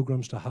hosting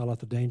programs to highlight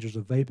the dangers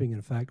of vaping.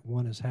 In fact,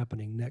 one is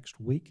happening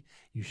next week.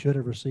 You should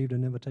have received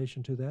an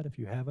invitation to that. If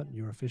you haven't,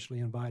 you're officially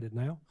invited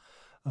now.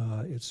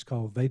 It's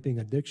called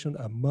Vaping Addiction,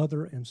 a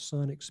Mother and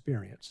Son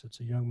Experience. It's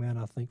a young man,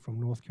 I think, from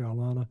North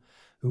Carolina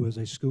who is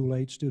a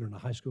school-age student, a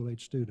high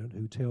school-age student,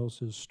 who tells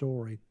his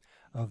story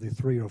of the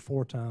 3 or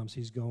 4 times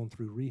he's gone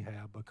through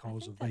rehab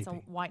because of vaping. That's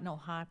a White Knoll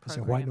High program. It's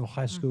at White Knoll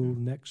High School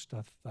next,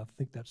 I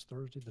think that's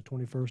Thursday, the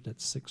 21st at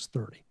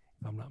 6:30,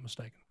 if I'm not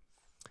mistaken.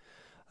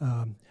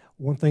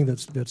 One thing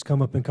that's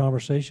come up in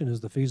conversation is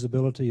the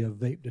feasibility of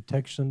vape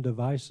detection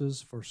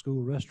devices for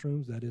school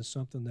restrooms. That is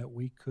something that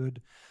we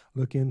could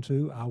look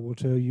into. I will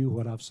tell you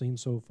what I've seen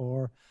so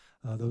far.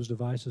 Those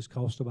devices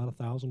cost about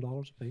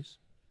 $1,000 a piece.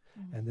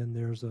 And then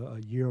there's a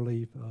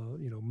yearly,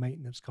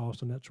 maintenance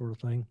cost and that sort of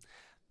thing.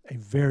 A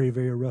very,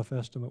 very rough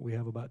estimate, we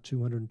have about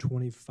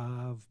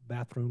 225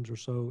 bathrooms or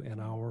so in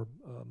our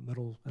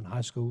middle and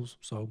high schools.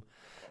 So,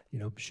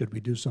 should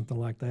we do something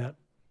like that?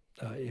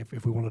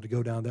 If we wanted to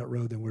go down that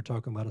road, then we're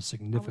talking about a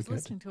significant. I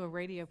was listening to a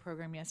radio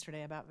program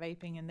yesterday about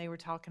vaping, and they were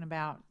talking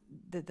about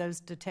that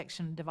those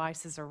detection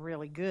devices are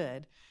really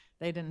good.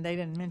 They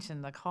didn't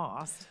mention the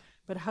cost,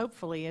 but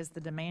hopefully, as the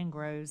demand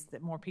grows,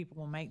 that more people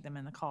will make them,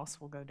 and the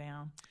cost will go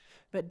down.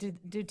 But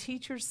do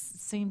teachers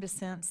seem to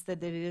sense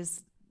that it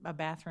is a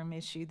bathroom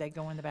issue? They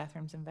go in the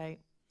bathrooms and vape?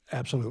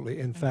 Absolutely.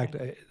 In fact,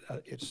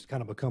 it's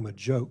kind of become a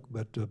joke,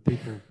 but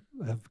people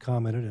have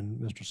commented, and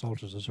Mr.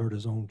 Salters has heard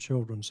his own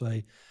children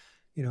say,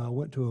 I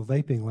went to a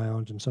vaping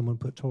lounge and someone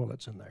put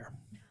toilets in there.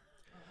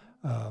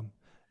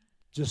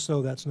 Just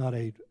so that's not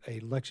a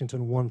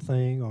Lexington one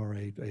thing or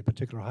a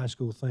particular high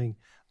school thing,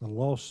 the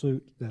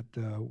lawsuit that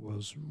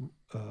was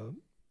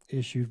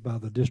issued by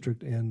the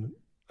district in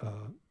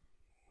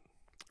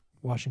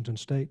Washington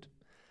State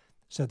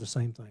said the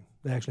same thing.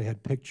 They actually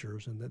had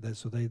pictures, and that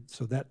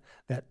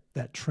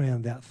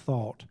trend, that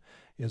thought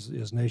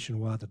is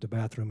nationwide, that the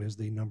bathroom is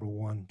the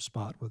 #1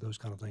 spot where those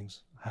kind of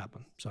things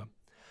happen. So.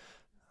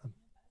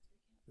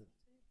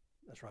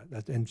 That's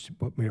right. And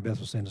what Mary Beth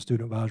was saying, the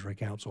Student Advisory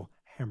Council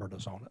hammered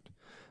us on it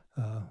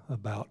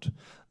about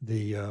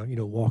the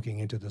walking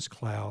into this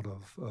cloud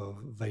of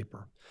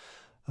vapor.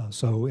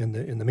 So in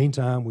the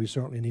meantime, we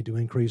certainly need to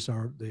increase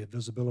the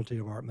visibility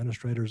of our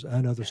administrators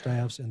and other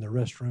staffs in the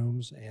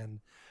restrooms and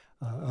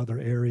other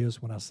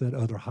areas. When I said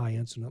other high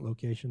incident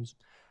locations,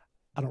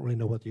 I don't really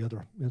know what the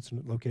other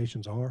incident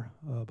locations are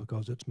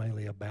because it's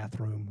mainly a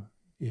bathroom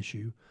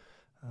issue.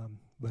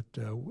 But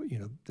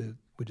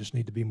we just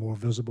need to be more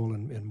visible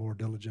and more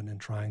diligent in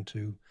trying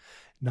to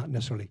not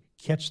necessarily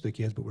catch the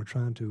kids, but we're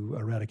trying to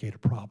eradicate a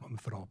problem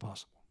if at all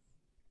possible.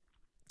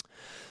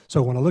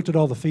 So when I looked at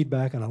all the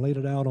feedback and I laid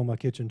it out on my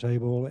kitchen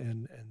table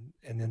and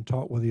then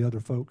talked with the other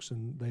folks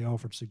and they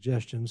offered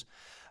suggestions,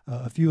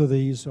 a few of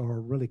these are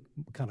really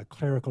kind of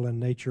clerical in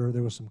nature.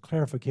 There was some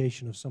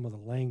clarification of some of the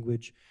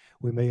language.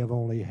 We may have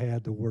only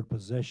had the word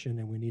possession,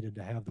 and we needed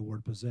to have the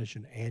word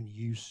possession and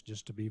use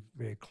just to be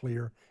very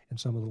clear in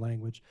some of the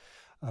language.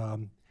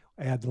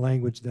 Add the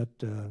language that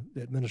the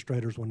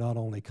administrators will not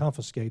only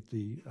confiscate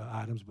the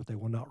items, but they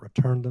will not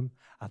return them.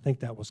 I think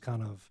that was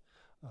kind of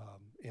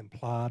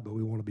implied, but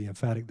we want to be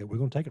emphatic that we're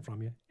going to take it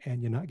from you,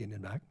 and you're not getting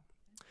it back.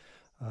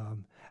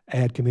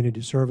 Add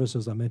community service,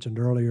 as I mentioned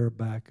earlier,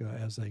 back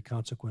as a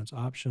consequence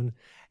option,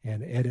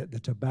 and edit the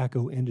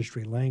tobacco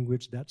industry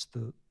language. That's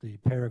the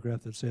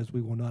paragraph that says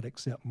we will not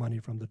accept money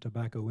from the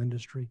tobacco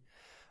industry.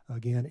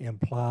 Again,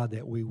 imply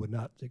that we would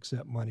not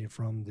accept money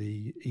from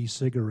the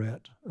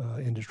e-cigarette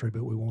industry,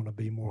 but we want to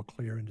be more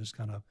clear and just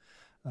kind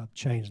of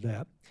change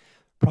that.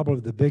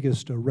 Probably the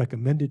biggest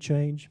recommended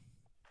change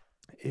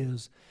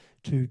is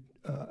to,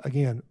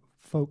 again,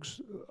 folks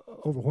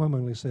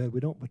overwhelmingly said we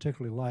don't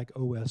particularly like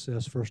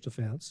OSS first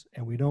offense,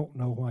 and we don't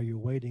know why you're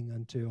waiting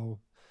until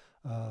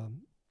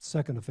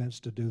second offense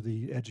to do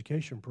the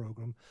education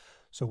program.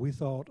 So we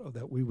thought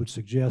that we would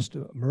suggest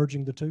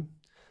merging the two.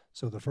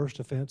 So the first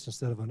offense,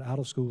 instead of an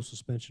out-of-school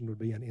suspension, would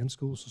be an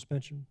in-school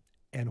suspension.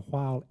 And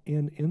while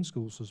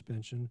in-school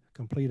suspension,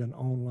 complete an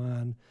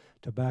online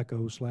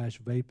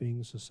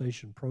tobacco/vaping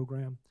cessation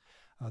program.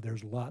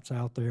 There's lots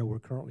out there. We're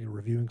currently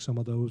reviewing some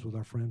of those with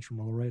our friends from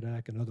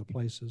LORADAC and other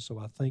places. So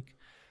I think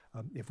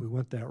if we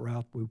went that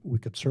route, we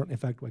could certainly, in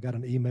fact, we got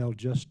an email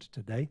just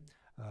today.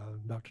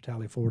 Dr.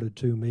 Talley forwarded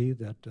to me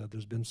that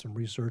there's been some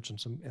research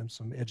and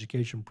some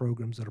education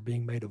programs that are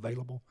being made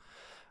available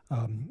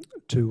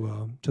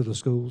to the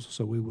schools.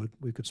 So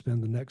we could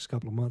spend the next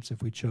couple of months,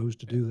 if we chose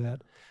to do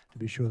that, to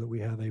be sure that we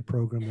have a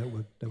program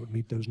that would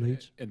meet those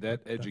needs. And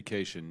that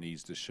education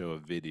needs to show a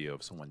video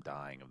of someone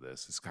dying of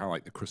this. It's kind of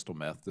like the crystal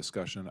meth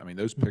discussion. I mean,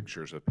 those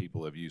pictures of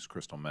people who have used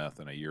crystal meth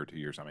in a year or 2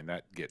 years, I mean,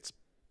 that gets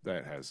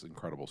that has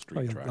incredible Oh,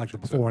 street yeah, traction. like the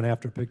So- before and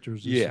after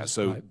pictures. this Yeah, is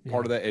so right,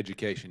 part of yeah. that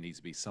education needs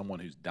to be someone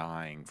who's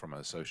dying from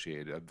a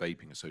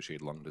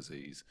vaping-associated lung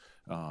disease.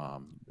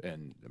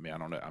 And, I mean, I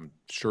don't know, I'm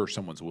sure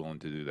someone's willing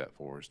to do that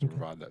for us, to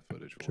provide that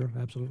footage for us. Sure,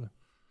 absolutely.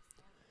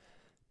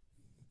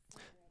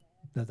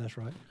 That's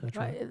right, that's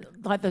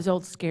right. Like those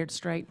old Scared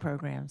Straight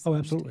programs. Oh,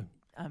 absolutely.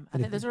 I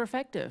think those are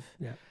effective.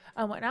 Yeah.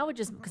 And I would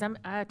just, because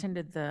I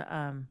attended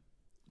the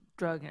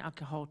Drug and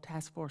Alcohol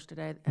Task Force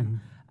today, and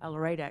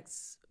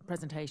Loredak's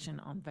presentation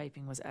on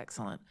vaping was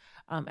excellent.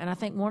 And I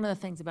think one of the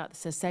things about the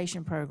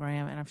cessation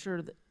program, and I'm sure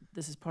that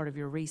this is part of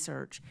your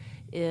research,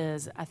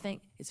 is I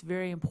think it's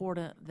very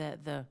important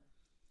that the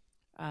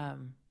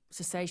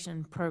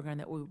cessation program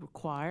that we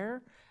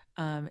require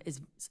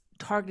is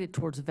targeted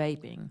towards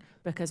vaping,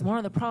 because one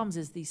of the problems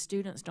is these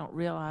students don't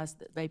realize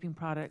that vaping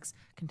products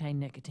contain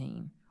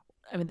nicotine.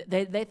 I mean,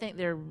 they think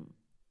they're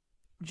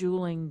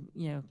juuling,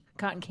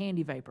 cotton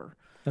candy vapor.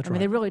 That's I mean, right.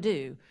 they really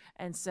do.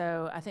 And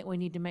so I think we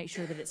need to make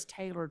sure that it's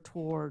tailored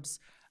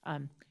towards,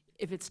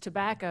 if it's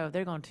tobacco,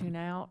 they're going to tune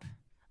out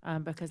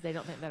because they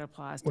don't think that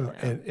applies to Well,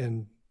 them.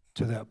 and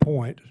to that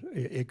point,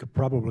 it could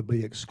probably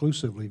be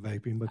exclusively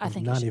vaping, because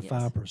think it should, yes.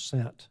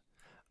 95%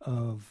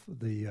 of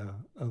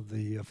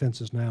the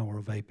offenses now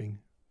are vaping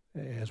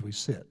as we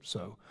sit.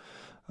 So,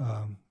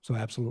 so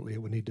absolutely,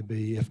 it would need to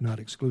be, if not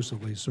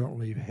exclusively,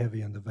 certainly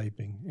heavy in the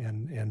vaping.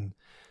 And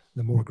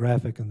the more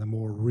graphic and the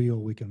more real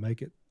we can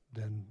make it,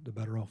 then the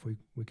better off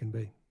we can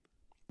be.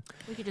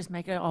 We could just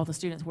make all the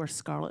students wear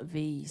scarlet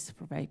V's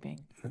for vaping.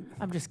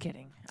 I'm just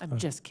kidding. I'm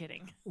just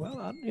kidding. Well,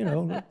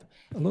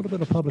 a little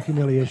bit of public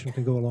humiliation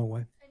can go a long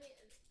way.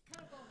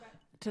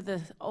 To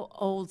the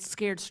old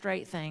Scared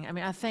Straight thing, I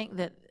mean, I think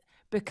that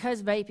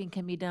because vaping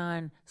can be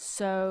done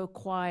so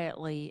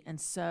quietly and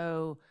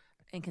so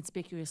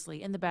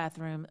inconspicuously in the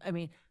bathroom, I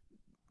mean,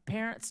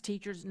 parents,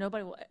 teachers,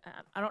 nobody will,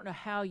 I don't know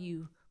how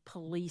you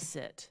police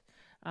it.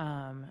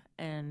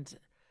 And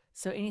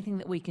so anything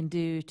that we can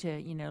do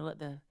to,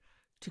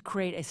 to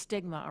create a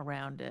stigma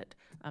around it,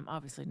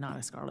 obviously not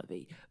a Scarlet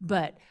V,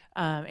 but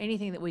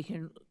anything that we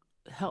can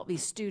help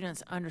these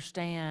students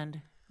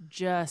understand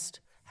just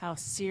how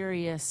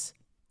serious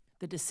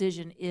the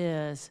decision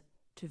is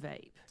to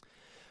vape.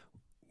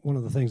 One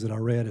of the things that I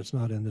read, it's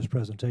not in this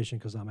presentation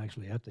because I'm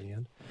actually at the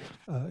end,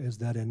 is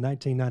that in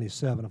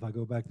 1997, if I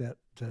go back to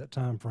that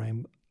time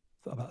frame,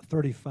 about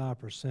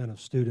 35%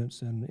 of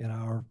students in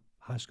our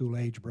high school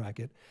age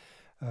bracket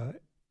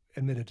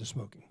admitted to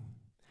smoking.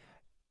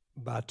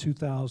 By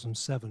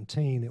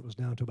 2017, it was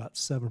down to about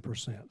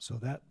 7%. So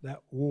that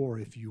war,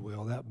 if you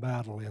will, that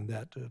battle and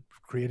that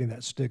creating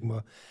that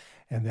stigma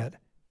and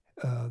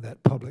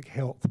that public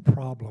health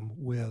problem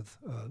with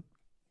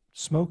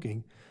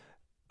smoking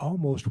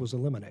almost was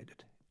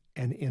eliminated.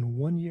 And in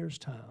 1 year's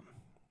time,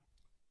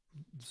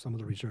 some of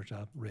the research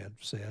I've read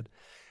said,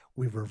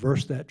 we've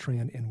reversed that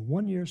trend in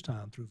 1 year's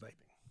time through vaping.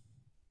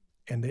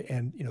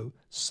 And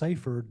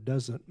safer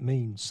doesn't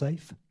mean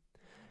safe.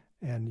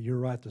 And you're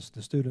right, the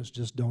students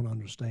just don't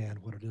understand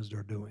what it is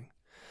they're doing.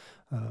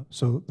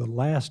 So the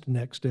last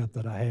next step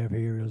that I have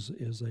here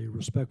is a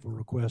respectful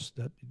request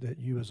that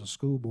you as a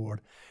school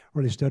board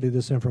really study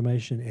this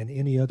information and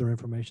any other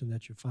information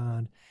that you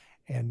find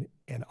and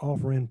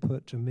offer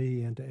input to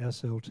me and to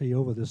SLT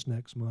over this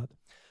next month.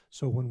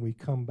 So when we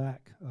come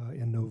back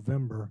in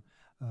November,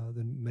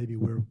 then maybe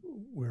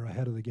we're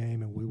ahead of the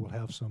game and we will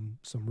have some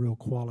real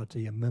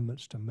quality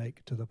amendments to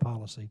make to the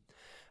policy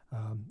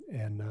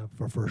and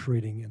for first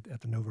reading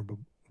at the November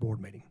board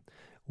meeting.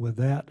 With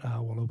that, I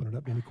will open it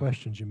up to any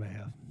questions you may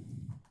have.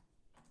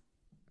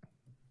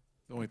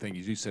 The only thing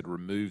is, you said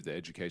remove the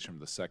education from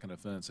the second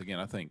offense. Again,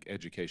 I think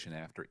education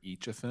after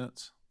each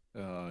offense,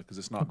 because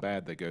it's not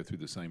bad they go through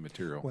the same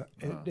material. Well,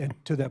 and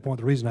to that point,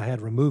 the reason I had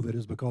to remove it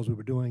is because we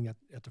were doing it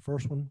at the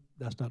first one.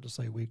 That's not to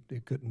say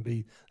it couldn't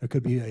be, there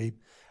could be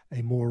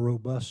a more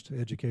robust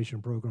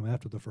education program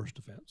after the first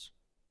offense,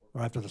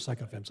 or after the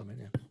second offense, I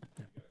mean,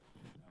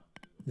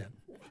 yeah.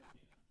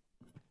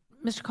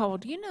 Mr. Caldwell,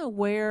 do you know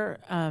where,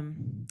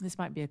 this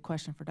might be a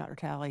question for Dr.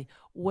 Talley,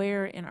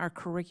 where in our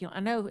curriculum,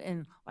 I know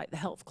in like the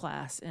health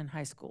class in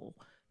high school,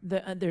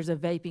 there's a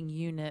vaping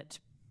unit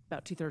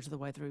about 2/3 of the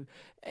way through.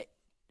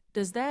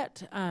 Does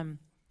that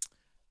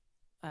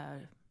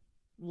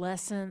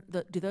lesson,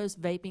 do those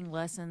vaping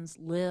lessons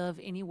live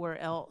anywhere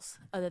else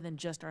other than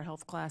just our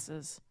health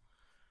classes?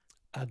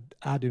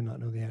 I do not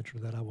know the answer to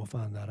that. I will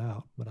find that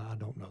out, but I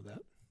don't know that.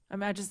 I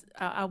mean,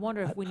 I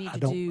wonder if we need I to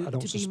don't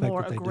be suspect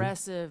more that they do.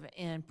 aggressive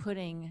in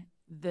putting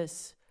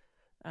this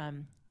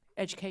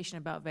education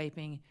about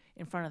vaping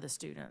in front of the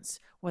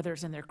students, whether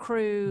it's in their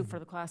crew, for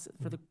the class,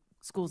 for the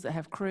schools that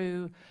have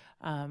crew.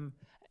 When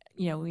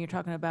you're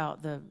talking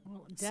about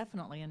Well,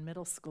 definitely in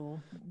middle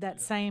school.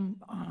 That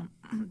same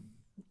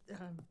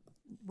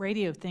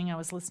radio thing I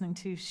was listening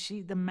to,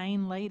 the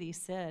main lady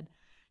said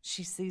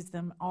she sees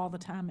them all the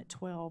time at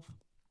 12.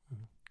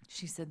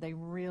 She said they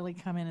really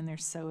come in and they're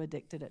so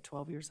addicted at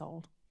 12 years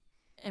old.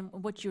 And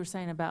what you were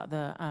saying about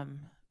the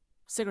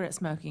cigarette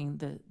smoking,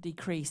 the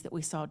decrease that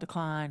we saw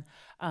decline.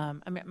 I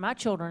mean, my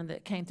children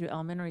that came through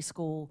elementary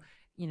school,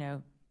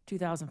 2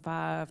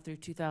 2005 through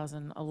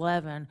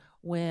 2011,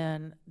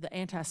 when the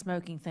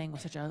anti-smoking thing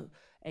was such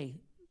a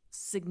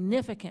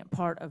significant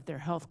part of their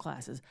health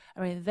classes.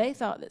 I mean, they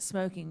thought that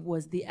smoking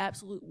was the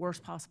absolute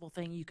worst possible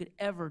thing you could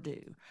ever do.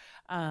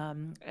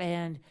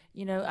 And,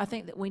 you know, I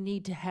think that we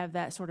need to have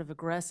that sort of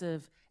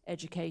aggressive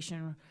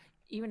education,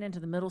 even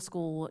into the middle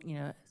school, you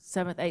know,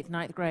 7th, 8th,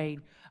 9th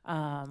grade,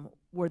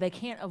 where they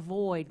can't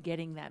avoid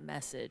getting that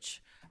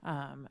message.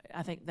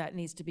 I think that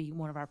needs to be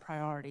one of our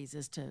priorities,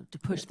 is to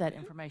push that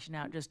information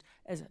out just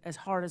as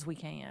hard as we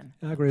can.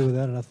 I agree with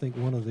that, and I think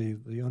one of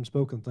the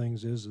unspoken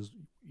things is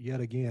yet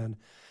again,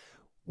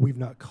 we've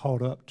not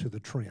caught up to the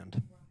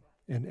trend.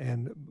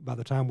 And by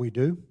the time we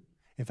do,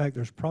 in fact,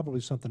 there's probably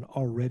something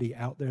already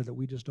out there that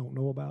we just don't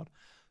know about.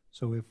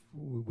 So if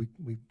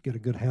we get a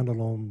good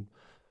handle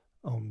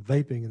on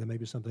vaping, and then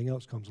maybe something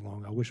else comes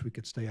along, I wish we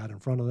could stay out in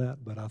front of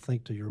that. But I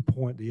think, to your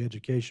point, the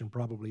education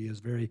probably is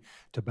very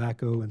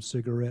tobacco and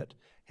cigarette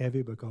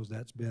heavy, because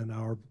that's been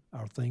our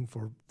thing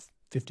for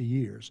 50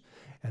 years.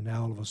 And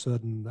now all of a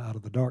sudden, out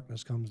of the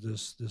darkness comes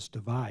this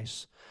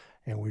device,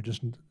 and we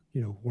just,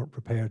 you know, weren't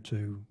prepared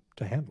to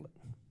handle it.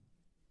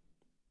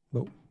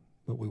 But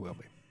we will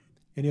be.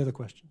 Any other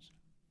questions?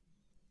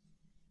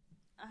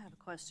 I have a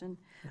question.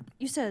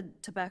 You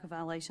said tobacco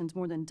violations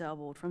more than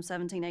doubled from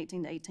 17-18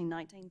 to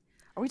 18-19.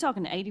 Are we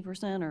talking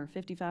 80% or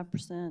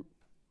 55%?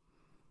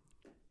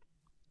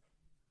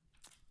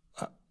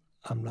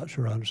 I'm not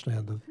sure I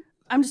understand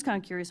I'm just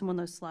kind of curious. On one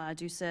of those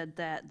slides, you said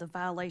that the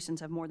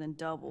violations have more than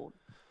doubled.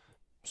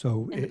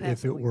 So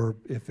if it were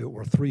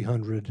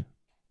 300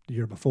 the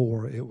year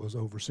before, it was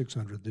over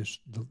 600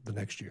 the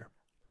next year.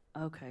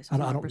 Okay, so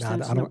I'm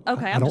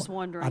just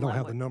wondering. I don't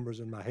have the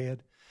numbers in my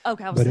head.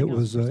 Okay, I was but thinking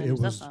it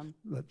was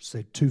let's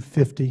say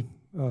 250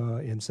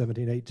 in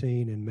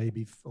 17-18, and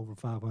maybe over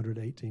 500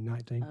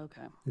 18-19.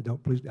 Okay.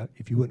 Don't, please,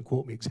 if you wouldn't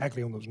quote me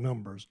exactly on those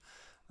numbers,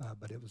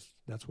 but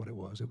that's what it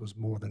was. It was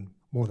more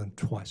than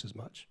twice as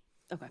much.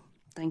 Okay,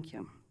 thank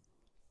you.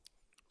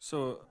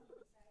 So.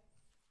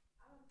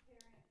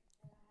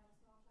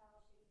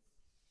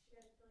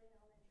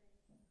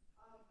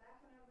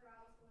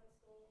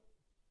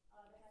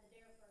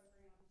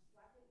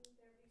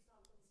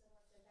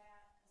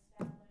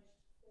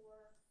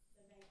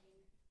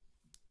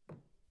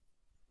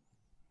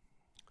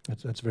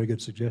 That's a very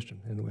good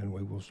suggestion, and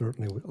we will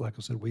certainly, like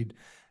I said,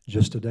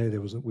 just today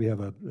we have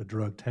a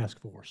drug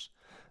task force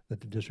that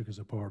the district is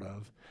a part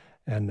of,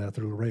 and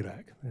through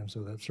RADAC, and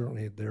so that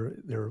certainly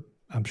there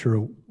I'm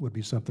sure would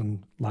be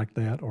something like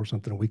that, or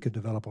something we could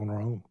develop on our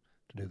own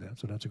to do that.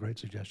 So that's a great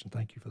suggestion.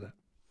 Thank you for that.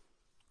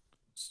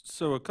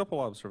 So a couple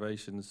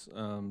observations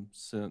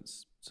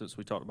since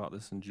we talked about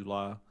this in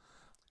July.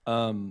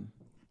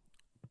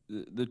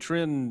 The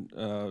trend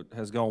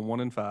has gone 1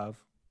 in 5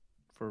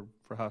 for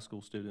high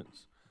school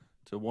students,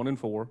 to 1 in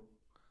 4,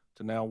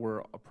 to now we're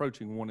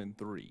approaching 1 in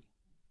 3.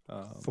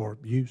 For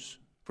use?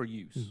 For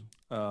use.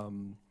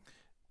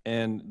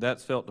 And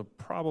that's felt to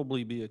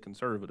probably be a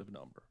conservative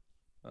number.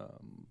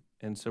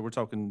 And so we're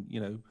talking, you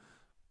know,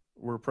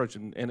 we're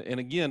approaching, and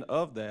again,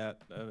 of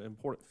that, an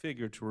important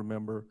figure to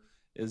remember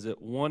is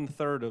that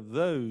 1/3 of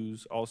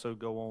those also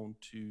go on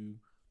to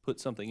put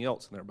something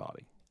else in their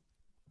body.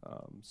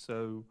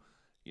 So,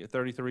 yeah,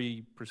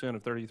 33%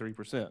 of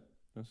 33%.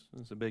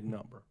 That's a big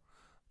number.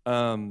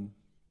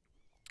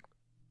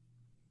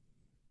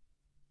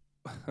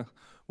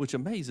 Which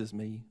amazes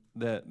me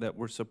that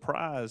we're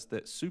surprised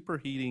that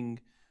superheating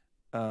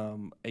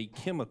a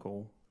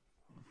chemical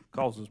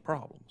causes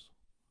problems.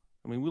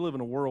 I mean, we live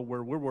in a world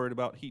where we're worried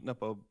about heating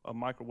up a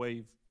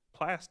microwave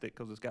plastic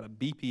because it's got a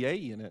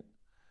BPA in it,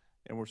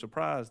 and we're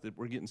surprised that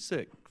we're getting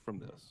sick from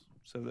this.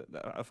 So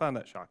I find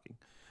that shocking.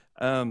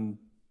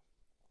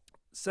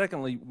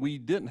 Secondly, we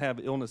didn't have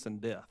illness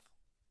and death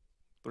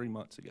 3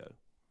 months ago.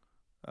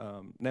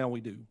 Now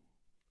we do.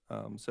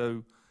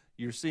 So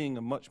you're seeing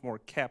a much more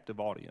captive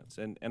audience.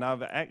 And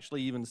I've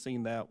actually even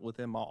seen that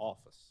within my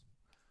office.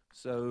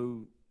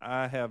 So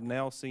I have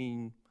now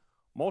seen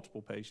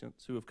multiple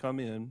patients who have come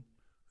in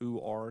who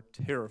are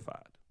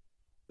terrified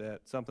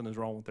that something is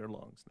wrong with their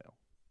lungs now.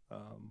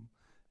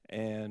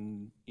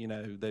 And, you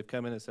know, they've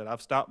come in and said,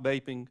 I've stopped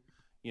vaping,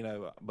 you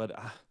know, but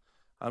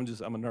I'm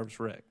a nervous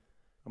wreck.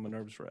 I'm a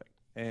nervous wreck.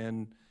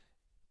 And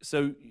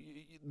so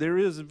there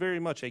is very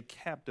much a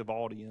captive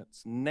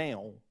audience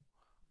now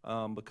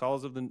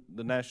because of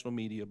the national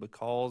media,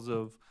 because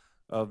of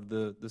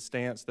the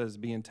stance that is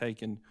being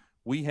taken.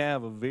 We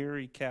have a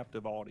very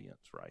captive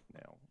audience right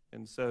now.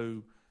 And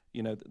so,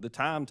 you know, the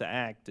time to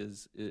act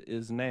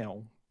is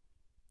now.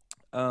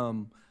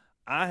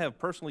 I have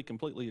personally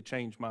completely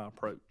changed my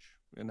approach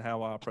in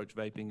how I approach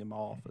vaping in my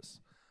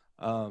office.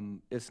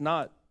 It's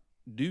not,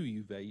 do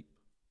you vape?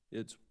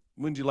 It's,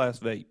 when'd you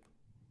last vape?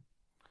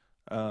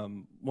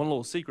 One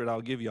little secret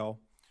I'll give y'all.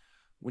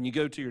 When you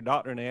go to your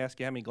doctor and they ask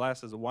you how many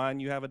glasses of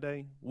wine you have a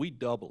day, we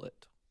double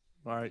it.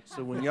 All right,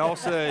 so when y'all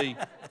say,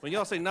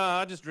 nah,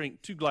 I just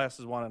drink 2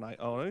 glasses of wine a night.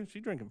 Oh, no,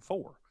 she's drinking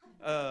 4.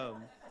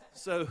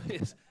 So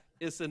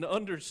it's an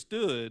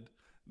understood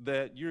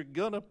that you're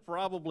going to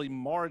probably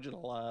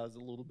marginalize a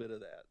little bit of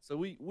that. So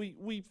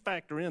we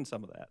factor in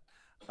some of that.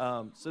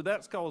 So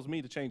that's caused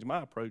me to change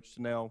my approach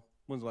to now,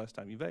 when's the last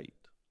time you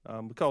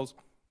vaped? Because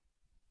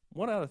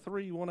 1 out of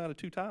 3, 1 out of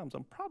 2 times,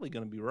 I'm probably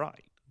going to be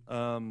right.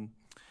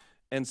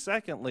 And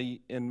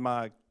secondly, in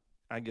my,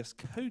 I guess,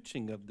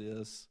 coaching of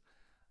this,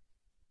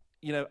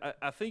 you know,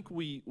 I think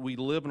we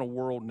live in a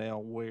world now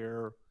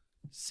where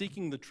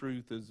seeking the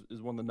truth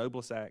is one of the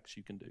noblest acts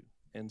you can do.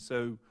 And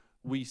so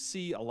we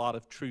see a lot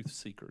of truth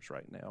seekers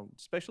right now,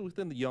 especially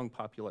within the young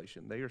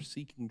population. They are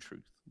seeking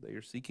truth. They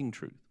are seeking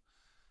truth.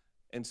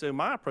 And so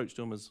my approach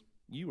to them is,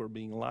 you are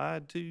being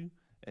lied to,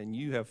 and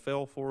you have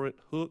fell for it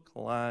hook,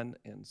 line,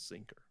 and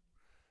sinker.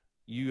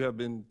 You have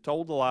been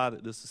told the lie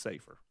that this is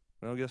safer.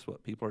 Well, guess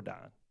what? People are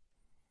dying.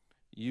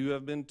 You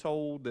have been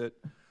told that,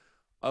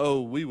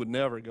 oh, we would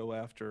never go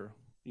after,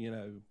 you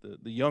know,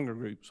 the younger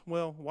groups.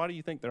 Well, why do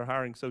you think they're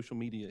hiring social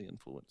media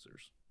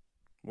influencers?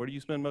 Where do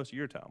you spend most of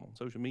your time? On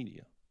social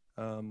media.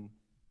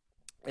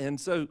 And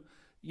so,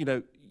 you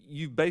know,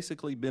 you've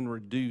basically been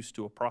reduced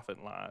to a profit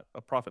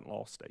and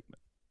loss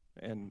statement.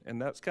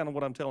 And that's kind of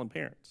what I'm telling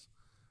parents.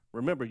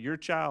 Remember, your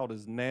child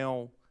is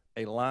now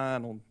a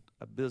line on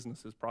a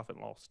business's profit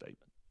and loss statement.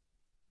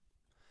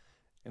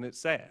 And it's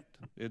sad.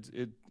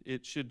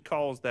 It should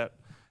cause that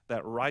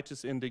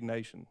righteous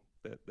indignation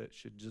that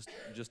should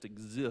just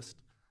exist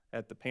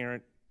at the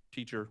parent,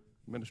 teacher,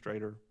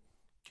 administrator,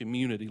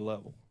 community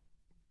level.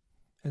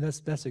 And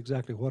that's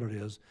exactly what it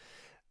is.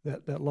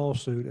 That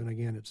lawsuit, and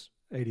again, it's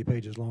 80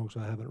 pages long,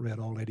 so I haven't read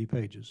all 80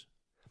 pages.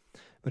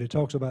 But it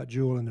talks about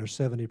Juul and their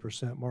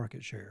 70%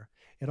 market share.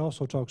 It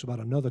also talks about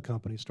another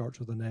company, starts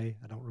with an A.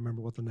 I don't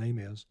remember what the name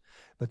is,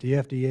 but the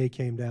FDA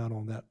came down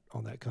on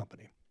that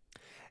company.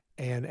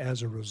 And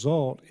as a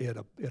result, it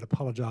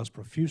apologized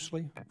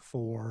profusely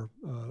for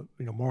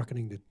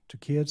marketing to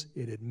kids.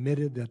 It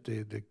admitted that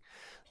the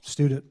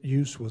student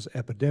use was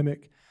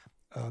epidemic.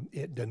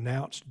 It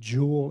denounced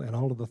Juul and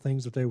all of the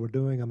things that they were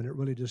doing. I mean, it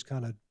really just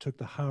kind of took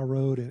the high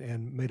road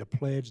and made a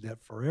pledge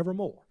that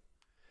forevermore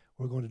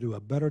we're going to do a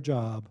better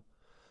job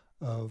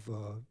of,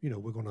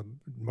 we're going to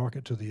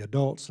market to the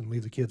adults and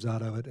leave the kids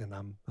out of it. And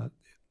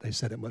they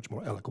said it much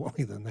more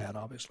eloquently than that,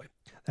 obviously.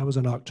 That was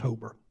in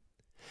October.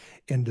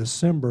 In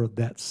December,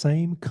 that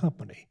same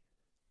company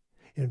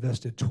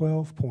invested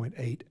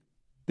 $12.8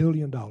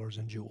 billion in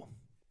Juul.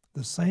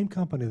 The same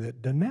company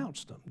that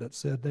denounced them, that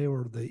said they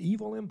were the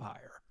evil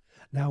empire,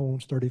 now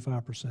owns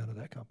 35% of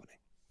that company.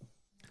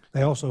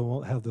 They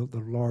also have the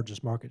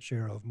largest market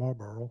share of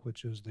Marlboro,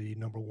 which is the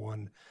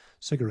 #1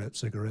 cigarette,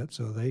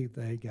 so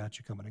they got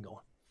you coming and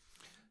going.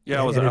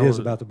 Yeah, and it is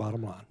about the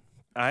bottom line.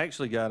 I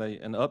actually got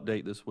an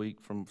update this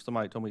week from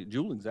somebody told me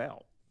Juuling's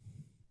out.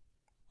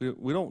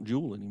 We don't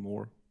Juul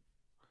anymore.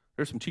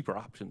 There's some cheaper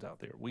options out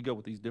there. We go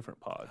with these different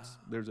pods.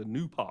 There's a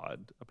new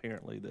pod,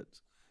 apparently,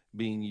 that's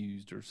being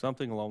used or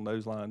something along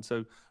those lines.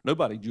 So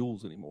nobody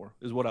Juuls anymore,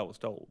 is what I was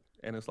told.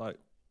 And it's like,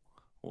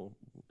 well,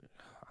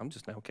 I'm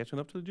just now catching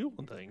up to the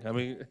Juuling thing. I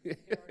mean, There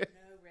are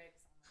no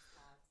regs on those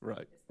pods.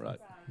 right.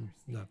 That's my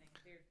understanding.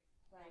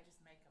 They just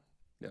make them.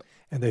 Yep.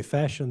 And they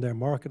fashion their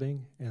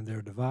marketing and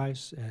their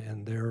device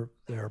and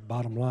their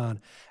bottom line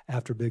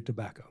after big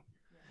tobacco.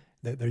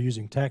 They're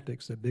using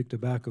tactics that big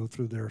tobacco,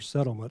 through their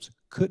settlements,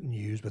 couldn't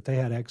use, but they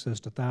had access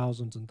to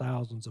thousands and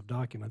thousands of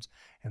documents,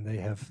 and they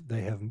have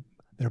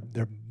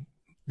their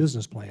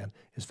business plan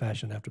is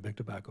fashioned after big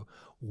tobacco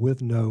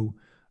with no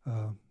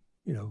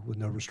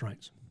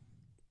restraints.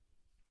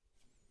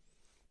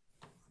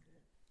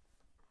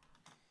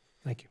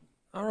 Thank you.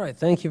 All right,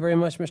 thank you very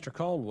much, Mr.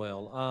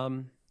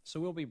 Caldwell. So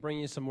we'll be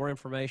bringing you some more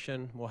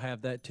information. We'll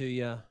have that to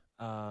you,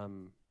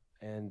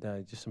 and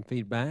just some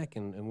feedback,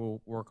 and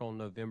we'll work on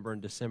November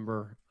and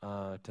December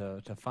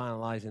to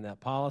finalizing that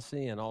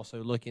policy, and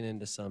also looking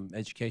into some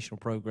educational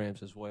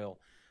programs as well.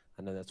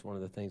 I know that's one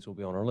of the things will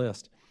be on our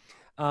list.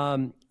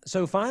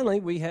 So finally,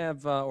 we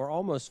have, or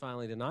almost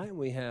finally tonight,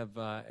 we have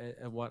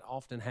what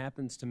often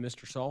happens to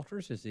Mr.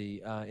 Salters is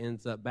he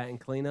ends up batting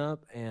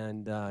cleanup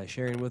and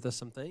sharing with us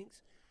some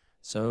things.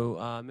 So,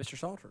 Mr.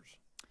 Salters.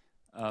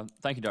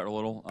 Thank you, Dr.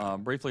 Little.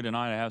 Briefly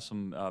tonight, I have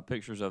some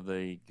pictures of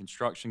the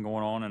construction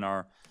going on in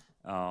our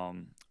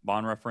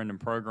bond referendum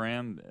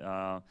program.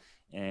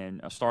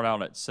 And I'll start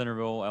out at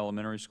Centerville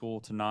Elementary School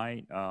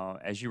tonight.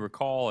 As you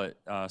recall,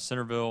 at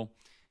Centerville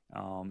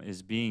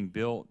is being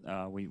built.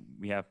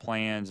 We have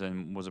plans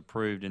and was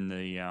approved in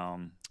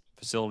the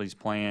facilities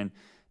plan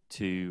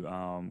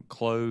to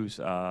close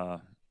or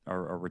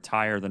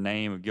retire the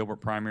name of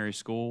Gilbert Primary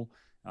School.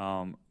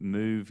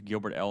 Move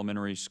Gilbert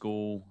Elementary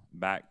School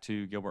back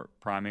to Gilbert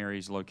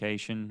Primary's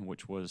location,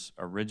 which was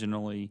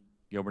originally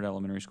Gilbert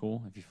Elementary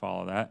School, if you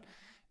follow that.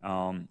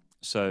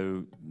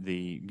 So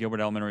the Gilbert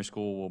Elementary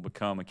School will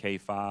become a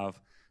K-5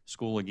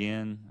 school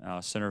again.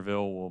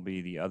 Centerville will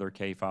be the other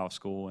K-5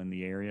 school in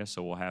the area,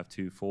 so we'll have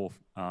 2 full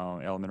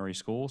elementary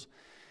schools.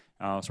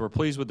 So we're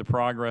pleased with the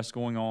progress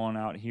going on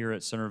out here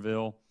at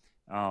Centerville.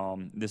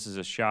 This is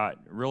a shot,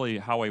 really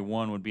Highway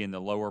 1 would be in the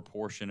lower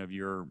portion of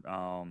your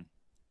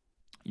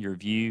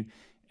view,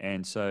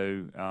 and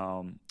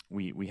so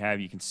we have,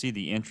 you can see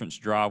the entrance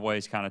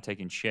driveways kind of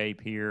taking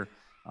shape here.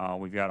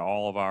 We've got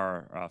all of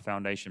our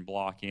foundation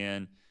block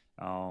in.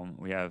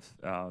 We have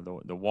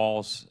the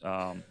walls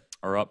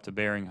are up to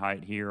bearing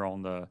height here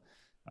on the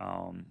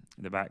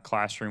back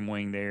classroom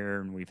wing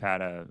there, and we've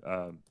had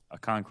a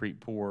concrete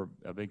pour,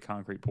 a big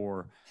concrete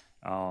pour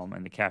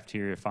in the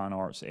cafeteria fine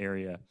arts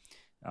area.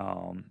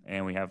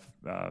 And we have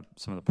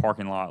some of the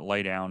parking lot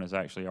laydown is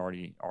actually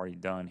already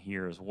done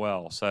here as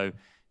well. So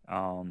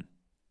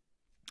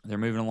they're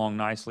moving along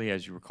nicely.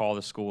 As you recall,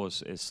 the school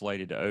is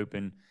slated to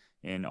open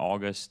in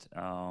August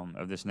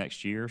of this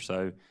next year.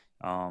 So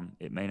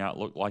it may not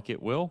look like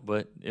it will,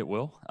 but it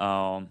will.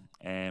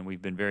 And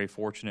we've been very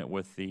fortunate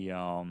with the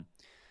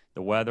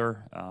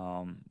weather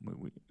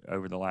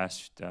over the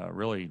last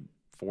really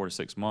 4 to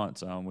 6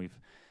 months.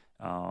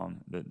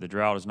 The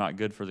drought is not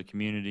good for the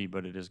community,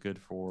 but it is good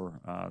for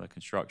the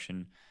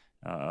construction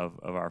of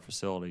our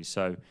facilities.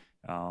 So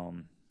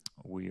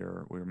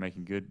we're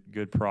making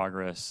good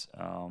progress.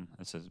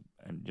 This is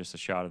just a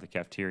shot of the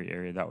cafeteria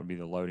area. That would be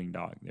the loading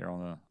dock there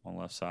on the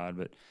left side.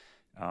 But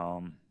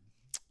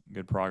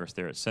good progress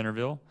there at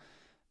Centerville.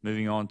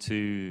 Moving on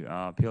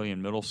to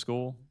Pillion Middle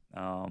School.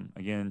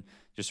 Again,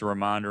 just a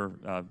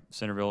reminder,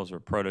 Centerville is a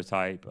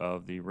prototype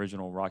of the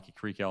original Rocky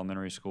Creek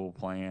Elementary School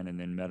plan, and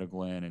then Meadow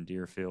Glen and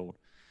Deerfield.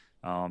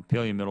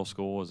 Pillion Middle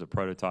School is a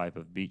prototype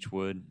of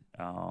Beechwood,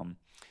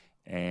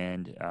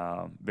 and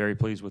very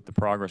pleased with the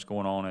progress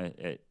going on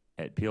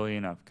at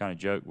Pillion. I've kind of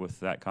joked with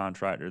that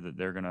contractor that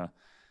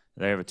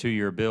they have a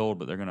 2-year build,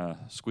 but they're gonna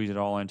squeeze it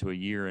all into a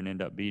year and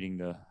end up beating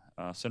the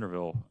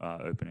Centerville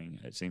opening.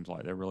 It seems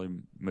like they're really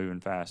moving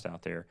fast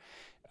out there.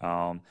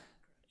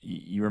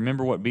 You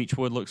remember what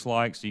Beechwood looks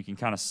like, so you can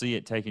kind of see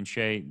it taking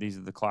shape. These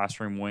are the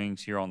classroom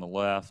wings here on the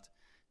left.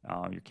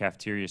 Your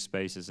cafeteria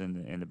spaces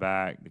in the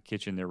back. The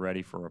kitchen, they're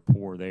ready for a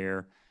pour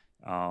there.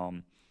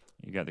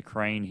 You got the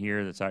crane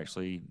here that's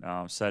actually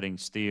setting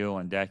steel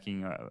and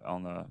decking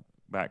on the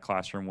back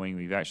classroom wing.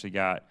 We've actually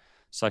got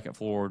second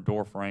floor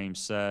door frames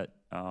set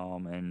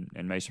and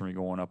masonry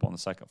going up on the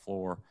second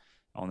floor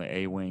on the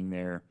A wing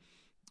there.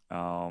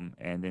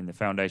 And then the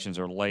foundations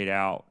are laid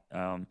out.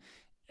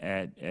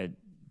 At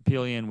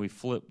Pillion, we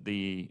flipped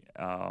the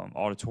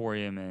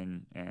auditorium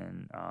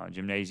and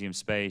gymnasium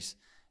space.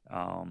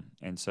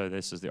 And so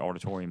this is the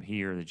auditorium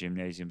here, the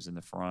gymnasium's in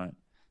the front.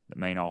 The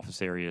main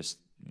office area is,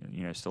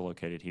 still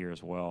located here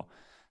as well.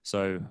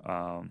 So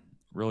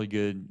really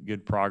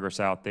good progress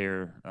out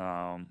there.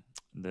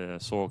 The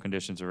soil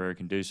conditions are very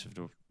conducive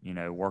to,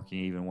 working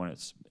even when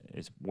it's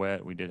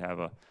wet. We did have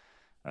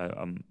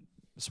a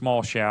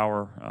small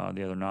shower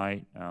the other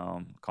night,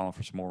 calling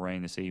for some more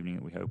rain this evening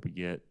that we hope we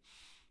get.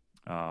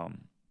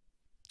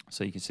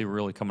 So you can see we're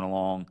really coming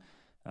along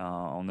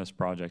on this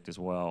project as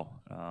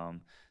well.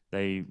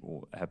 They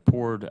have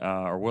poured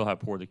or will have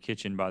poured the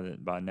kitchen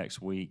by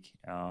next week.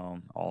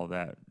 All of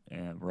that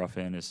rough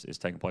end is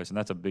taking place, and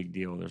that's a big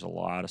deal. There's a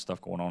lot of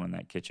stuff going on in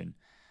that kitchen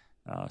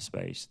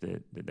space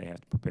that they have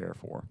to prepare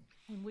for.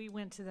 When we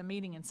went to the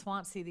meeting in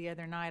Swansea the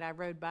other night, I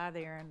rode by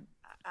there, and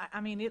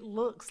I mean, it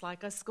looks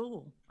like a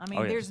school. I mean,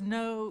 Oh, yes.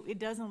 it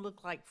doesn't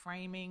look like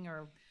framing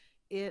or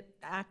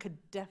I could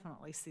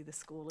definitely see the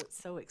school. It's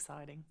so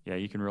exciting. Yeah,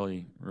 you can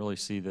really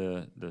see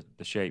the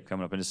shape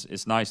coming up, and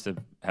it's nice to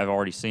have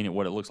already seen it,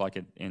 what it looks like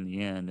in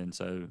the end, and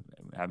so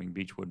having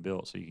Beechwood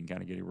built, so you can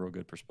kind of get a real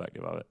good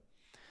perspective of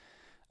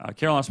it.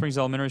 Carolina Springs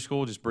Elementary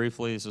School, just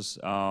briefly, this is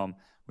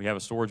we have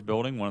a storage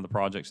building. One of the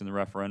projects in the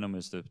referendum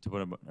is to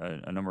put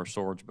a number of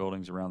storage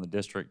buildings around the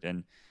district,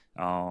 and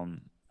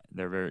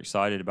they're very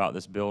excited about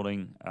this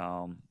building,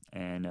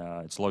 and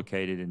it's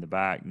located in the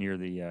back near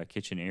the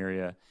kitchen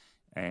area.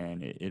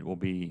 And it will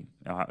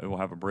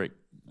have a brick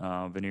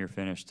veneer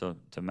finish to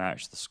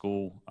match the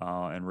school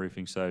and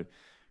roofing. So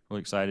really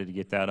excited to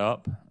get that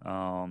up.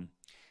 And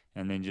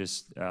then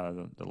just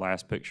the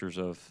last pictures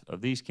of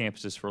these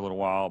campuses for a little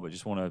while, but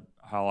just want to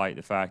highlight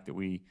the fact that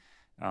we,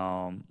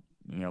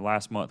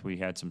 last month we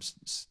had some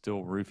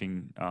steel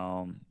roofing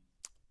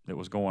that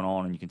was going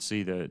on, and you can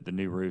see the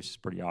new roofs is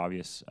pretty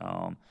obvious.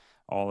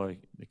 All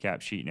the cap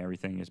sheet and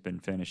everything has been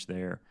finished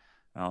there.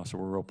 So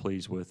we're real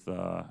pleased with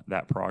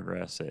that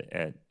progress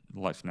at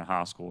Lexington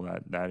High School.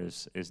 That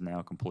is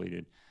now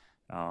completed.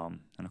 And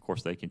of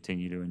course, they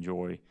continue to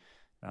enjoy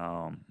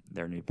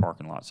their new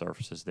parking lot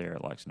surfaces there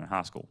at Lexington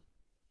High School.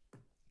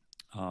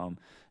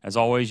 As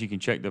always, you can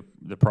check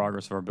the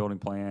progress of our building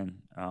plan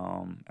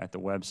at the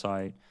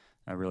website.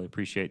 I really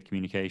appreciate the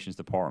communications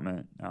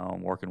department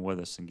working with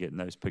us and getting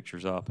those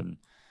pictures up and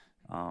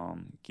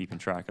keeping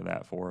track of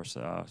that for us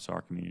so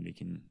our community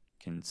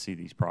can see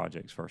these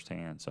projects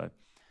firsthand. So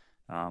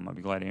I'd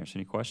be glad to answer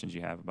any questions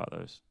you have about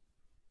those.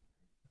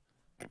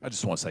 I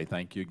just want to say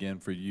thank you again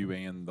for you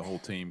and the whole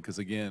team, because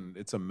again,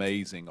 it's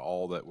amazing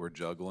all that we're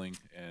juggling,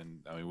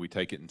 and I mean, we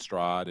take it in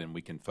stride and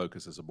we can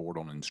focus as a board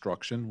on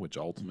instruction, which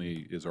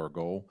ultimately is our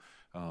goal.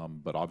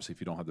 But obviously,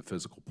 if you don't have the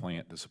physical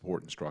plant to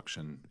support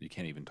instruction, you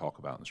can't even talk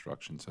about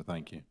instruction. So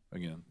thank you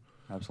again.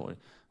 Absolutely.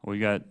 Well, we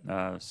got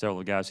several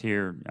of the guys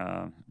here.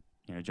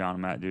 John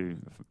and Matt do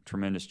a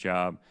tremendous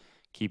job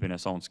keeping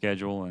us on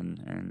schedule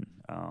and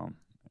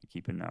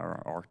keeping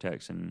our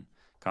architects and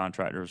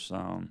contractors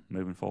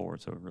moving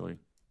forward. So really,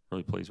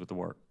 really pleased with the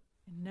work.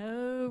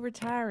 No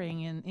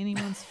retiring in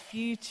anyone's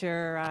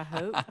future, I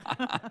hope.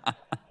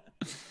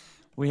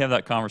 We have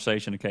that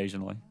conversation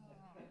occasionally.